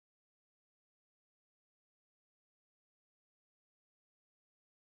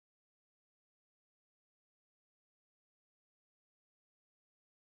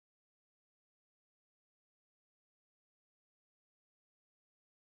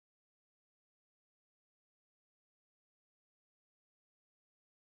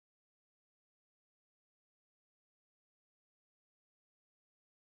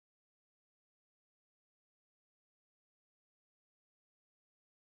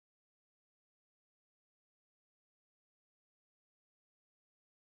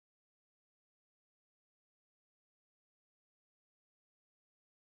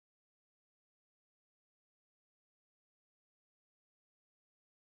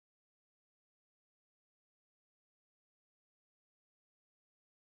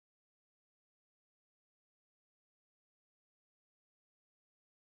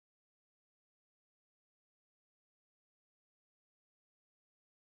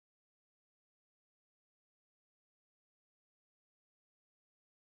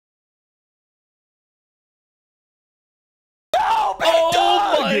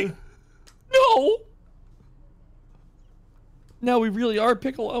 My. No! Now we really are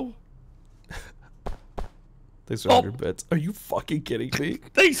Piccolo. Thanks for 100 bits. Are you fucking kidding me?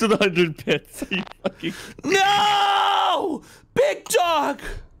 Thanks for the 100 bits. Are you fucking... No! Big dog!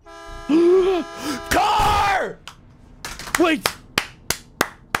 Car! Wait!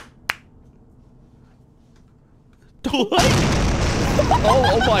 What?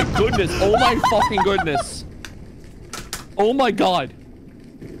 Oh my goodness. Oh my fucking goodness. Oh my god.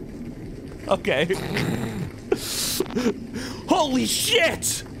 Okay. Holy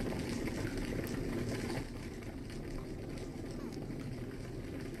shit!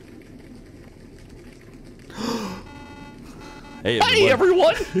 Hey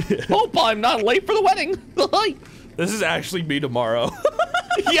everyone! Hope I'm not late for the wedding. This is actually me tomorrow.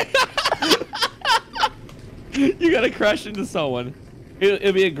 Yeah. You gotta crash into someone.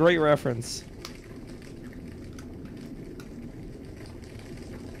 It'll be a great reference.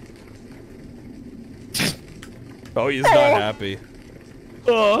 Oh, he's not happy.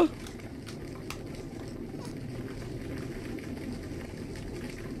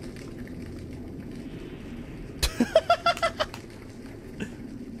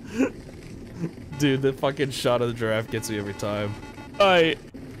 Dude, the fucking shot of the giraffe gets me every time. I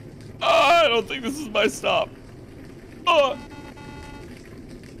don't think this is my stop. I'm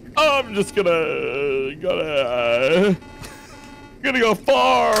just gonna go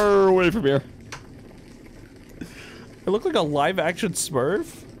far away from here. It looked like a live-action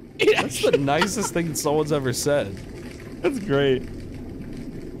Smurf. Yeah, That's the nicest thing someone's ever said. That's great.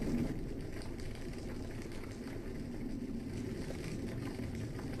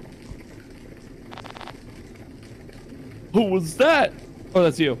 Who was that? Oh,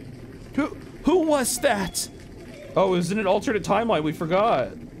 that's you. Who was that? Oh, it was in an alternate timeline. We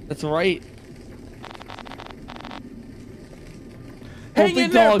forgot. That's right. Hang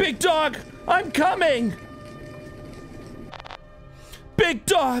in there, big dog. I'm coming. Big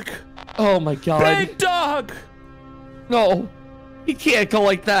dog. Oh my god. Big dog. No, he can't go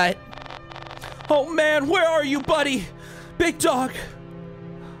like that. Oh man, where are you, buddy? Big dog.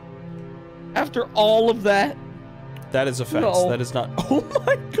 After all of that. That is a fence. No. That is not. Oh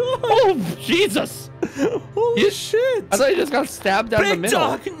my god. Oh Jesus. Holy shit. I thought he just got stabbed down the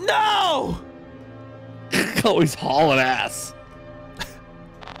middle. Big dog, no. Oh, he's hauling ass.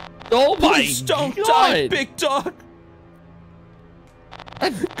 Oh my Please don't god. die, big dog.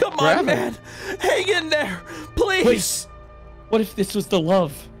 Come on, man. Hang in there, please. What if this was the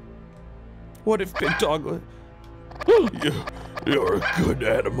love? What if Big Dog... You're a good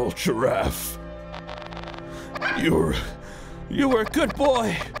animal, Giraffe. You were a good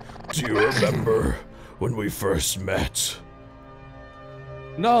boy. Do you remember when we first met?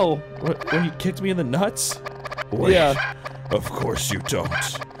 No. When you kicked me in the nuts? Wait, Yeah. of course you don't.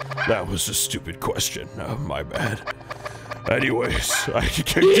 That was a stupid question. My bad. Anyways, I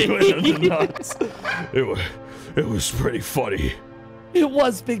kicked you in the nuts. It was pretty funny. It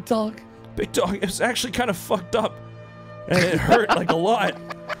was, Big Dog. Big Dog, it was actually kind of fucked up. And it hurt like a lot.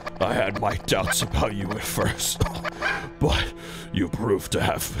 I had my doubts about you at first, but you proved to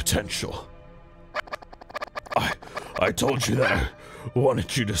have potential. I told you that I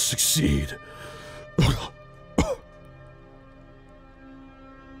wanted you to succeed.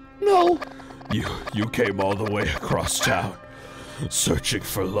 No. You came all the way across town, searching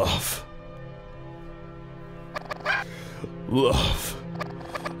for love.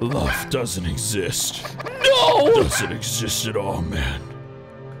 Love doesn't exist. No! Doesn't exist at all, man.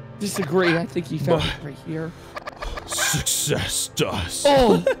 Disagree. I think he found it right here. Success does.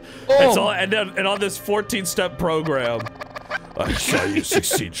 Oh! It's all, and on this 14-step program. I saw you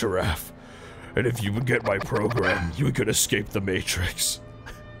succeed, Giraffe. And if you would get my program, you could escape the Matrix.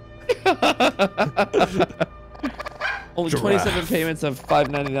 Only Giraffe. 27 payments of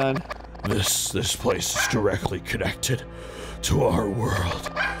 $5.99. This place is directly connected to our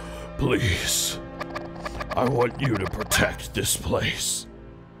world. Please, I want you to protect this place.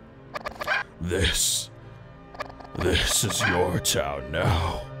 This is your town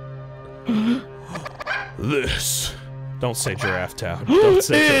now. This. Don't say Giraffe Town. Don't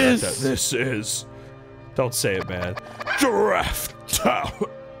say Giraffe Town. This is Don't say it, man. Giraffe Town.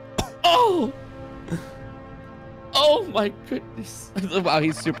 Oh! Oh my goodness. Wow,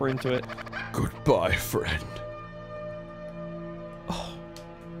 he's super into it. Goodbye, friend.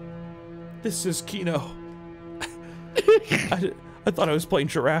 This is Kino. I thought I was playing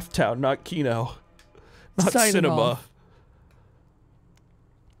Giraffe Town, not Kino. Not Signing cinema. off.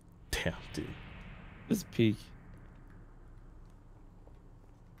 Damn, dude. This peak.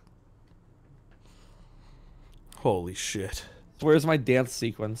 Holy shit. Where's my dance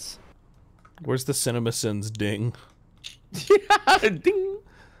sequence? Where's the CinemaSins ding? Yeah, ding.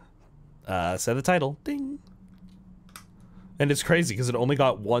 Say the title. Ding. And it's crazy because it only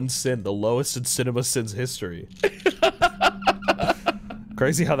got one sin, the lowest in CinemaSins history.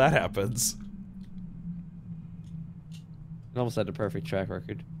 Crazy how that happens. It almost had a perfect track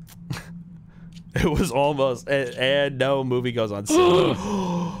record. It was almost, and no movie goes on cinema.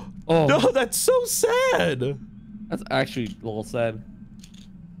 Oh, No, that's so sad. that's actually a little sad.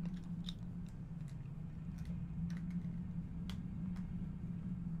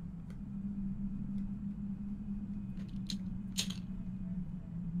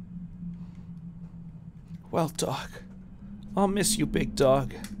 Well, dog, I'll miss you, big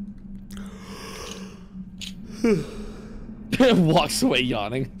dog. Walks away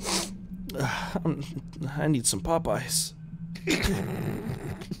yawning. I need some Popeyes. It's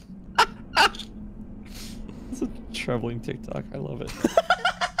a troubling TikTok. I love it.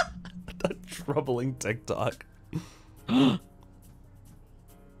 A troubling TikTok. And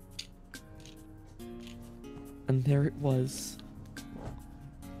there it was.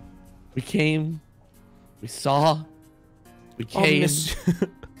 We came. We saw. We I'll came. miss,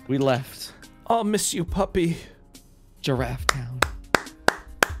 We left. I'll miss you, puppy. Giraffe Town.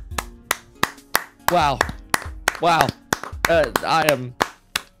 Wow. Wow. I am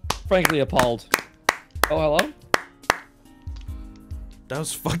frankly appalled. Oh, hello? That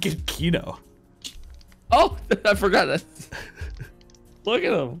was fucking Kino. Oh, I forgot that. Look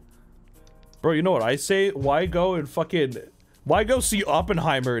at him. Bro, you know what I say? Why go see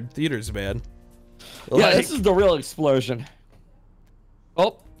Oppenheimer in theaters, man? Yeah, Like- this is the real explosion.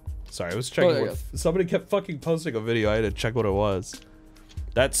 Oh. Sorry, I was checking. there you What, somebody kept fucking posting a video. I had to check what it was.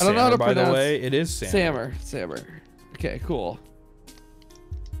 That's I don't know how Sammer, to by the pronounce- way. It is Sammer. Sammer. Okay, cool.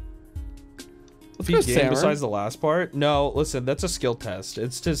 Let's Beat go game Sammer. besides the last part? No, listen, that's a skill test.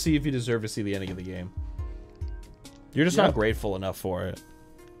 It's to see if you deserve to see the ending of the game. You're just not Yep. grateful enough for it.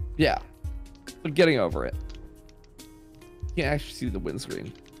 Yeah. But getting over it. You can't actually see the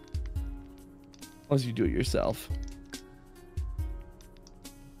windscreen. Unless you do it yourself.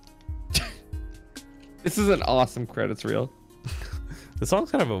 This is an awesome credits reel. The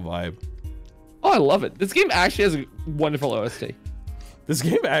song's kind of a vibe. Oh, I love it. This game actually has a wonderful OST. This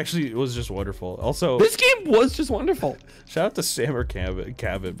game actually was just wonderful. Also, This game was just wonderful. shout out to Sammer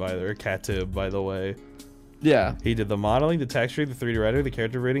Cabot by the way. Yeah. He did the modeling, the texturing, the 3D rendering, the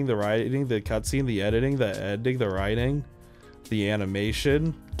character rating, the writing, the cutscene, the editing, the writing, the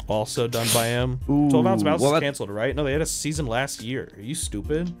animation, also done by him. Ooh, 12 Ounce Mouse well, is canceled, right? No, they had a season last year. Are you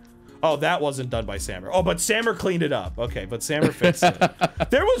stupid? Oh, that wasn't done by Sammer. Oh, but Sammer cleaned it up. Okay, but Sammer fixed it.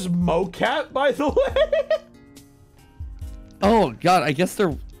 There was mocap, by the way. Oh God, I guess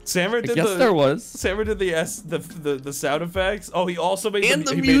there. Sammer did there was. Sammer did the sound effects. Oh, he also made And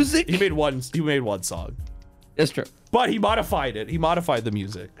the music. He made one song. That's true. But he modified it. He modified the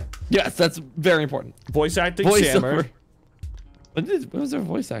music. Yes, that's very important. Voice acting, Voiceover. Sammer. What was their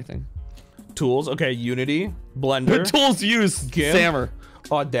voice acting? Tools, okay, Unity, Blender, Tools used. GIMP, Sammer.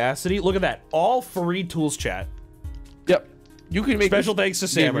 Audacity. Look at that. All free tools, chat. Yep. You can make Special thanks to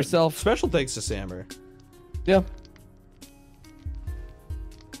game Sammer. yourself. Special thanks to Sammer. Yeah.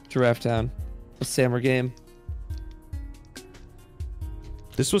 Giraffe Town. A Sammer game.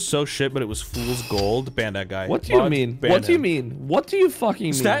 This was so shit, but it was fool's gold. Ban that guy. What do you Mod, mean? ban What do you him. mean? What do you fucking mean?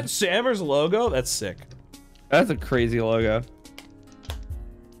 Is that Sammer's logo? That's sick. That's a crazy logo.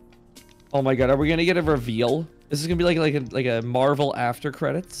 Oh my God, are we gonna get a reveal? This is gonna be like a Marvel after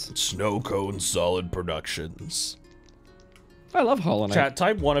credits. Snow Cone Solid Productions. I love Hollow Knight. Chat,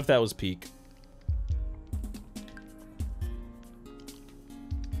 type 1 if that was peak.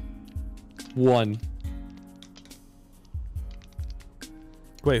 One.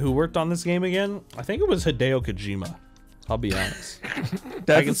 Wait, who worked on this game again? I think it was Hideo Kojima. I'll be honest.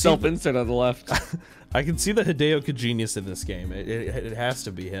 That's can a see self-insert on the left. I can see the Hideo Kojima in this game. It has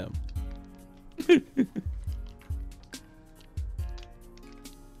to be him.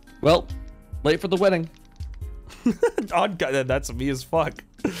 Well, late for the wedding. Oh, God, that's me as fuck.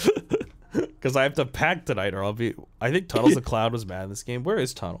 Because I have to pack tonight, or I'll be. I think Tunnels the Cloud was mad in this game. Where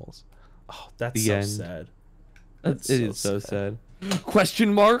is Tunnels? Oh, that's The so end. sad. It is so sad.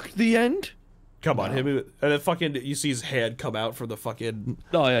 Question mark? The end? Come on, him and then fucking. You see his hand come out from the fucking.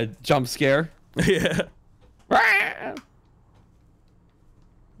 Oh yeah, jump scare. Yeah.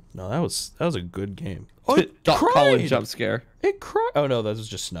 No, that was a good game. Oh, it Doc Collin cried. jump scare. It cried. Oh no, that was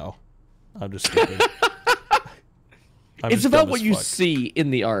just snow. I'm just stupid. I'm It's just about dumb what as you fuck. see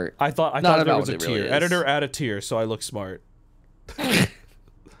in the art. I thought not there about was a what it tier. really is. Editor add a tier, so I look smart.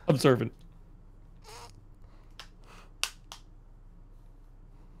 Observant.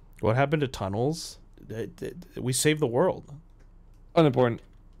 What happened to Tunnels? We saved the world. Unimportant.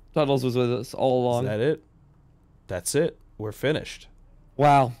 Tunnels was with us all along. Is that it? That's it. We're finished.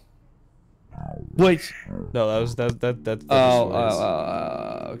 Wow. Wait. No, that was that.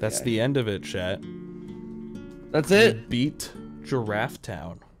 Okay. That's the end of it, chat. That's it. Beat Giraffe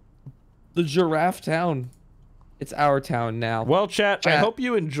Town. The Giraffe Town. It's our town now. Well, chat, I Chat. hope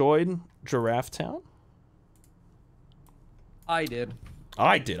you enjoyed Giraffe Town. I did.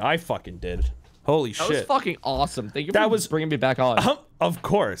 I did. I fucking did. Holy That was shit. fucking awesome. Thank you That for was- bringing me back on. Of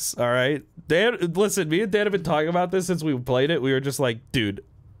course. All right. Dan, listen, me and Dan have been talking about this since we played it. We were just like, dude,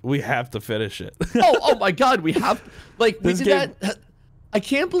 we have to finish it. oh my God, we have we This did game- that. I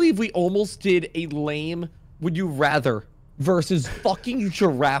can't believe we almost did a lame Would You Rather versus fucking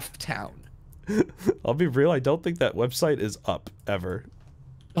Giraffe Town. I'll be real. I don't think that website is up ever.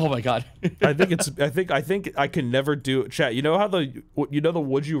 Oh my God. I think it's. I think I can never do chat. You know how the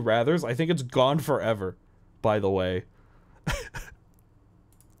Would You Rather's? I think it's gone forever. By the way.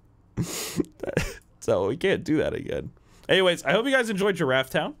 So we can't do that again. Anyways, I hope you guys enjoyed Giraffe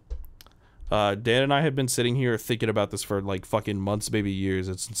Town. Dan and I have been sitting here thinking about this for like fucking months, maybe years.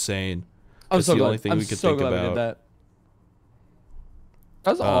 It's insane. I'm That's so the glad. only thing I'm we could so think glad we about. did that.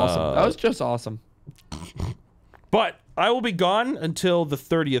 That was awesome. That was just awesome. But I will be gone until the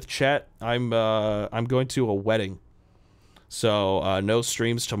 30th, chat. I'm going to a wedding. So no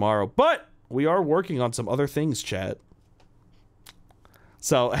streams tomorrow. But we are working on some other things, chat.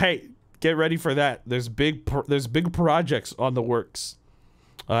 So hey, get ready for that. There's big projects on the works.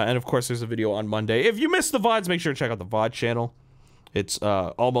 And of course there's a video on Monday. If you missed the VODs, make sure to check out the VOD channel. It's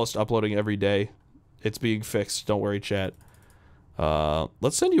almost uploading every day. It's being fixed. Don't worry, chat.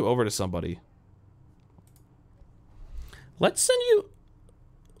 Let's send you over to somebody. Let's send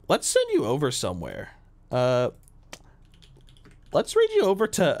you over somewhere. Let's read you over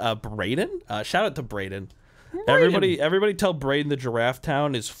to Braden. Shout out to Braden. Everybody tell Braden the Giraffe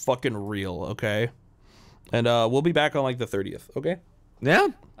Town is fucking real, okay? And we'll be back on like the 30th, okay? Yeah.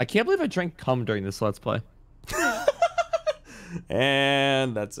 I can't believe I drank cum during this Let's Play.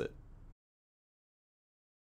 And that's it.